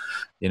do.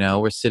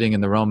 We're sitting in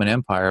the Roman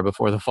Empire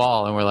before the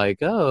fall and we're like,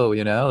 oh,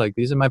 like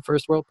these are my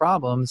first world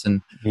problems.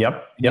 And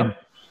Yep.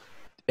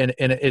 And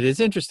it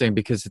is interesting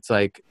because it's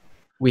like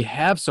we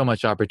have so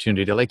much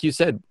opportunity. Like you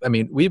said, I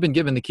mean, we've been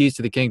given the keys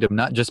to the kingdom,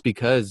 not just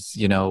because,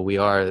 we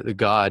are the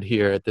God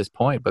here at this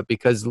point, but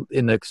because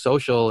in the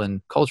social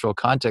and cultural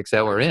context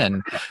that we're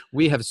in,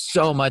 we have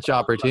so much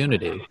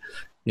opportunity,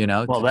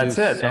 well, that's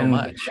it. So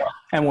much.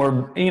 And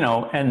we're,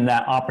 and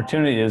that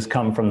opportunity has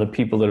come from the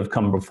people that have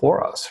come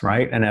before us,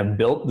 right? And have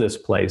built this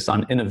place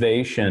on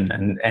innovation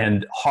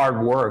and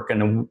hard work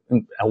and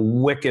a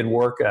wicked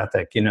work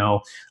ethic,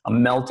 a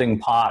melting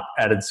pot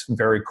at its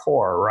very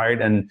core, right?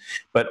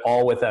 But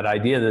all with that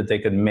idea that they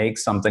could make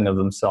something of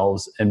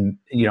themselves and,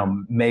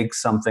 make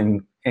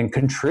something and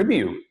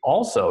contribute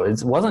also.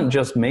 It wasn't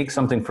just make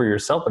something for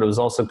yourself, but it was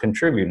also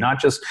contribute,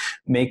 not just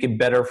make it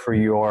better for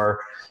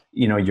your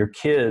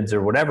kids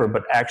or whatever,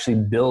 but actually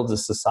build a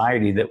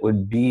society that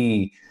would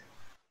be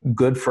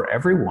good for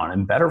everyone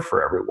and better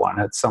for everyone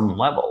at some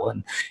level.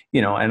 And,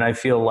 and I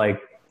feel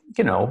like,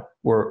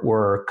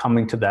 we're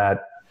coming to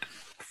that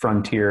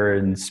frontier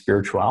in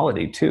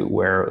spirituality too,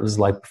 where it was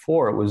like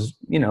before it was,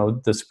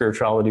 the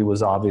spirituality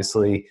was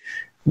obviously,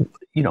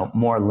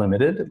 more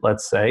limited,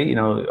 let's say,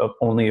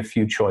 only a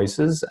few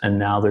choices. And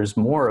now there's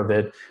more of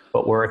it,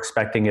 but we're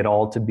expecting it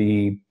all to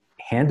be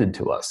handed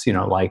to us,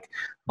 like,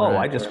 oh,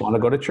 I just want to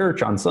go to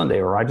church on Sunday,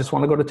 or I just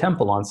want to go to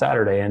temple on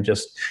Saturday and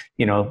just,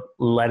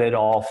 let it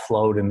all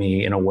flow to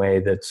me in a way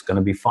that's going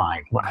to be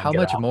fine. How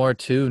much more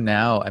too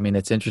now? I mean,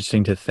 it's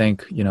interesting to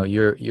think,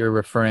 you're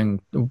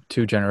referring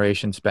 2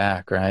 generations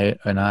back, right?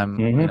 And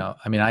I'm,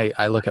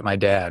 I look at my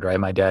dad, right?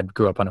 My dad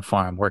grew up on a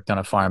farm, worked on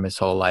a farm his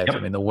whole life. Yep. I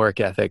mean, the work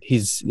ethic,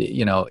 he's,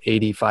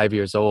 85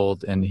 years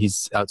old and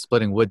he's out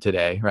splitting wood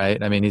today,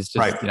 right? I mean, he's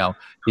just,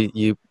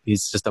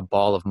 he's just a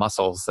ball of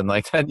muscles and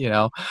like that,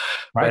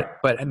 Right.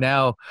 But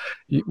now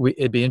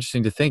it'd be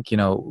interesting to think,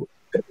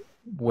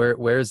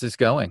 where is this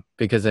going?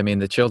 Because I mean,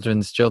 the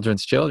children's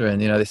children,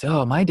 they say,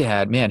 oh, my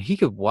dad, man, he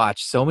could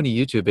watch so many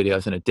YouTube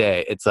videos in a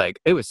day. It's like,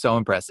 it was so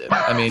impressive.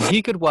 I mean,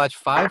 he could watch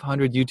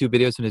 500 YouTube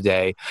videos in a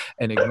day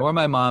and ignore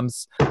my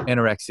mom's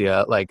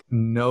anorexia like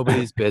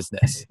nobody's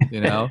business,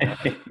 Yeah.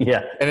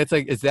 And it's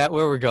like, is that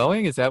where we're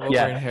going? Is that what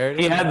we're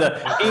inheriting? He had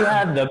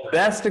the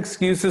best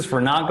excuses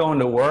for not going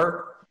to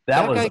work.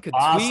 That was guy could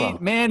awesome.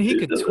 tweet, man. He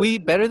could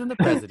tweet better than the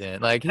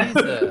president. Like, he's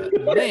a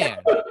man.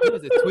 He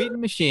was a tweeting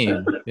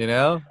machine.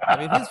 I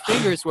mean,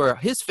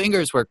 his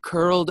fingers were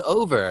curled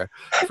over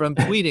from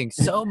tweeting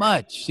so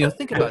much.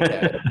 Think about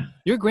that.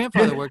 Your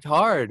grandfather worked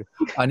hard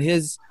on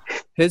his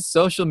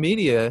social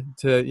media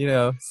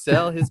to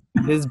sell his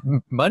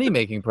money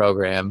making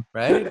program,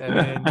 right?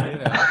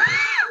 I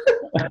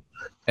mean,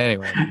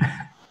 anyway.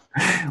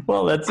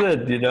 Well, that's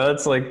it.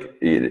 It's like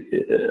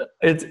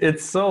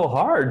it's so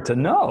hard to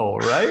know,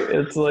 right?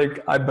 It's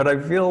like but I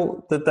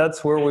feel that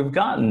that's where we've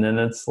gotten, and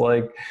it's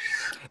like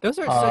those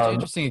are such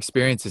interesting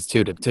experiences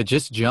too, to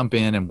just jump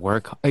in and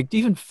work, like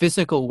even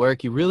physical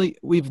work.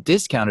 We've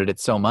discounted it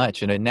so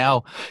much, and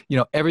now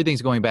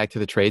everything's going back to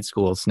the trade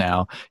schools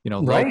now.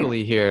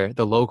 Locally here,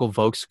 the local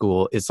Voc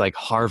school is like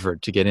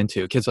Harvard to get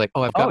into. Kids are like,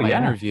 oh, I've got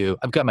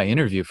my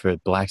interview for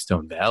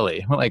Blackstone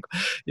Valley. I'm like,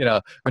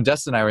 when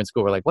Dustin and I were in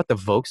school, we're like, what, the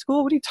Voc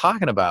school? What are you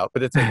talking about?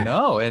 But it's like,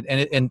 no,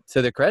 and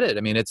to their credit,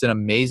 I mean, it's an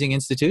amazing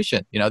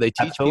institution. They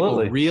teach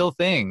people real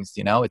things.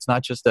 It's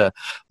not just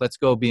let's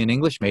go be an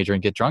English major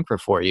and get drunk for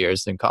 4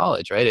 years in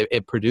college, right?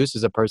 It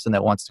produces a person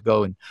that wants to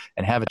go and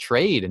have a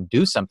trade and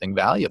do something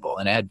valuable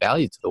and add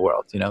value to the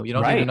world. You don't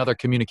need another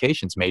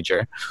communications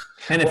major.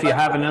 And if you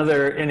have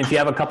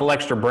a couple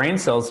extra brain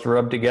cells to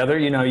rub together,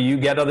 you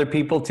get other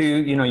people to,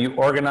 you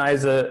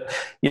organize a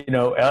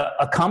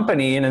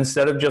company, and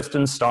instead of just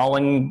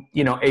installing,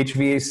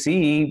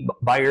 HVAC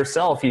by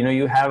yourself,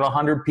 you have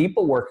 100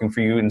 people working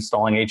for you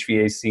installing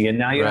HVAC, and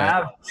now you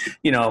have,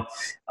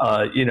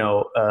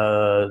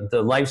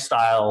 the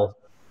lifestyle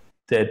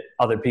that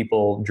other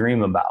people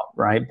dream about,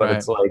 right? But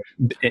it's like,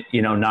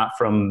 not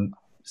from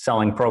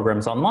selling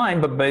programs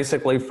online, but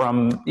basically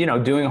from,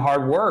 doing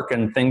hard work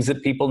and things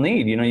that people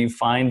need. You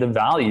find the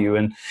value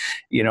and,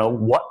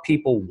 what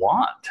people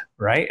want,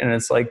 right? And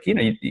it's like,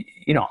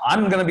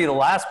 I'm going to be the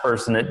last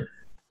person that,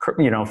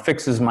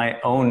 fixes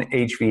my own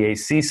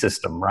HVAC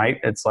system, right?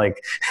 It's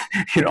like,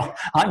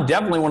 I'm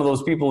definitely one of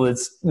those people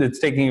that's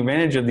taking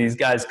advantage of these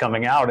guys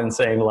coming out and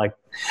saying like,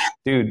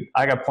 dude,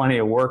 I got plenty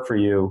of work for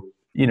you.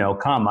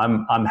 Come,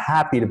 I'm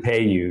happy to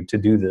pay you to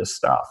do this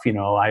stuff.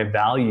 I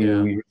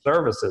value your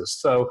services.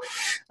 So,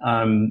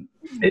 I mean,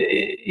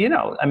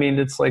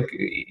 it's like,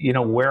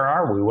 where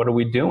are we? What are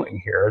we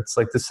doing here? It's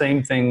like the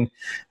same thing,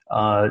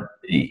 and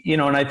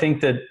I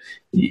think that,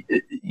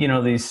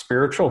 these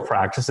spiritual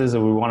practices,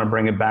 and we want to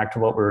bring it back to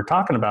what we were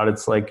talking about.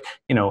 It's like,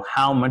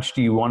 how much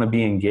do you want to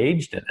be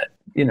engaged in it?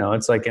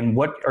 It's like, and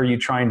what are you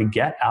trying to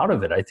get out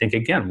of it? I think,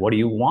 again, what do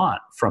you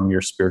want from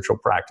your spiritual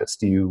practice?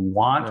 Do you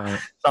want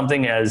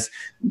something as,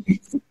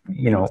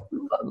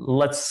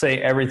 let's say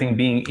everything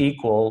being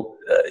equal,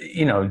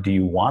 do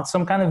you want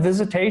some kind of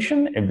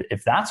visitation?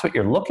 If that's what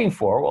you're looking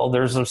for, well,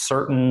 there's a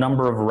certain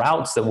number of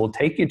routes that will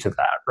take you to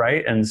that,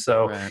 right? And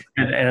so,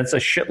 and it's a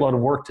shitload of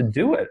work to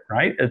do it,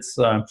 right? It's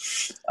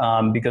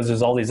because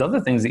there's all these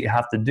other things that you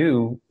have to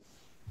do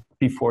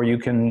before you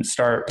can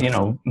start,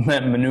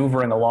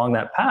 maneuvering along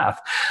that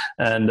path.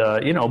 And,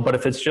 but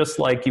if it's just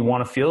like you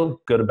want to feel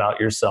good about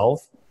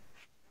yourself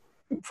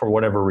for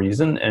whatever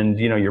reason, and,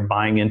 you're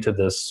buying into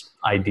this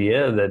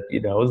idea that,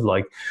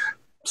 like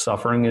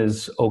suffering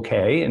is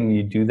okay, and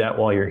you do that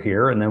while you're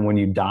here, and then when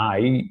you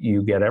die,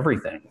 you get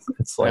everything.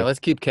 It's like, all right, let's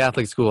keep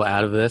Catholic school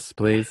out of this,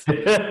 please. I'm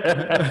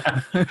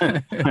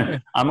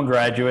a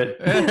graduate.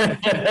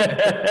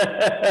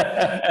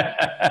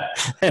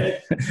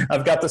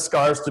 I've got the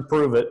scars to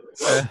prove it.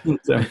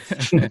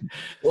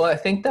 Well, I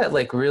think that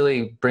like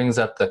really brings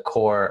up the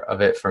core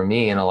of it for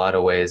me in a lot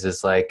of ways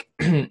is like,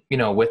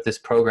 with this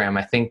program,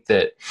 I think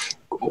that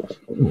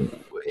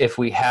if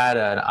we had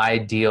an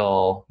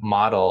ideal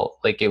model,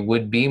 like it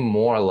would be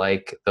more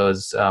like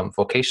those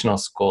vocational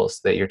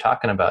schools that you're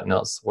talking about,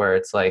 Nils, where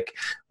it's like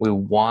we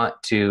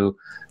want to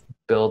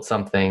build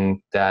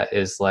something that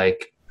is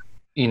like,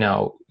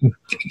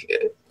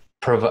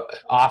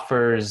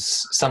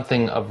 offers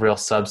something of real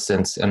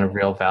substance and a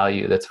real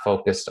value that's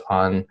focused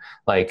on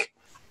like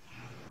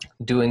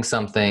doing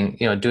something,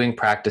 doing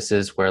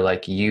practices where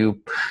like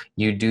you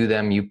do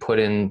them, you put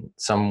in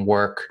some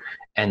work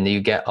and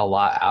you get a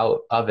lot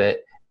out of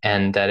it,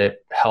 and that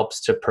it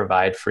helps to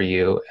provide for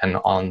you and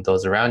on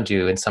those around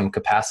you in some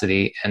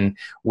capacity. And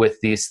with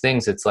these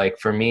things, it's like,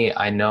 for me,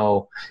 I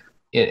know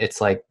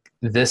it's like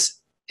this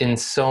in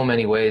so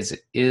many ways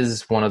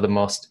is one of the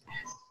most,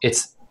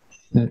 it's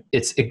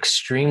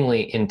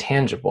extremely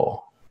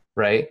intangible,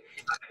 right?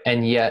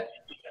 And yet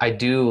I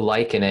do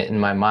liken it in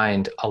my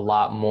mind a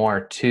lot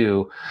more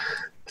to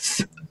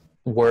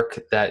work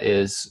that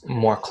is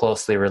more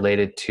closely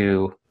related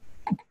to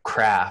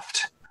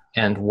craft,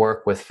 and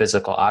work with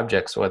physical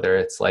objects, whether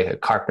it's like a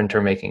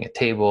carpenter making a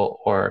table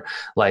or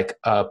like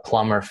a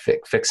plumber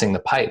fixing the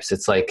pipes.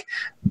 It's like,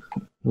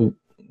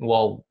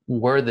 well,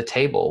 we're the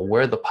table,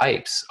 we're the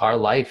pipes. Our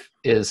life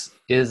is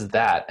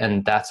that,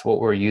 and that's what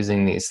we're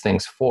using these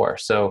things for.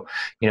 So,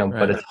 right.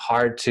 But it's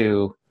hard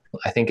to,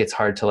 I think it's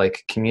hard to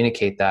like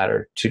communicate that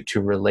or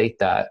to relate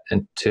that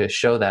and to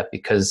show that,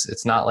 because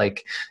it's not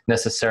like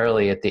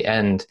necessarily at the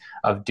end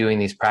of doing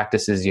these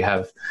practices, you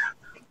have,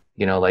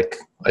 like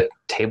a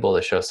table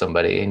to show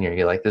somebody and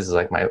you're like, this is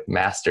like my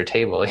master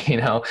table,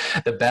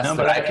 the best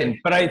that I can.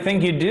 But I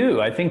think you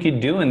do. I think you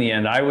do in the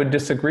end. I would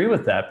disagree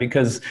with that,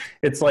 because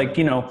it's like,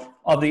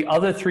 of the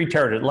other three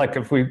territories, like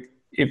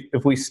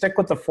if we stick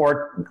with the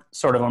four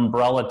sort of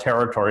umbrella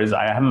territories,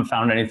 I haven't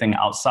found anything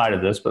outside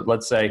of this, but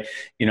let's say,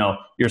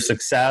 your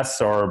success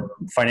or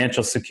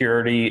financial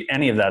security,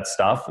 any of that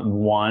stuff,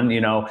 one,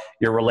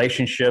 your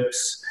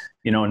relationships,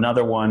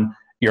 another one,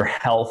 your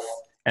health,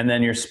 and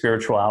then your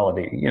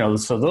spirituality,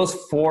 so those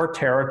four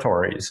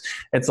territories,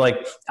 it's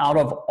like out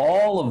of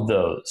all of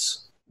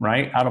those,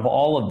 right? Out of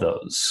all of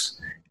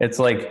those, it's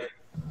like,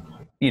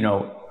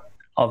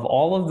 of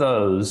all of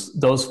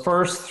those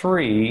first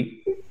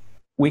three,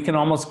 we can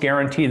almost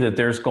guarantee that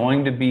there's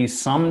going to be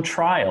some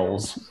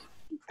trials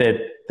that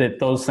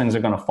those things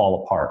are going to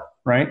fall apart,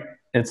 right?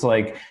 It's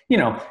like,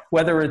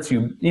 whether it's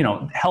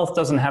health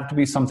doesn't have to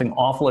be something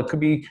awful. It could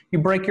be you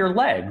break your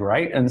leg,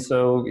 right? And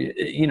so,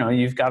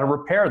 you've got to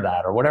repair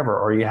that or whatever,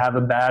 or you have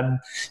a bad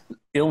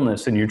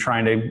illness and you're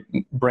trying to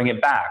bring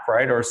it back,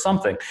 right? Or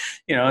something,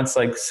 it's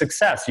like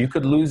success. You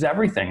could lose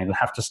everything and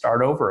have to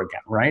start over again,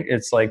 right?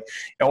 It's like,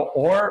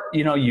 or,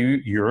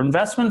 your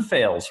investment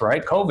fails,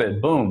 right?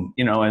 COVID, boom,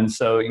 and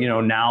so,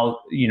 now,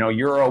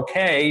 you're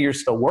okay. You're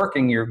still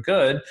working. You're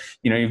good.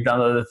 You've done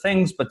other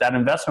things, but that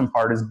investment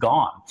part is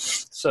gone.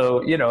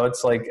 So,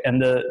 it's like,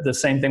 and the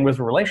same thing with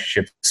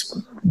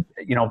relationships,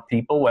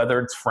 people, whether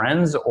it's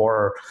friends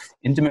or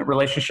intimate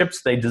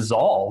relationships, they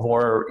dissolve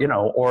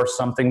or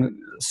something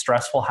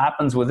stressful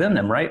happens within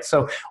them, right?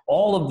 So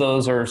all of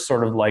those are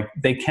sort of like,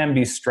 they can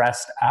be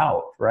stressed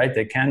out, right?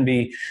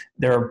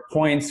 There are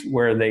points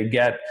where they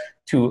get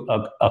to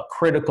a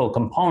critical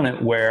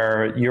component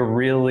where you're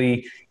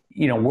really,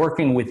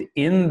 working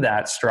within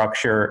that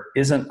structure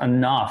isn't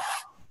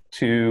enough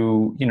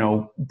to,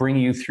 bring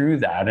you through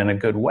that in a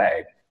good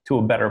way to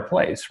a better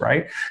place,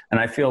 right? And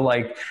I feel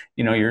like,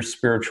 your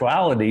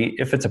spirituality,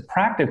 if it's a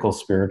practical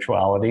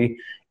spirituality,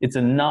 it's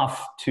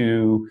enough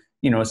to,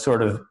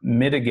 sort of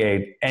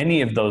mitigate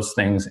any of those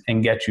things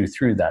and get you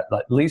through that.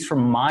 At least from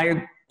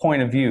my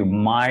point of view,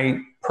 my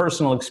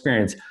personal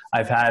experience,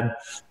 I've had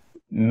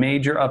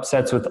major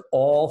upsets with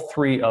all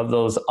three of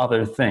those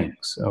other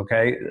things,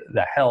 okay?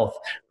 The health,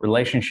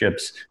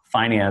 relationships,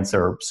 finance,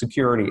 or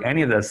security,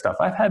 any of that stuff.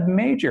 I've had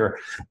major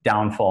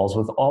downfalls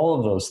with all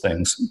of those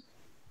things.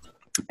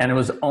 And it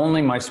was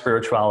only my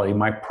spirituality,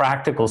 my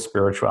practical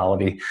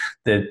spirituality,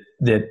 that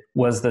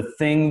was the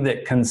thing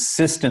that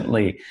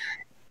consistently,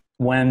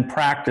 when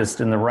practiced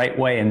in the right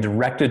way and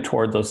directed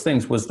toward those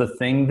things, was the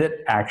thing that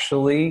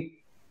actually,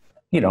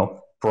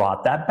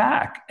 brought that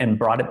back and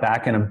brought it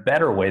back in a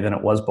better way than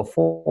it was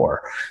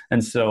before.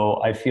 And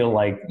so I feel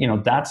like,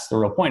 that's the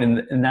real point.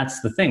 And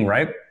that's the thing,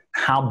 right?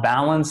 How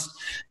balanced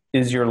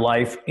is your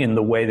life in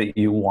the way that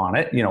you want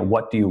it?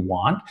 What do you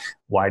want?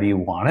 Why do you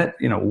want it?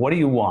 What do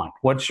you want?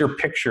 What's your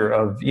picture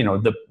of,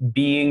 the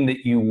being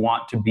that you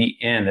want to be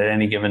in at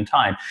any given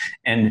time?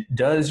 And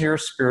does your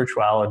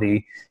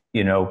spirituality,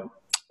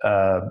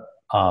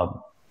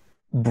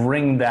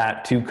 bring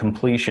that to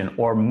completion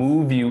or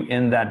move you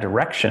in that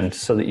direction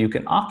so that you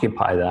can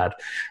occupy that?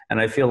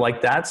 And I feel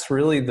like that's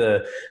really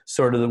the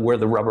sort of where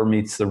the rubber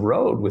meets the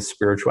road with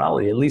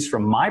spirituality, at least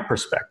from my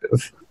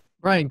perspective.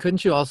 Ryan,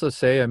 couldn't you also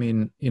say, I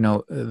mean,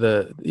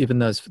 even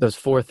those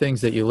four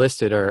things that you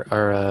listed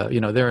are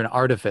they're an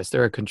artifice,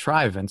 they're a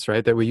contrivance,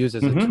 right? That we use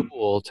as a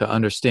tool to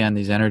understand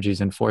these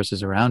energies and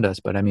forces around us.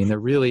 But I mean, there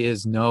really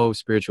is no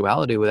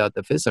spirituality without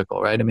the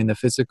physical, right? I mean, the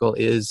physical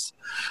is,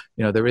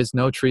 there is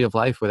no tree of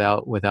life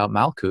without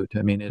Malkut.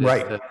 I mean,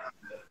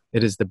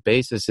 it is the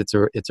basis. It's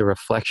a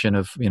reflection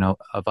of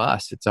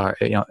us. It's our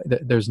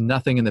there's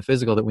nothing in the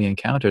physical that we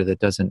encounter that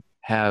doesn't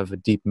have a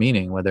deep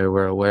meaning, whether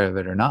we're aware of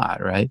it or not,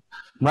 right?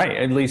 Right.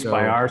 At least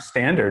by our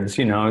standards,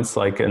 it's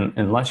like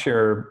unless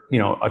you're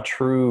a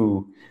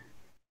true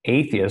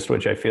atheist,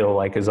 which I feel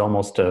like is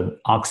almost an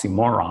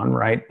oxymoron,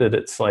 right? That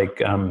it's like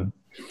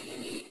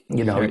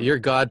you're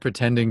God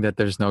pretending that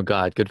there's no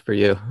God. Good for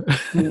you.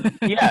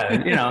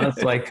 Yeah,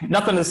 it's like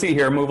nothing to see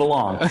here. Move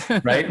along,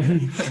 right?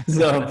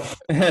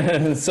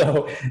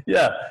 So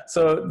yeah.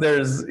 So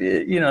there's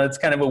it's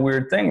kind of a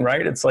weird thing,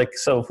 right? It's like,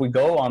 so if we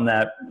go on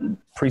that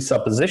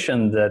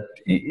presupposition that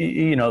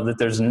that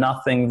there's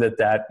nothing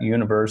that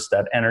universe,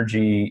 that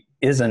energy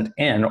isn't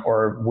in,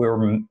 or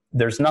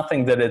there's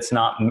nothing that it's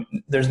not,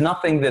 there's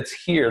nothing that's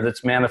here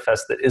that's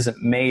manifest that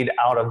isn't made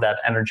out of that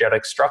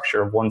energetic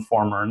structure of one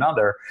form or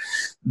another,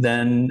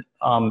 then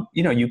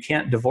you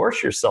can't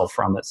divorce yourself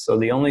from it. So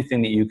the only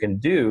thing that you can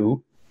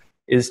do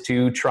is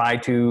to try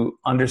to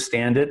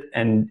understand it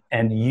and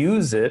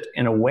use it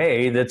in a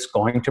way that's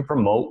going to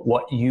promote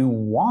what you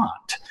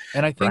want.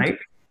 And I think right?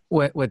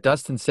 what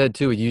Dustin said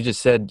too, you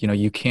just said,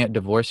 you can't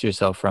divorce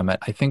yourself from it.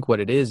 I think what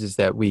it is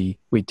that we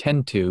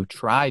tend to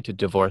try to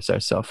divorce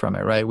ourselves from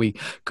it, right? We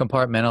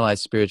compartmentalize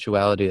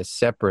spirituality as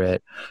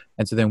separate.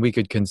 And so then we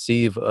could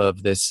conceive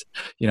of this,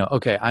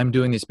 okay, I'm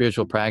doing these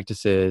spiritual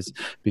practices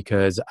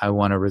because I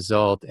want a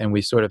result. And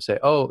we sort of say,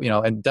 oh,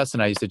 and Dustin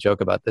and I used to joke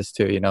about this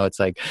too. It's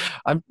like,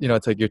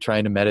 it's like you're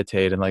trying to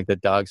meditate and like the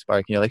dog's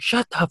barking. You're like,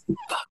 shut the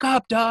fuck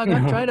up, dog.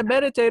 I'm trying to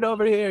meditate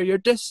over here. You're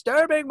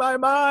disturbing my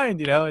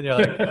mind, and you're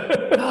like,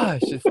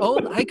 gosh, if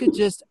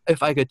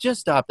I could just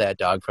stop that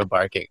dog from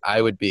barking,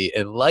 I would be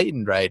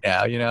enlightened right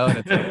now, and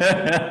it's like,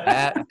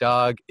 that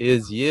dog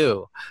is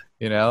you,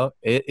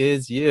 it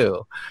is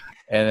you.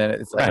 And then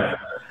it's like, right.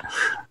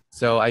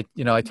 So I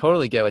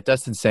totally get what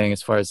Dustin's saying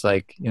as far as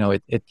like,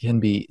 it can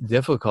be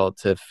difficult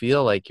to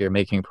feel like you're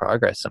making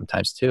progress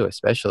sometimes too,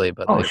 especially,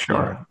 but like,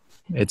 sure.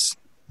 It's,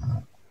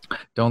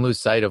 don't lose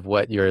sight of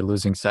what you're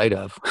losing sight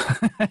of.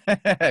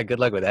 Good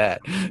luck with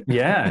that.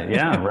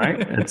 Yeah, right.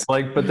 It's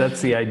like, but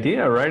that's the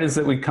idea, right? Is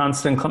that we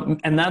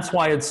and that's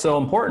why it's so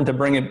important to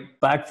bring it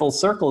back full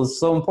circle. It's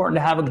so important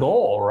to have a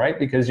goal, right?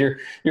 Because you're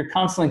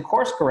constantly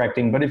course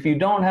correcting. But if you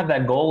don't have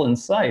that goal in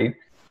sight,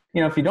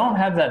 if you don't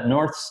have that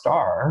North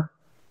Star,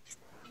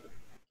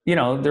 there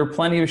are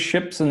plenty of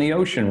ships in the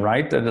ocean,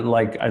 right? That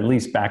like, at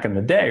least back in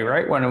the day,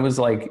 right? When it was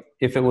like,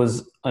 if it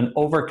was an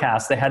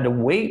overcast, they had to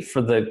wait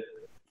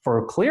for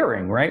a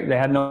clearing, right? They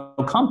had no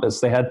compass.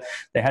 They had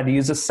to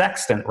use a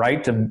sextant,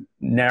 right? To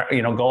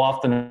go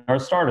off the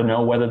North Star to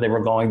know whether they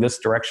were going this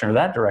direction or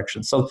that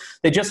direction. So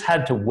they just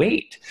had to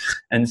wait.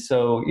 And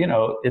so,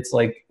 it's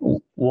like,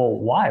 well,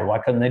 why? Why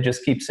couldn't they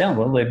just keep sailing?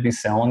 Well, they'd be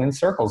sailing in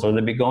circles, or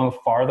they'd be going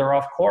farther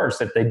off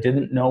course if they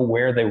didn't know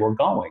where they were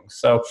going.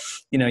 So,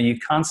 you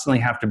constantly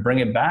have to bring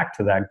it back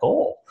to that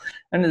goal.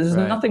 And there's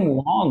nothing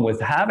wrong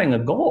with having a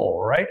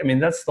goal, right? I mean,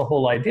 that's the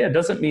whole idea. It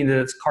doesn't mean that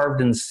it's carved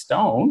in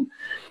stone.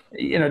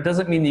 It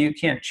doesn't mean that you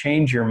can't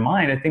change your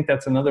mind. I think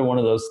that's another one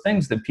of those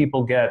things that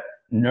people get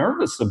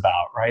nervous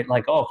about, right?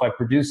 Like, oh, if I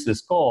produce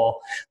this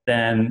goal,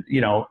 then,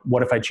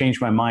 what if I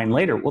change my mind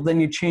later? Well, then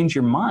you change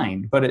your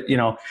mind. But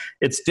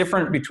it's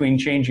different between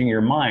changing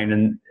your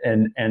mind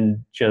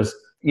and just,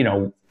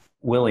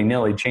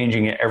 willy-nilly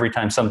changing it every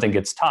time something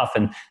gets tough.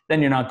 And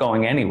then you're not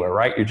going anywhere,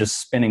 right? You're just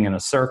spinning in a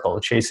circle,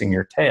 chasing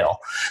your tail.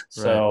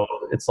 So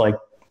it's like,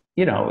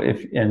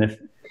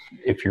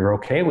 if you're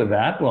okay with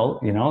that,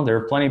 well, there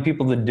are plenty of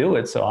people that do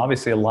it. So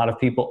obviously a lot of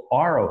people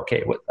are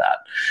okay with that,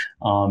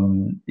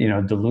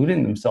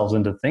 deluding themselves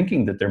into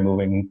thinking that they're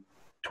moving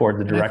toward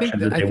the direction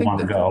that they want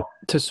to go.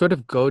 To sort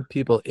of goad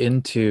people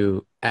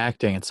into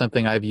acting, it's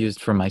something I've used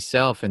for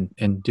myself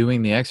in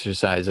doing the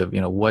exercise of,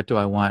 what do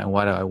I want and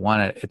why do I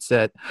want it? It's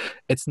that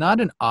it's not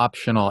an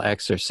optional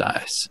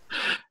exercise.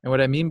 And what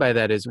I mean by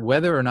that is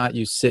whether or not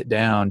you sit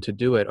down to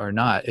do it or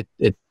not,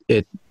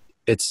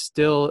 it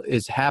still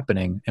is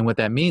happening. And what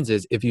that means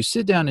is if you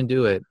sit down and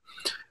do it,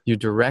 you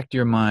direct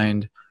your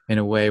mind in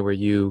a way where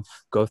you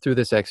go through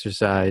this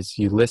exercise,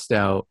 you list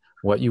out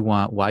what you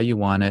want, why you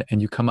want it,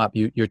 and you come up,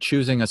 you're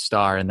choosing a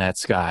star in that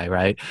sky,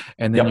 right?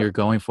 And then you're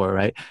going for it,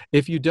 right?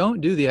 If you don't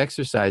do the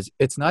exercise,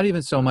 it's not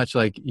even so much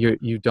like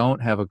you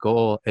don't have a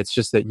goal, it's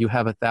just that you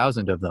have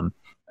 1,000 of them.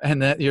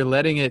 And that you're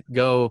letting it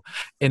go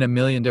in a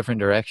million different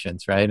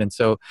directions, right? And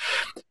so,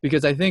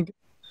 because I think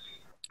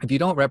if you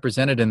don't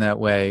represent it in that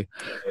way,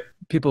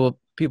 people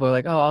are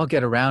like, oh, I'll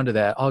get around to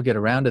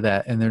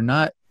that. And they're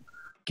not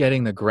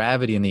getting the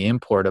gravity and the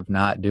import of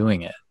not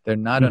doing it. They're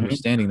not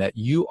understanding that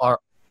you are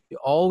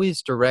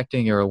always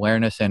directing your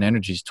awareness and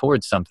energies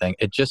towards something.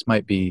 It just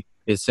might be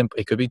simple.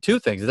 It could be two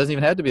things. It doesn't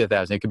even have to be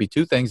 1,000. It could be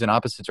two things in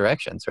opposite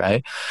directions,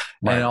 right?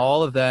 And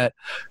all of that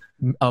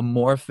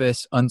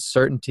amorphous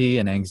uncertainty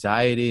and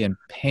anxiety and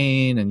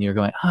pain, and you're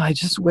going, oh, I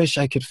just wish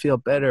I could feel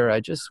better. I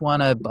just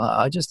want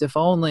to, just if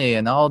only,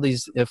 and all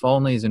these if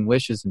onlys and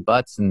wishes and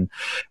buts and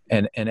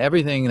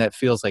everything that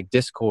feels like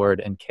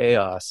discord and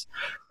chaos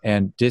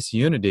and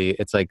disunity.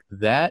 It's like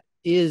that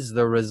is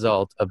the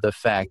result of the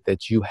fact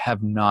that you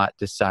have not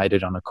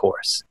decided on a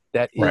course.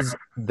 That is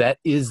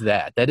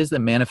the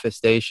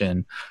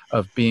manifestation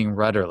of being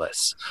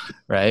rudderless,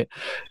 right?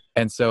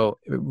 And so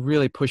it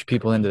really pushed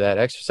people into that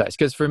exercise.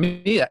 Because for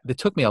me, it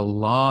took me a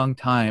long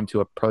time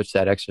to approach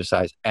that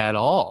exercise at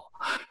all.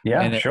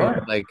 Yeah, and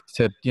sure. Like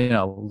to,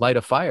 light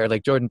a fire.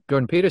 Like Jordan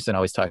Peterson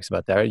always talks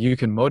about that. You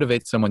can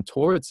motivate someone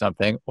towards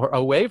something or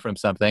away from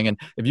something. And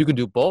if you can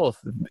do both,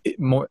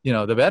 more,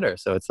 the better.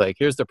 So it's like,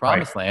 here's the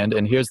promised land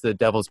and here's the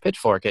devil's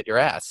pitchfork at your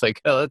ass.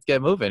 Like, let's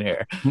get moving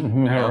here.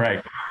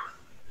 Right.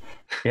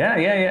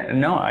 Yeah.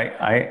 No,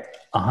 I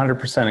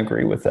 100%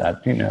 agree with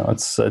that.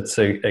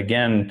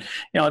 Again,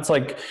 it's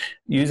like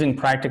using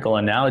practical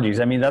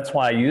analogies. I mean, that's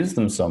why I use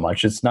them so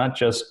much. It's not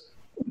just,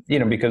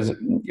 because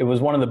it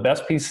was one of the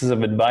best pieces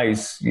of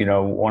advice,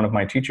 one of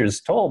my teachers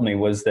told me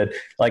was that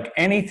like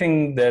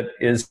anything that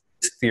is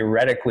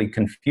theoretically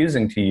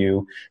confusing to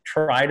you,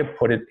 try to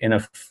put it in a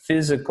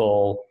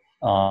physical,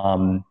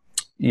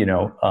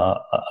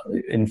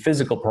 in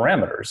physical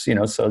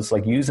parameters, so it's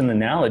like use an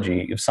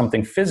analogy of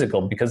something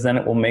physical, because then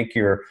it'll make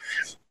your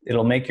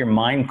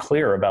mind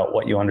clear about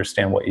what you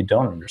understand, what you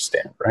don't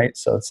understand. Right.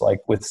 So it's like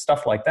with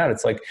stuff like that,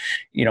 it's like,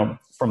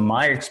 from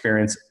my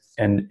experience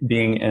and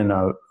being in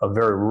a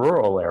very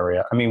rural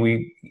area, I mean,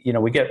 we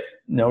get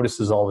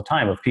notices all the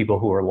time of people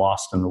who are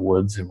lost in the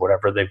woods or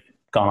whatever. They've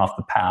gone off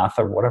the path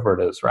or whatever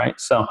it is. Right.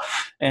 So,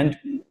 and,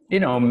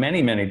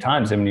 many, many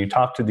times, I mean, you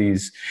talk to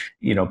these,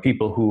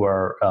 people who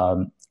are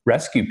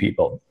rescue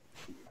people,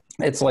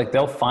 it's like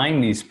they'll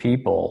find these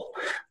people,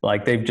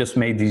 like they've just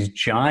made these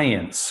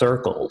giant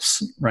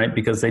circles, right?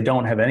 Because they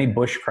don't have any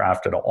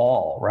bushcraft at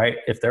all, right?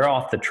 If they're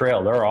off the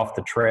trail, they're off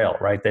the trail,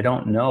 right? They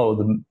don't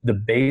know the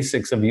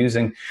basics of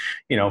using,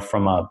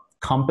 from a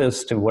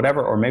compass to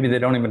whatever, or maybe they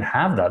don't even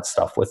have that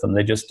stuff with them.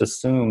 They just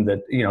assume that,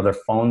 their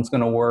phone's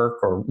going to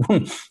work, or,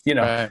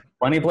 Right.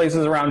 Plenty of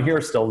places around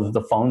here still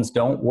the phones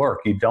don't work.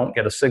 You don't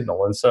get a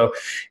signal. And so,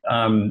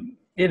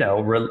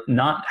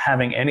 not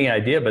having any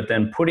idea, but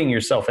then putting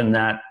yourself in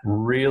that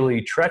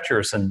really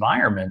treacherous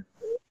environment,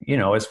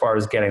 as far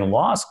as getting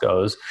lost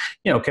goes,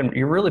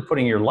 you're really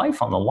putting your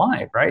life on the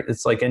line, right?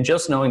 It's like, and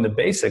just knowing the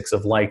basics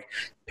of like,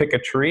 pick a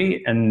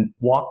tree and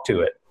walk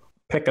to it.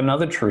 Pick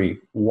another tree,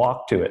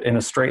 walk to it in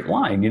a straight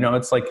line.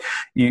 It's like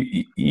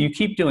you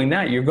keep doing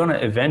that, you're going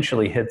to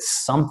eventually hit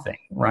something,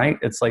 right?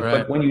 It's like, right.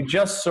 But when you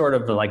just sort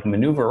of like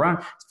maneuver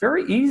around, it's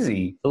very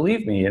easy,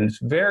 believe me. And it's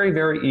very,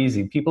 very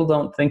easy. People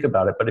don't think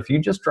about it, but if you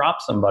just drop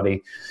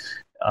somebody,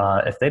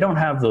 if they don't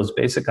have those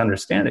basic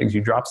understandings,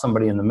 you drop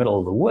somebody in the middle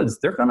of the woods,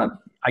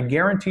 I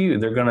guarantee you,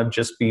 they're going to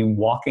just be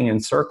walking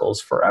in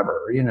circles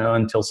forever,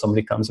 until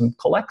somebody comes and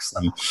collects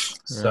them. Right.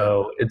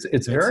 So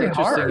it's very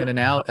hard.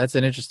 That's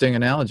an interesting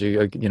analogy,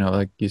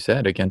 like you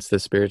said, against the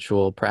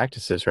spiritual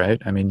practices,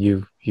 right? I mean,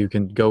 you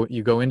can go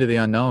into the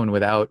unknown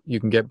you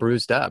can get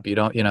bruised up. You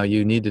don't,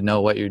 you need to know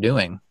what you're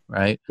doing.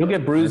 Right. You'll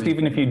get bruised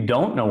even if you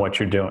don't know what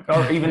you're doing,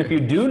 or even if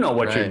you do know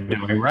what you're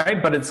doing. Right.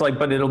 But it's like,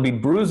 but it'll be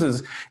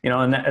bruises,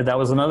 and that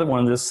was another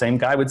one this same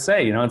guy would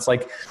say, it's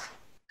like,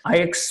 I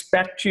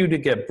expect you to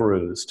get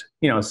bruised,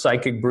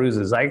 psychic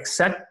bruises. I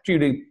expect you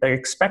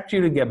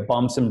to get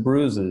bumps and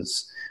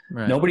bruises.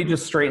 Right. Nobody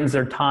just straightens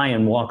their tie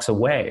and walks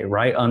away,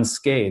 right,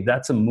 unscathed.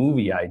 That's a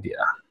movie idea,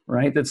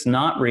 right? That's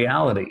not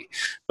reality.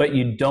 But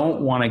you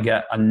don't want to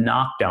get a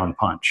knockdown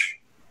punch.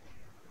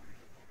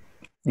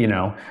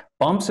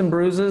 Bumps and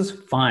bruises,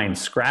 fine.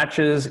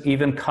 Scratches,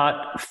 even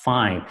cut,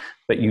 fine.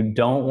 But you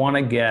don't want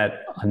to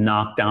get a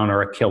knockdown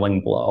or a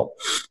killing blow.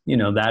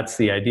 That's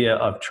the idea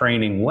of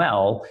training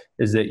well,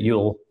 is that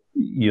you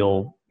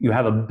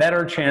have a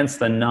better chance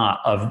than not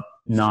of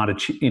not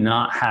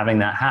having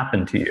that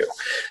happen to you.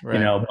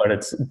 Right.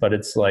 But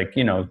it's like,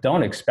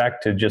 don't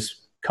expect to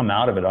just come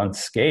out of it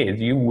unscathed.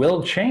 You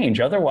will change.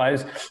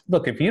 Otherwise,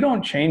 look, if you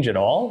don't change at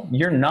all,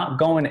 you're not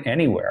going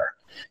anywhere.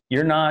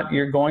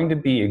 You're going to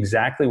be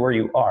exactly where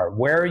you are.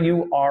 Where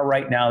you are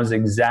right now is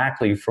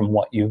exactly from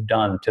what you've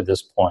done to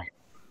this point.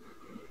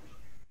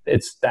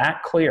 It's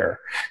that clear.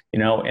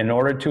 In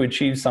order to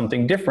achieve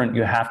something different,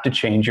 you have to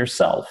change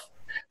yourself.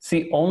 It's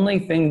the only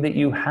thing that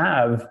you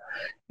have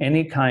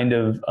any kind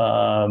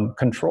of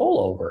control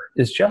over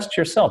is just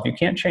yourself. You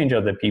can't change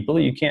other people.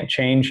 You can't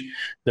change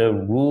the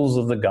rules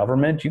of the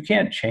government. You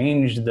can't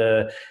change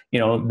the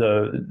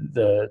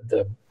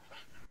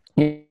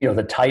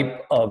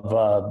type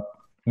of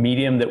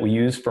medium that we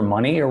use for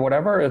money or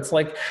whatever. It's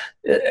like,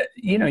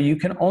 you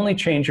can only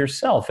change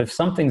yourself. If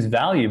something's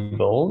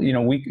valuable,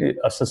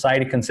 a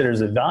society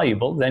considers it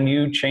valuable, then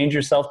you change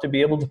yourself to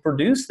be able to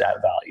produce that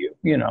value,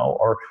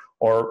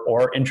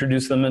 or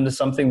introduce them into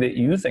something that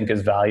you think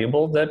is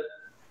valuable that,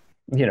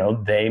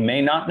 they may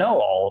not know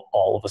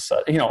all of a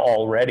sudden,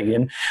 already.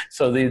 And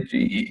so that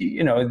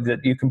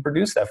you can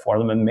produce that for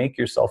them and make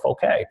yourself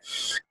okay.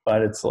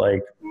 But it's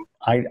like,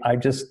 I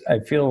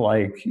feel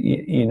like,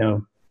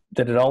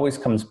 that it always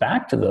comes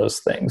back to those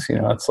things.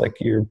 It's like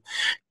you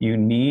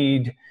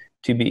need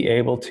to be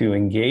able to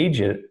engage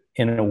it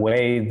in a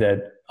way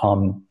that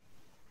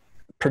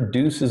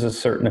produces a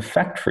certain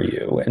effect for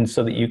you. And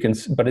so that you can,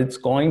 but it's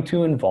going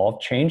to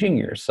involve changing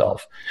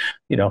yourself,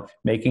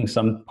 making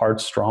some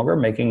parts stronger,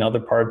 making other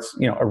parts,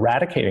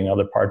 eradicating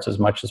other parts as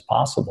much as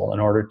possible in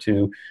order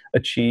to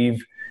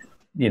achieve,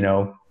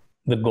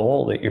 the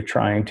goal that you're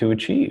trying to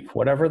achieve,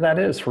 whatever that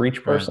is for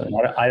each person.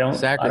 Right. I don't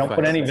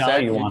put any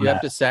value on that. You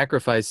have to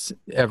sacrifice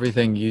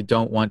everything you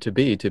don't want to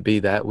be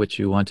that which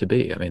you want to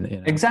be. I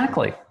mean,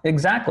 Exactly.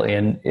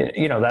 And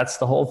that's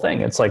the whole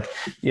thing. It's like,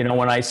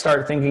 when I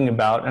start thinking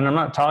about, and I'm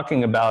not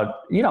talking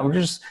about, we're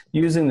just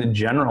using the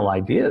general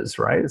ideas,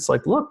 right? It's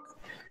like, look,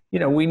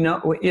 we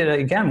know,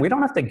 again, we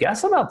don't have to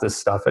guess about this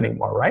stuff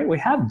anymore, right? We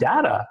have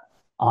data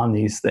on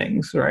these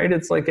things, right?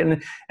 It's like,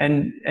 and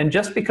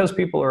just because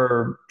people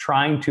are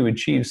trying to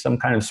achieve some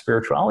kind of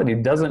spirituality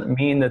doesn't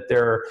mean that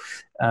they're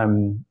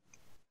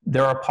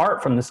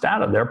apart from this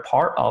data. They're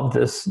part of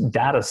this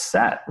data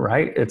set,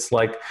 right? It's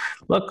like,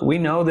 look, we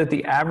know that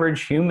the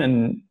average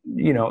human,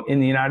 in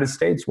the United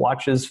States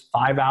watches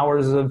 5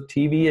 hours of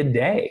TV a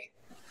day.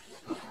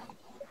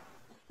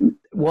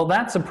 well,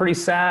 that's a pretty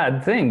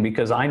sad thing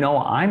because I know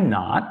I'm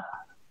not,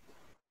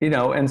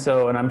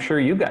 and I'm sure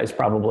you guys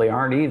probably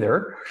aren't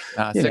either.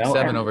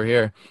 6-7 over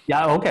here.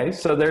 Yeah. Okay.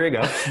 So there you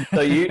go.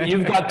 So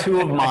you've got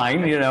two of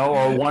mine,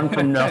 or one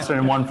from Nelson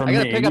and one from me.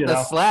 I got to pick up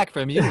the slack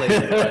from you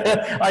ladies.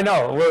 I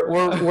know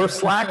we're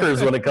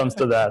slackers when it comes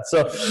to that.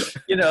 So,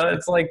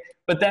 it's like,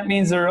 but that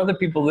means there are other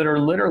people that are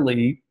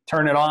literally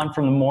turn it on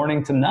from the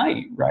morning to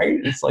night, right?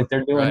 It's like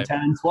they're doing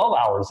 10, 12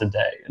 hours a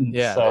day. And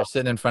they're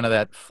sitting in front of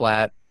that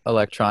flat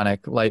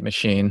electronic light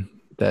machine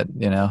that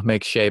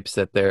makes shapes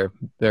that their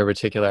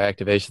reticular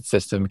activation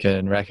system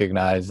can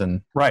recognize,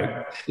 and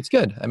it's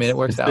good. I mean, it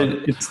works out.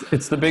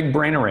 It's the big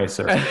brain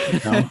eraser.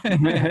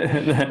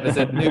 Is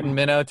it Newton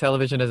Minnow?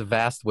 Television is a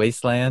vast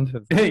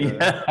wasteland.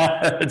 Yeah,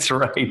 that's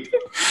right.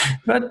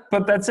 But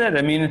that's it.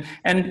 I mean,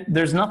 and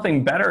there's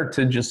nothing better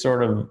to just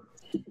sort of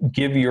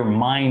give your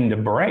mind a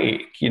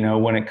break,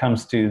 when it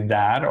comes to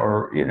that,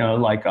 or,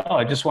 like, oh,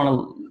 I just want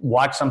to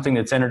watch something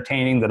that's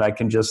entertaining that I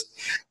can just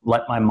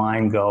let my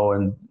mind go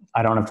and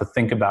I don't have to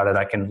think about it.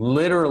 I can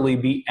literally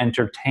be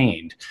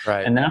entertained.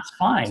 Right. And that's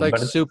fine. It's like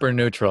super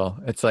neutral.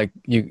 It's like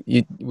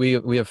we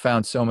have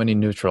found so many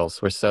neutrals.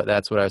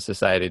 That's what our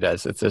society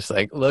does. It's just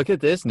like, look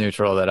at this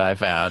neutral that I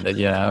found.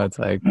 It's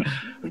like,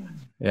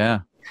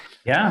 yeah.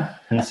 Yeah.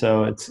 And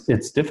so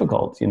it's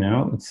difficult,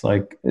 it's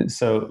like,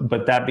 so,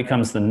 but that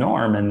becomes the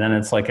norm. And then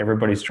it's like,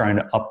 everybody's trying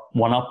to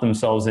one up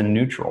themselves in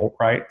neutral.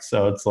 Right.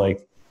 So it's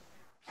like,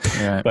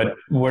 but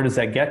where does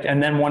that get?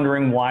 And then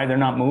wondering why they're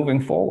not moving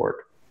forward.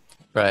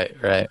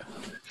 Right.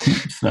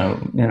 So,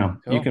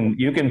 cool.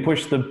 you can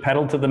push the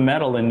pedal to the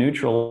metal in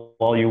neutral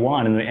all you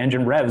want and the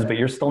engine revs, but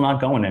you're still not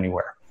going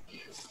anywhere.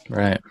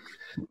 Right.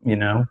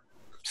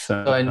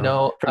 So I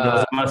know for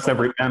those of us that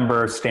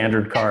remember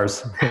standard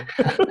cars.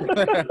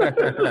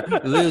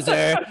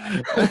 Loser.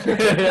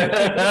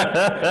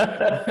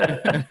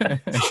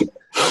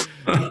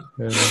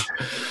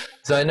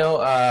 So I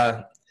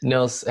know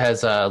Nils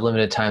has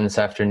limited time this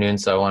afternoon,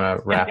 so I want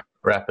to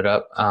wrap it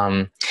up.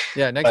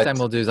 Next time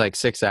we'll do like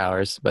 6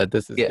 hours, but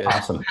this is good.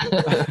 Awesome.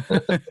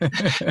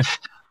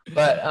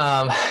 But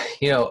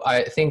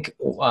I think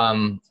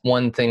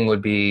one thing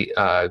would be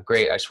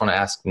great. I just want to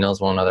ask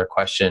Nils one other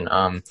question.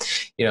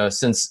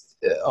 Since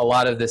a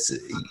lot of this,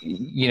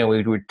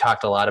 we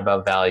talked a lot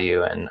about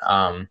value, and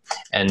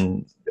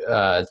to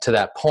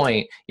that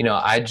point,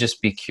 I'd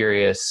just be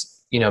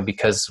curious,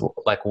 because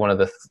like one of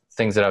the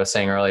things that I was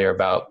saying earlier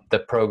about the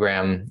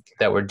program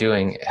that we're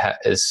doing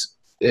is.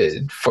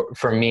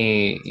 For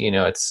me,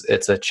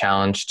 it's a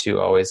challenge to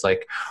always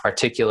like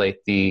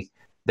articulate the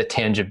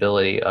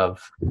tangibility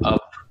of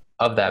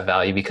that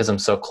value, because I'm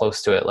so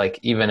close to it. Like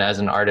even as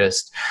an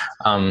artist,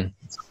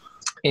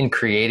 in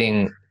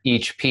creating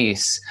each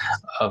piece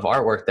of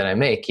artwork that I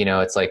make,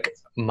 it's like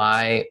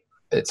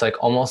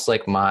almost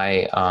like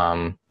my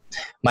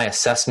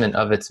assessment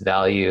of its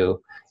value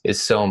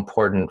is so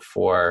important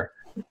for,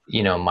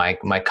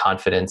 my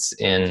confidence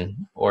in,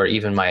 or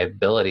even my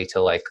ability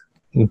to like,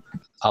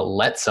 I'll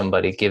let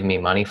somebody give me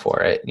money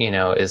for it,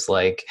 is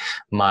like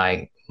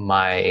my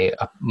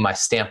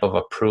stamp of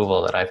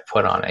approval that I've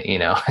put on it.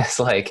 It's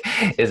like,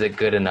 is it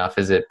good enough?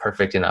 Is it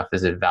perfect enough?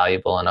 Is it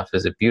valuable enough?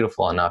 Is it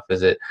beautiful enough?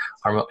 Is it,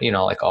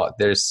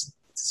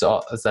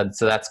 so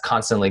that's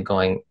constantly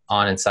going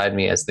on inside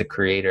me as the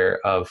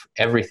creator of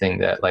everything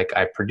that like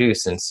I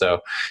produce. And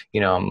so,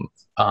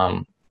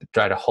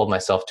 try to hold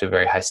myself to a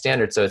very high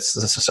standard. So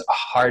it's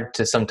hard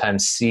to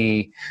sometimes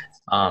see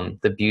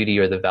the beauty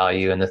or the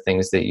value in the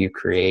things that you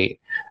create,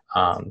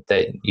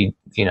 that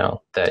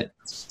that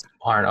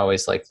aren't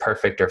always like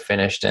perfect or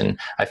finished. And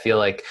I feel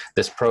like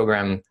this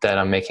program that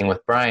I'm making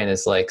with Brian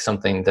is like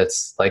something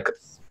that's like,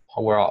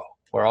 we're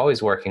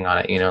always working on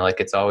it, like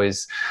it's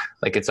always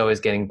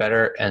getting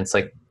better. And it's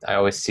like, I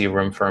always see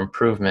room for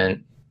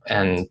improvement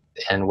and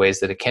ways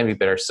that it can be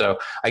better. So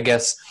I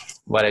guess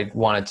what I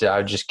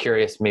was just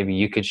curious, maybe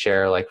you could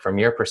share like from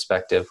your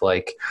perspective,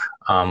 like,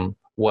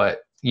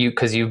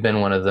 because you've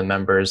been one of the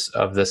members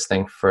of this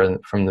thing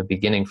from the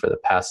beginning for the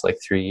past like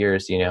 3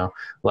 years,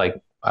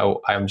 like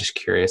I'm just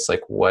curious,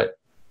 like what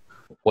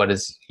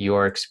is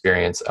your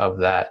experience of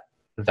that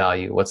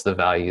value? What's the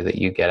value that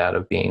you get out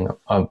of being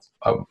a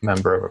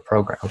member of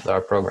our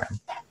program?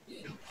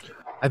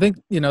 I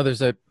think,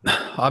 there's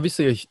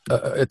obviously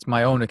it's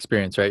my own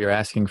experience, right? You're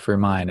asking for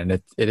mine, and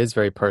it is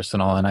very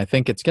personal. And I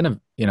think it's going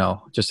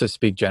to, just to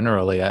speak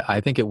generally,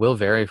 I think it will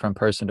vary from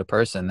person to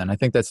person. And I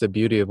think that's the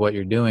beauty of what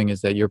you're doing,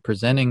 is that you're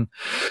presenting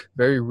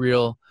very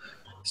real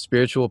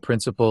spiritual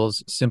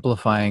principles,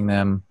 simplifying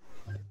them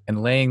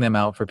and laying them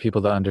out for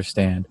people to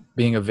understand,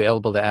 being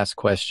available to ask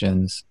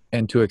questions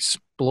and to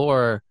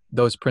explore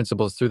those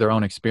principles through their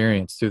own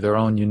experience, through their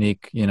own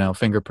unique,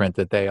 fingerprint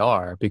that they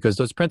are, because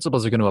those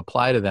principles are going to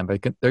apply to them,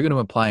 but they're going to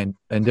apply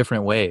in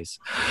different ways.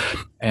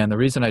 And the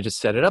reason I just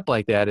set it up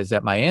like that is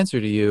that my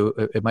answer to you,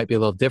 it might be a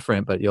little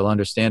different, but you'll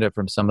understand it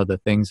from some of the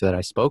things that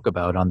I spoke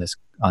about on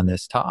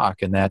this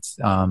talk. And that's,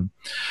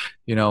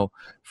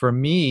 for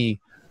me,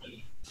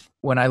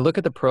 when I look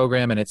at the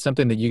program, and it's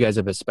something that you guys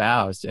have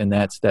espoused, and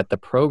that's that the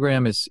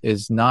program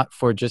is not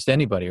for just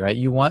anybody, right?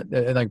 You want,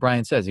 like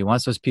Brian says, he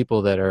wants those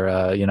people that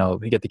are, you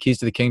get the keys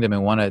to the kingdom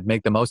and want to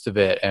make the most of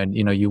it. And,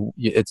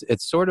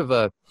 it's sort of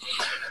a,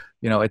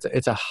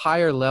 it's a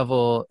higher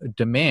level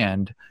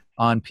demand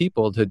on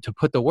people to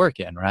put the work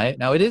in, right?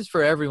 Now, it is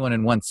for everyone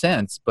in one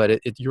sense, but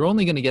you're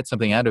only going to get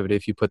something out of it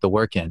if you put the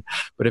work in.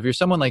 But if you're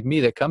someone like me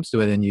that comes to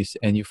it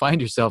and you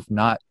find yourself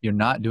you're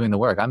not doing the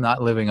work, I'm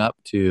not living up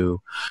to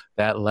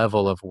that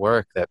level of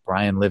work that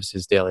Brian lives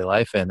his daily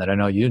life in, that I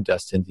know you,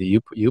 Dustin,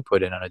 you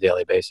put in on a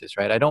daily basis,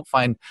 right? I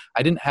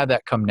didn't have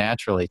that come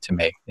naturally to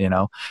me,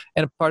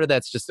 and part of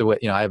that's just the way,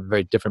 I have a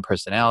very different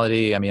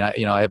personality. I mean,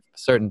 I have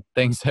certain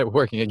things that are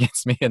working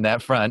against me in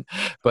that front,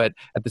 but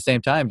at the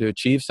same time, to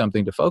achieve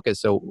something, to focus.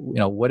 So,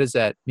 what does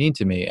that mean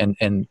to me?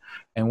 And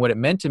what it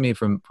meant to me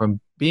from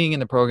being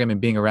in the program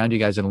and being around you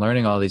guys and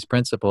learning all these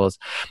principles,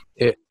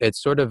 it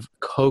sort of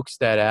coaxed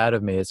that out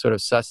of me. It sort of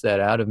sussed that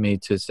out of me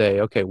to say,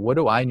 okay, what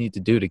do I need to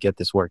do to get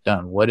this work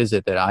done? What is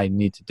it that I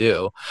need to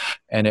do?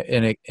 And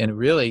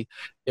really,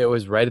 it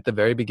was right at the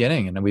very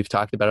beginning, and we've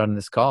talked about it on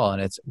this call,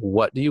 and it's,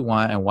 what do you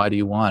want and why do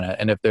you want it?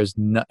 And if there's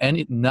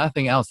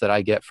nothing else that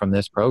I get from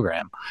this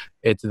program,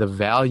 it's the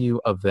value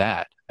of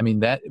that. I mean,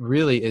 that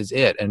really is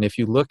it. And if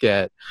you look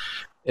at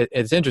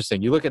it's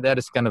interesting. You look at that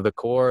as kind of the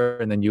core,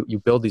 and then you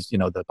build these,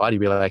 the body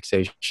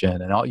relaxation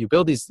and all. You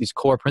build these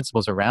core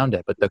principles around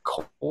it. But the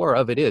core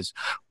of it is,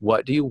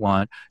 what do you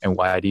want and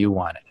why do you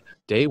want it?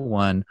 Day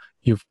one,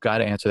 you've got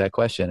to answer that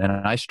question. And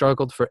I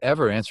struggled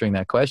forever answering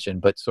that question.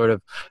 But sort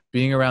of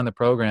being around the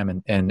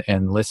program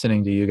and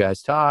listening to you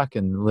guys talk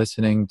and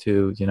listening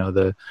to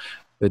the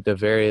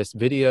various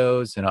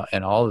videos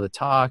and all of the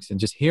talks,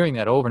 and just hearing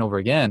that over and over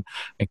again,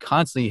 and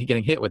constantly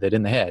getting hit with it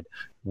in the head.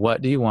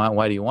 What do you want?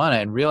 Why do you want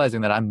it? And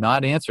realizing that I'm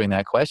not answering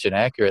that question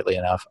accurately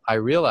enough, I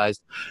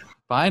realized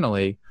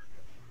finally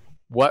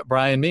what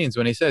Brian means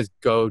when he says,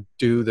 go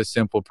do the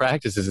simple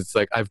practices. It's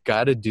like, I've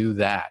got to do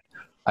that.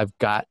 I've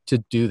got to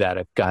do that.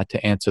 I've got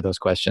to answer those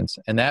questions.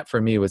 And that for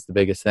me was the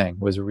biggest thing,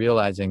 was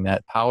realizing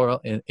that power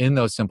in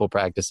those simple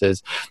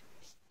practices.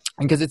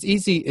 Because it's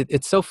easy,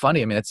 it's so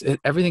funny. I mean,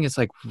 everything is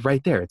like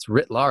right there. It's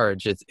writ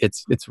large.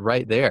 It's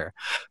right there.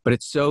 But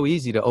it's so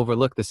easy to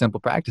overlook the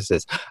simple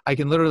practices. I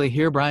can literally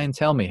hear Brian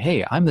tell me,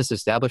 "Hey, I'm this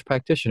established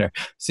practitioner."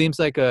 Seems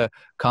like a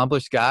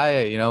accomplished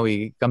guy.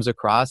 He comes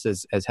across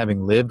as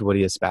having lived what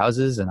he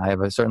espouses, and I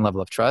have a certain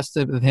level of trust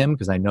with him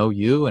because I know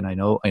you, and I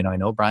know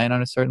Brian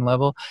on a certain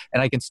level,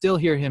 and I can still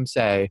hear him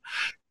say,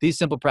 these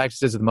simple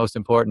practices are the most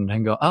important,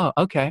 and go, oh,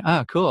 okay,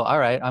 cool. All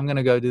right, I'm going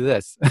to go do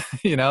this, and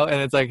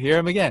it's like, hear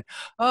him again.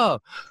 Oh,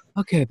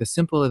 okay, the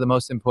simple are the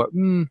most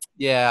important.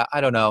 Yeah, I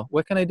don't know.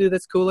 What can I do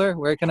that's cooler?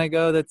 Where can I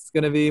go that's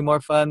going to be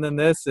more fun than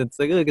this? It's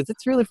like, because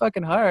it's really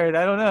fucking hard.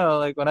 I don't know.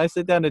 Like when I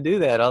sit down to do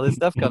that, all this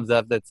stuff comes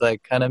up that's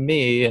like kind of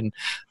me, and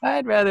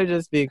I'd rather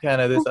just be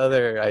kind of this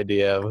other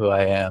idea of who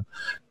I am.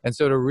 And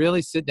so to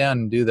really sit down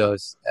and do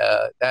those,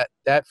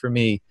 that for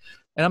me,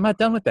 and I'm not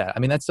done with that. I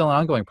mean, that's still an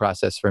ongoing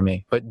process for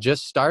me. But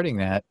just starting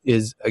that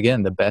is,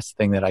 again, the best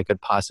thing that I could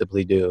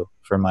possibly do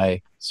for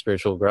my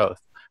spiritual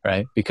growth,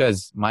 right?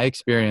 Because my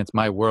experience,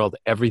 my world,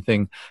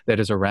 everything that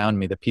is around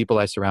me, the people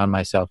I surround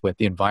myself with,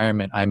 the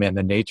environment I'm in,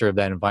 the nature of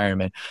that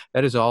environment,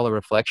 that is all a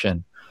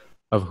reflection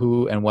of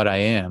who and what I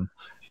am.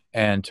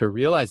 And to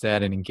realize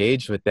that and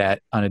engage with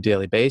that on a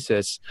daily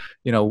basis,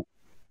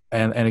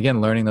 and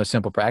again, learning those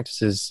simple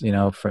practices,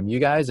 from you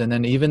guys, and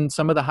then even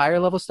some of the higher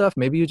level stuff,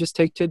 maybe you just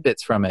take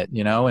tidbits from it,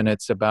 and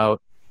it's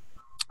about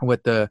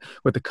with the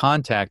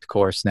contact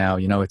course now,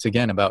 it's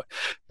again about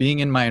being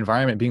in my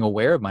environment, being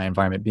aware of my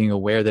environment, being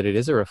aware that it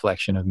is a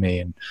reflection of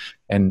me,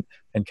 and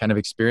kind of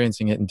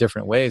experiencing it in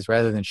different ways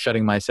rather than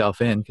shutting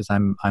myself in, because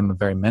I'm a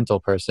very mental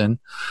person,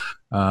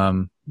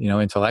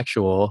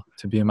 intellectual,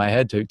 to be in my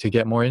head, to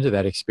get more into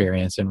that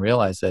experience and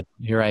realize that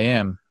here I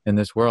am in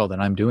this world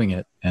and I'm doing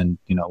it. And,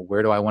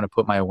 where do I want to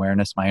put my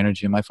awareness, my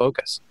energy, and my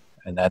focus?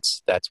 And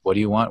that's what do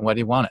you want? Why do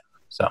you want it?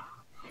 So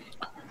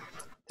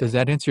does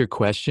that answer your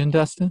question,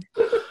 Dustin?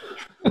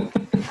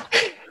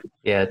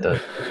 Yeah, it does.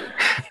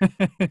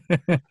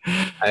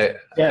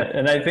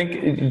 And I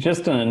think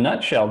just in a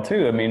nutshell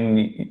too, I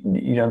mean,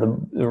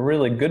 the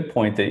really good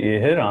point that you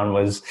hit on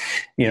was,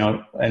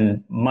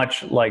 and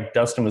much like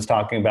Dustin was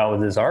talking about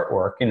with his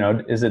artwork,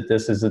 is it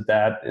this, is it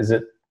that, is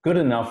it good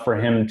enough for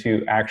him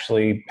to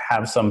actually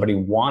have somebody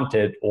want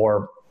it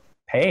or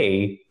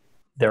pay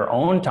their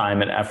own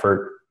time and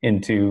effort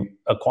into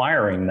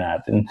acquiring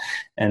that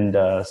and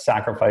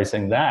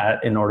sacrificing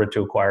that in order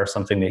to acquire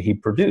something that he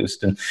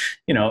produced. And,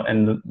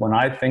 and when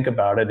I think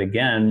about it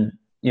again,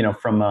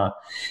 from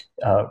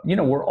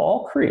we're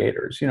all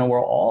creators,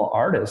 we're all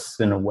artists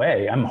in a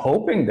way. I'm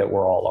hoping that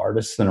we're all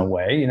artists in a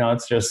way,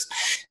 it's just,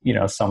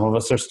 some of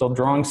us are still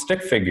drawing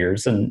stick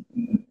figures, and,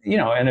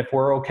 and if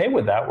we're okay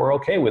with that, we're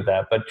okay with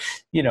that. But,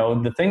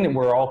 the thing that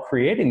we're all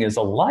creating is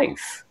a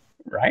life.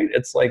 right?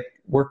 It's like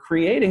we're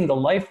creating the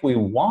life we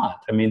want.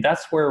 I mean,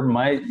 that's where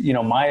my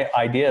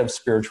idea of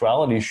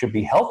spirituality should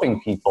be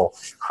helping people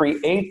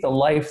create the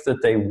life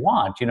that they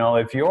want.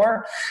 If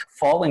you're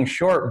falling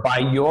short by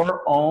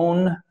your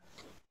own,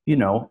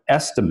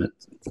 estimate,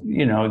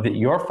 that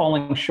you're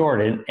falling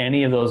short in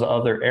any of those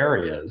other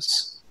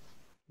areas,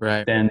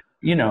 right, then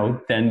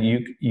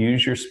you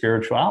use your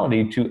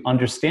spirituality to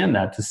understand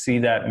that, to see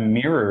that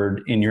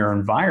mirrored in your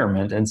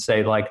environment and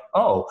say like,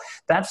 oh,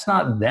 that's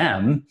not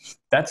them,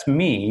 that's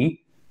me.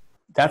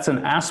 That's an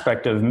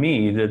aspect of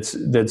me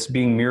that's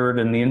being mirrored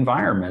in the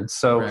environment.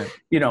 So, right.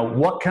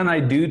 What can I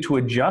do to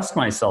adjust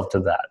myself to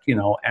that?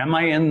 Am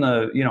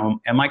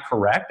I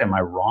correct? Am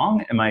I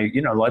wrong? Am I,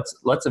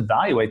 let's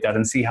evaluate that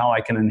and see how I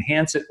can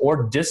enhance it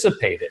or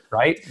dissipate it,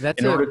 right?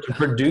 In order to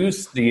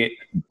produce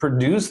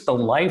the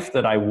life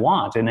that I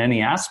want in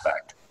any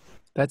aspect.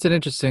 That's an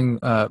interesting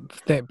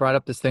thing. Brought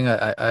up this thing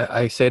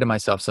I say to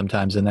myself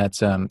sometimes, and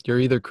that's you're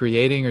either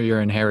creating or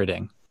you're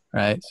inheriting.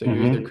 Right. So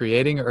you're either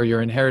creating or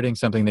you're inheriting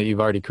something that you've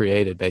already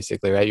created,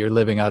 basically, right? You're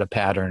living out a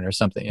pattern or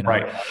something,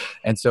 Right.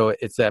 And so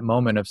it's that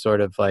moment of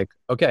sort of like,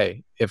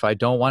 okay, if I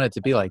don't want it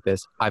to be like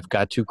this, I've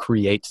got to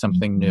create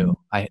something new.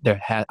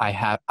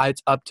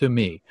 It's up to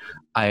me.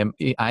 I am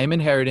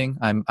inheriting.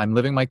 I'm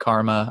living my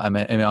karma. I'm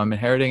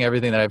inheriting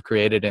everything that I've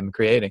created and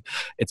creating.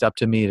 It's up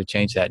to me to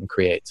change that and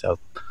create. So.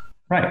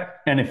 Right.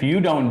 And if you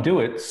don't do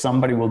it,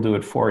 somebody will do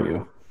it for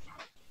you.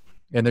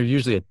 And they're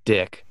usually a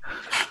dick.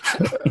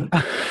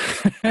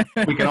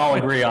 We can all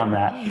agree on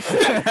that.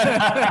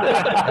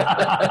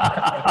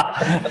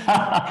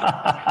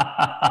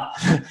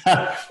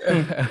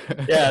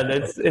 Yeah,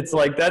 it's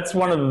like that's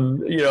one of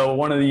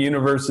the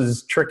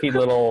universe's tricky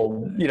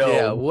little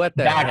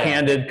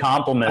backhanded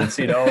compliments.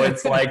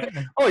 It's like,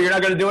 oh, you're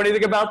not going to do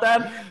anything about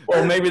that?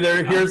 Well, maybe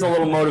here's a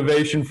little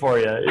motivation for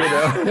you.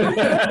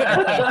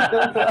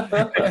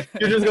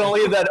 You're just going to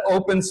leave that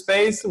open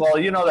space. Well,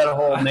 that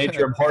whole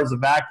nature abhors a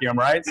vacuum,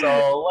 right?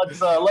 So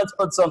let's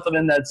put something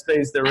in that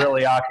space that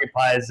really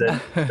occupies it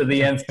to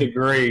the nth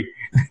degree.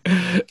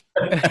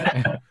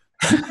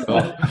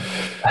 Cool.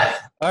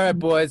 All right,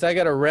 boys, I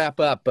got to wrap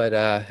up, but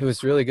it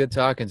was really good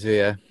talking to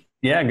you.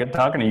 Yeah, good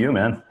talking to you,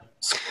 man.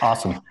 It's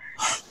awesome.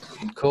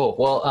 Cool.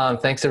 Well,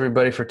 thanks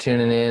everybody for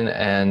tuning in.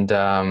 And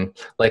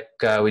like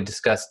we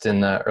discussed in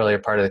the earlier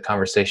part of the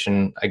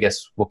conversation, I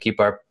guess we'll keep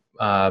our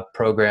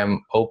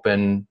program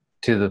open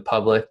to the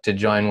public to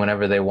join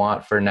whenever they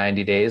want for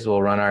 90 days.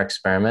 We'll run our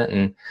experiment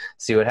and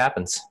see what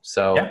happens.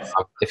 So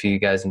if you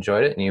guys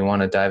enjoyed it and you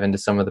want to dive into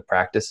some of the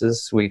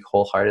practices, we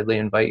wholeheartedly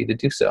invite you to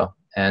do so.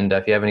 And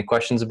if you have any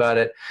questions about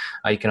it,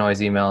 you can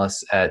always email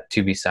us at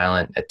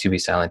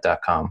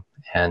tobesilent@tobesilent.com.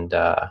 And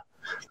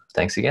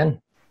thanks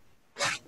again.